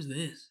slaps. Who's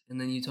this? And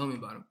then you told me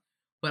about him.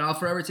 But I'll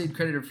forever take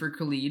credit for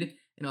Khalid,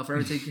 and I'll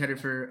forever take credit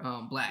for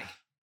Black.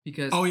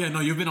 Because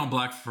you've been on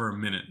Black for a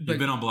minute. You've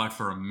been on Black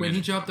for a minute. When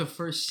he dropped the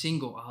first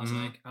single, I was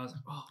like,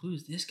 oh,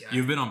 who's this guy?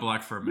 You've been on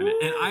Black for a minute,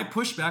 and I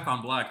pushed back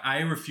on Black. I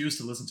refused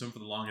to listen to him for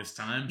the longest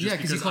time. Just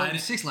because he called him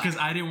Six Lack. Because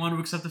I didn't want to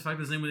accept the fact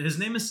that his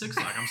name is Six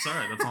Lack. I'm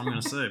sorry, that's all I'm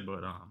gonna say.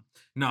 But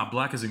no,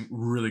 Black is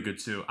really good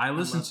too. I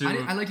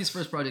like his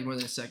first project more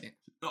than his second.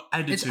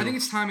 I did too. I think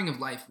it's timing of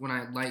life when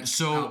I like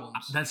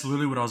albums. That's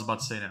literally what I was about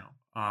to say now.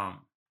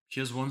 He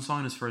has one song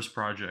in his first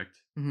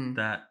project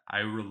that I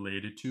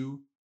related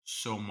to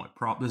so much.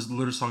 This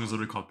little song is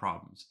literally called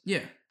Problems.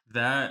 Yeah.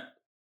 That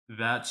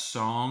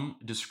song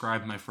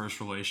described my first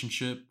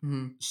relationship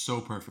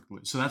so perfectly.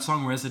 So that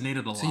song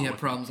resonated a lot. So you had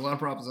problems, a lot of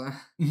problems, huh?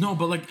 No,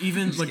 but like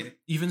even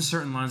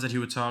certain lines that he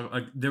would talk,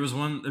 like there was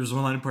one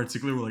line in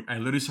particular where like I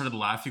literally started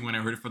laughing when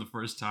I heard it for the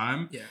first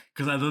time. Yeah.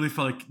 Because I literally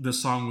felt like the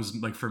song was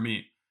like for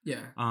me.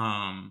 Yeah.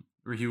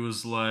 where he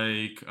was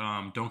like,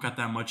 "Don't got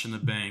that much in the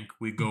bank.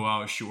 We go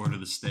out, she order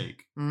the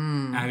steak."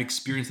 I've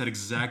experienced that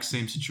exact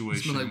same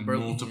situation like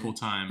multiple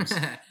times.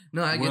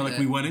 No, I get where like that.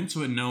 we went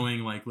into it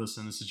knowing like,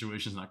 listen, the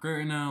situation's not great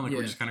right now. Like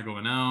we're just kind of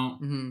going out.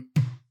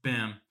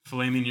 Bam,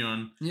 filet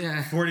mignon.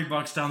 Yeah,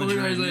 $40 down the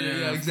drain. Later,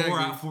 yeah,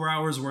 exactly. 4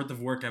 hours worth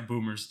of work at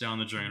Boomers down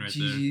the drain right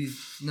there.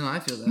 No, I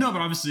feel that. No, but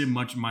obviously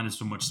mine is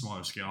to a much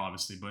smaller scale,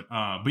 obviously. But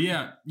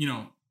yeah, you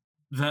know,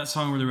 that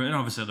song where they were, and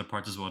obviously other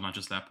parts as well, not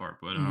just that part.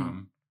 But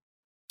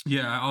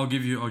yeah, I'll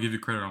give you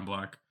credit on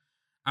Black.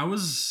 I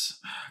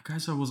was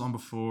on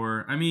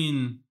before. I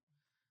mean,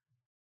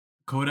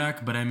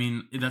 Kodak, but I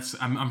mean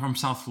I'm from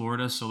South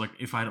Florida, so like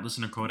if I had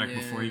listened to Kodak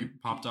before he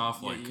popped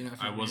off, like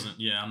I wasn't.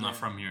 Here. Yeah, I'm not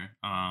from here.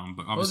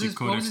 But obviously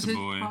Kodak's the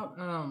boy.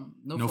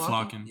 No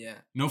Flockin'. Yeah.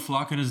 No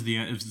Flockin' is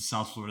the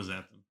South Florida's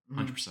anthem.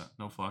 100%.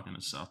 No Flockin'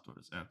 is South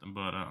Florida's anthem.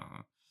 But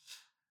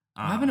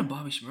what happened to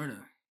Bobby Shmurda?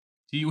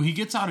 He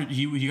gets out.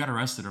 He got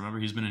arrested. Remember,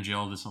 he's been in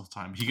jail this whole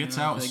time. He gets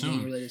out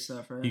soon.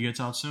 Stuff, right? He gets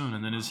out soon,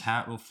 and then his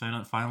hat will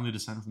finally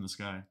descend from the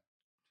sky.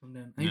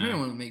 He really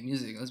want to make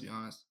music. Let's be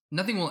honest.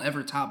 Nothing will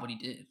ever top what he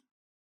did.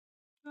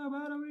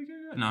 About a week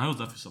ago. No, he was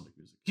definitely still make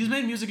music. He's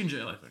made music in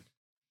jail, I think.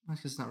 That's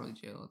because it's not really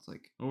jail. It's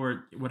like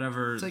or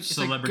whatever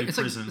celebrity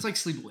prison. It's like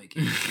sleepaway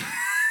camp.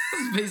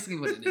 That's basically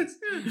what it is.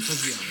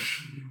 Let's be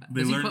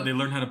honest. They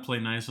learn how to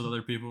play nice with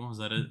other people. Is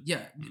that it?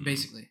 Yeah,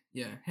 basically.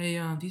 Yeah.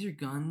 Hey, these are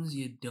guns.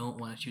 You don't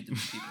want to shoot them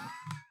with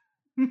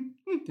people.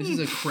 This is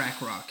a crack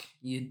rock.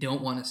 You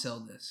don't want to sell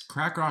this.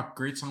 Crack rock,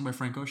 great song by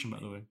Frank Ocean, by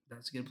the way.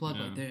 That's a good plug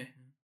right there.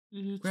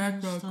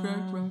 Crack rock.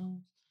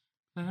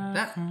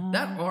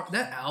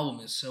 That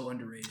album is so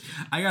underrated.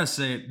 I gotta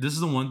say, this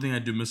is the one thing I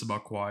do miss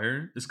about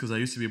choir is because I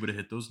used to be able to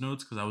hit those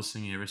notes because I was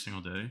singing every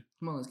single day.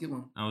 Come on, let's get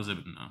one. I was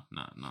able no.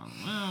 Well,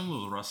 I'm a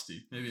little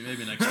rusty. Maybe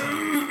next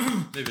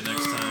time. Maybe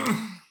next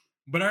time.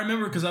 But I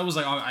remember because I was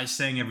like, I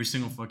sang every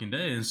single fucking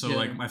day, and so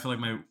like I feel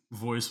like my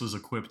voice was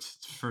equipped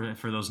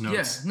for those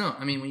notes. Yeah, no,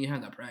 I mean when you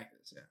have that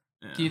practice,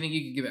 yeah. Do you think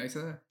you could get back to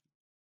that?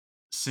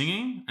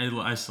 Singing,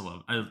 I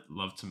still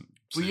love to.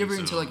 Were you ever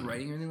into like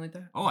writing or anything like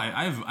that? Oh,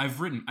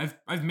 I've written.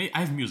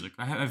 I've music.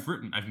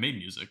 I've made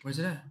music. Where's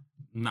it at?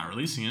 I'm not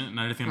releasing it.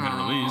 Not anything I'm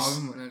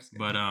gonna release.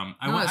 But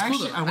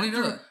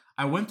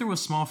I went through a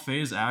small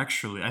phase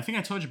actually. I think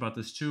I told you about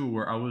this too,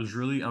 where I was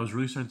really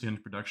starting to get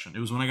into production. It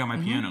was when I got my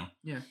piano.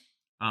 Yeah.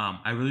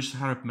 I really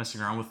started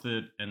messing around with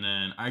it, and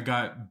then I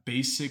got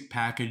basic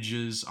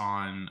packages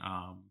on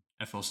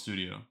FL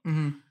Studio.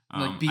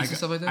 Like beats and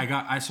stuff like that? I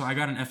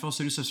got an FL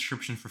Studio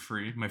subscription for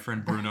free. My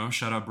friend Bruno,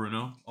 shout out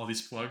Bruno, all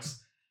these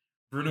plugs.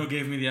 Bruno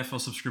gave me the FL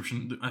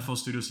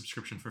Studio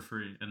subscription for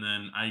free. And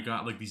then I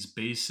got like these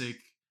basic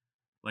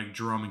like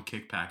drum and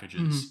kick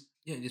packages.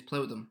 Yeah, just play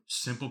with them.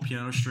 Simple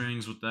piano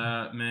strings with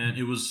that, man.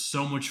 It was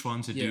so much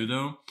fun to do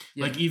though.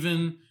 Yeah. Like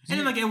even and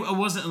then, like it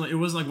wasn't like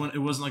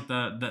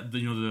that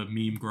you know the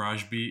meme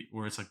garage beat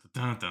where it's like the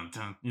dun dun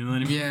dun. You know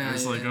what I mean? Yeah.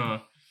 It's like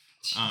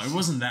it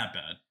wasn't that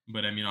bad.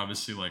 But I mean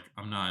obviously like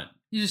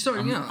you're just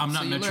starting out. I'm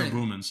not Metro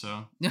Boomin,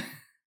 so yeah,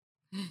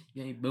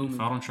 you booming. If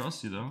I don't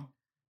trust you though.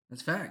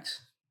 That's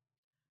facts.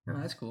 No,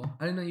 that's cool.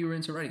 I didn't know you were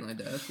into writing like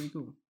that. That's pretty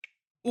cool.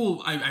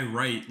 Well, I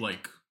write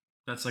like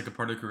that's like a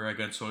part of the career I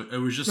got. So it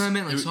was just. No, I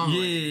meant like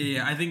songwriting.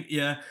 Yeah. I think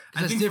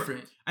that's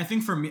different. I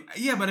think for me,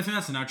 yeah, but I think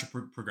that's a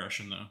natural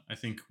progression though. I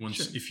think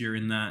if you're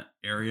in that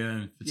area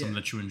and if it's something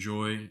that you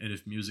enjoy, and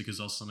if music is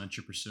also something that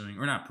you're pursuing,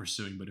 or not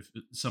pursuing, but if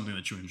it's something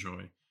that you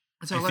enjoy,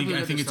 I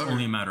think it's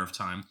only a matter of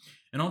time.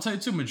 And I'll tell you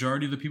too,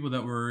 majority of the people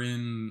that were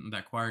in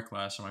that choir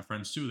class are my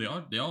friends too.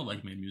 They all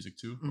like made music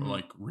too, or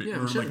like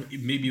like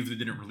maybe if they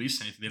didn't release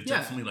anything, they've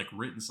definitely like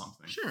written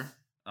something. Sure.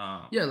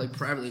 Like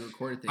privately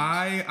recorded things.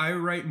 I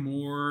write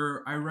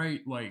more. I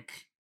write like.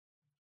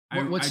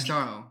 What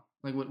style?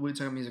 Like what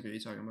type of music are you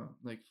talking about?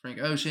 Like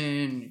Frank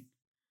Ocean.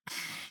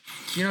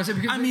 You know what I'm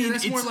saying? Because I mean,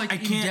 that's more like I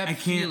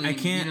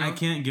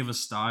can't give a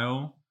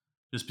style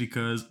just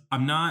because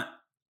I'm not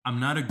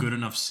a good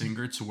enough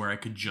singer to where I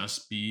could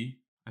just be,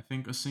 I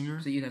think, a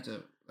singer. So you'd have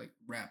to like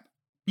rap.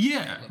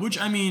 Yeah, which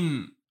I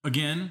mean,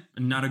 again,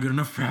 not a good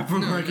enough rapper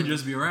where I could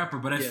just be a rapper.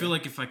 But I feel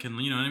like if I can,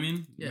 you know what I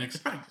mean? Yeah, it's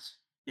practice.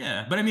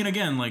 Yeah, but I mean,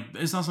 again, like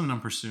it's not something I'm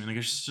pursuing. Like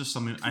it's just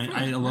something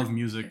I love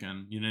music,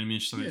 and you know what I mean.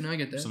 It's something, I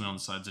get that. Something on the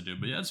side to do.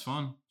 But yeah, it's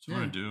fun. It's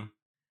fun to do.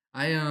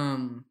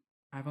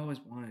 I've always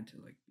wanted to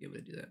like be able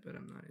to do that, but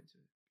I'm not into it.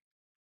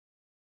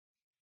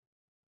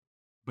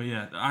 But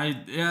yeah,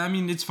 I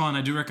mean, it's fun.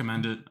 I do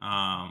recommend it.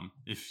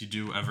 If you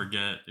do ever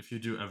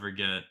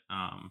get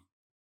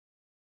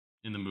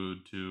in the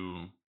mood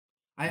to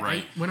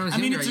write. When I was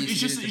younger, it's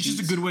just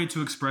a good way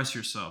to express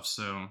yourself.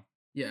 So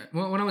yeah,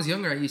 well, when I was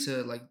younger, I used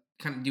to like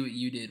kind of do what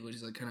you did, which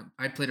is like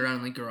I played around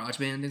in like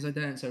GarageBand and things like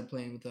that, and started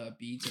playing with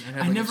beats. And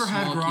I never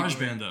had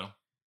GarageBand though.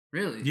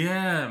 Really?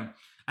 Yeah,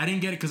 I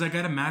didn't get it because I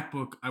got a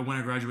MacBook when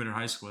I graduated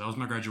high school. That was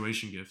my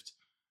graduation gift.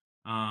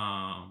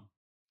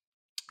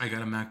 I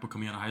got a MacBook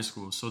coming out of high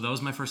school, so that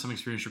was my first time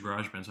experiencing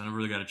GarageBand. So I never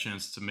really got a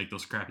chance to make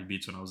those crappy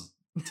beats when I was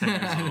 10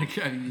 years old.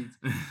 Crappy beats.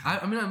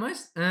 I mean, I might,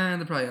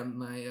 and they're probably on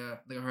my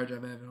like a hard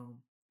drive I have at home,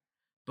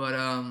 but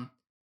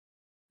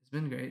it's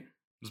been great.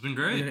 It's been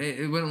great.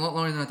 It went a lot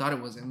longer than I thought it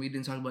was, and we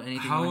didn't talk about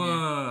anything. How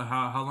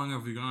long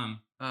have we gone?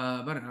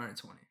 About an hour and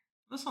 20.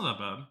 That's not that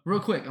bad. Real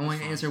quick, I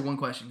want to answer one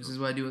question. This is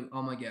what I do with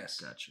all my guests.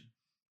 Gotcha.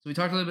 So we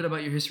talked a little bit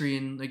about your history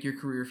and like your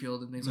career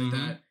field and things like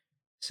that.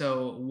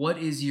 So what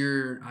is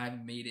your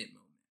 "I've made it"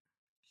 moment?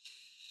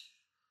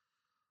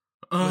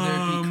 Whether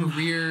it be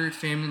career,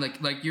 family,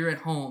 like you're at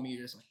home,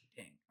 you're just like,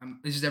 dang,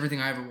 this is everything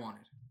I ever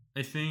wanted.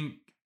 I think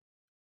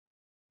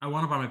I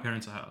want to buy my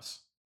parents a house.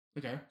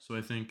 Okay. So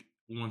I think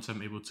once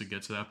I'm able to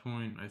get to that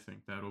point, I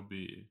think that'll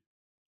be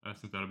my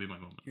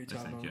moment. Your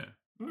top moment.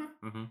 Yeah.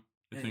 Mm-hmm.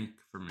 I think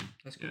for me.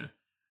 That's cool. Yeah.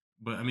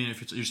 But I mean, if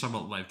you're talking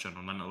about life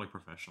general, not like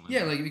professionally.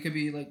 Yeah, like it could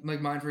be like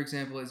mine, for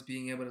example, is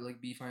being able to like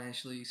be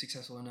financially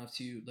successful enough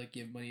to like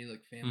give money to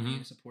like family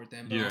and support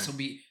them, but also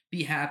be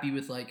happy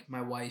with like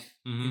my wife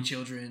and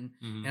children.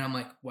 And I'm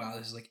like, wow,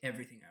 this is like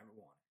everything I ever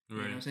wanted. Right. You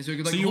know what I'm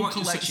saying? So, like,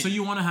 whole collection. So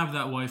you want to have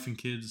that wife and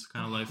kids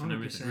kind of life and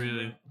everything,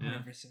 really?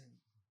 100%.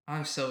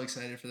 I'm so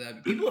excited for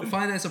that. People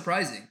find that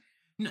surprising.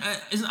 I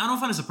don't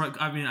find it surprising.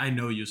 I mean, I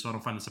know you, so I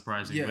don't find it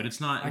surprising. But it's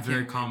not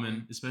very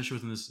common, especially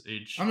within this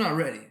age. I'm not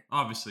ready.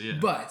 Obviously, yeah.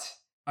 But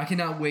I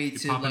cannot wait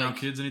to popping out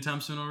kids anytime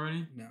soon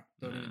already. No,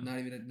 not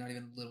even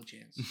a little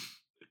chance.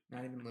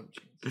 Not even a little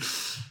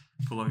chance.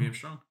 Pull-out game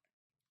strong.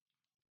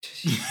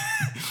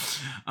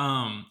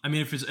 I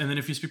mean,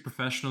 if you speak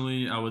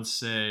professionally, I would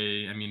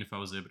say, I mean, if I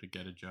was able to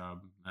get a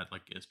job at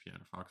like ESPN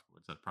or Fox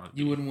Sports, that'd probably.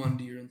 You wouldn't want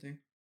to do your own thing.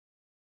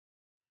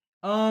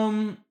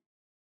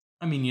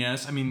 I mean,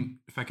 yes. I mean,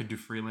 if I could do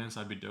freelance,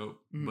 I'd be dope.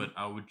 But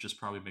I would just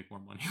probably make more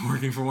money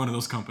working for one of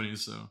those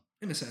companies. So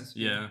in a sense,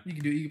 yeah. You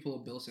can pull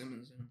up Bill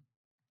Simmons and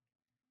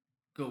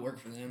go work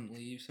for them,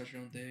 leave, start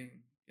your own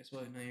thing. Guess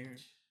what? Now you're.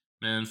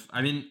 Man,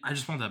 I mean, I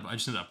just want that. I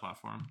just need that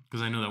platform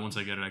because I know that once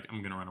I get it,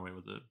 I'm gonna run away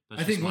with it.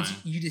 I think once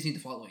you just need the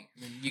following,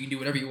 and then you can do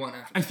whatever you want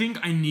after. I think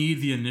I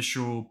need the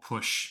initial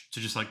push to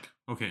just like,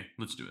 okay,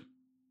 let's do it.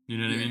 You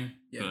know what I mean?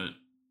 Yeah. But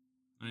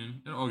I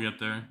mean, it'll all get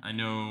there. I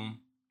know.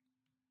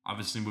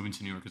 Obviously, moving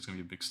to New York is going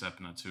to be a big step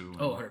in that too.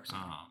 100%.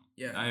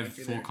 Yeah, I have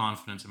full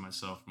confidence in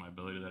myself, my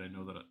ability. That I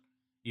know that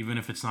even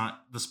if it's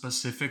not the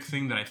specific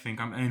thing that I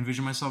think I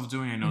envision myself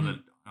doing, I know that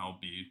I'll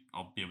be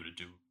able to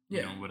do.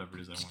 You know, whatever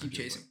it is I want to do. Keep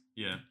chasing.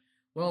 Yeah.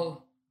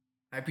 Well,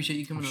 I appreciate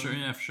you coming. Sure.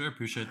 Yeah, for sure.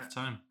 Appreciate the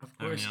time. Of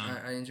course,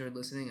 I enjoyed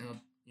listening.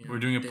 We're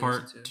doing a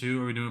part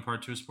 2. Are we doing a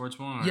part 2 of Sports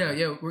One?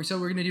 Yeah. We're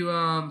gonna do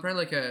probably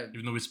like a.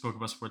 Even though we spoke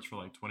about sports for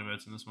like 20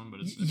 minutes in this one,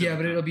 but it's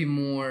but it'll be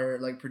more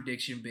like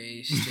prediction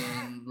based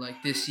and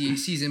like this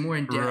season more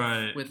in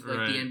depth with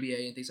like the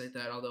NBA and things like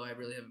that. Although I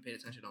really haven't paid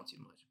attention all too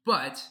much,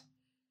 but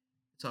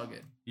it's all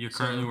good. You're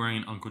currently wearing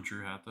an Uncle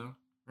Drew hat though.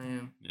 I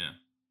am. Yeah,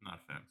 not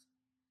a fan.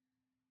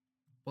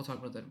 We'll talk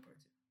about that in part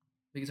 2.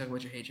 We can talk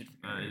about your hatred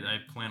for I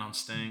plan on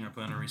staying. I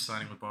plan on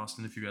re-signing with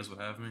Boston if you guys would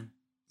have me.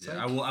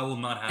 Yeah, I will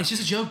not have. It's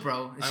just a joke,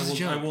 bro. It's just a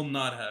joke. I will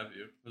not have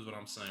you. Is what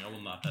I'm saying. I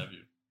will not have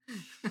you.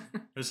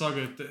 It's all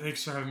good.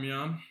 Thanks for having me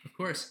on. Of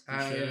course,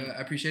 I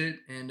appreciate it.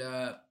 And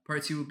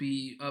part 2 will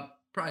be up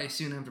probably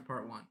soon after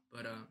part 1.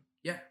 But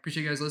yeah,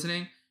 appreciate you guys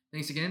listening.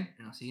 Thanks again,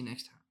 and I'll see you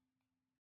next time.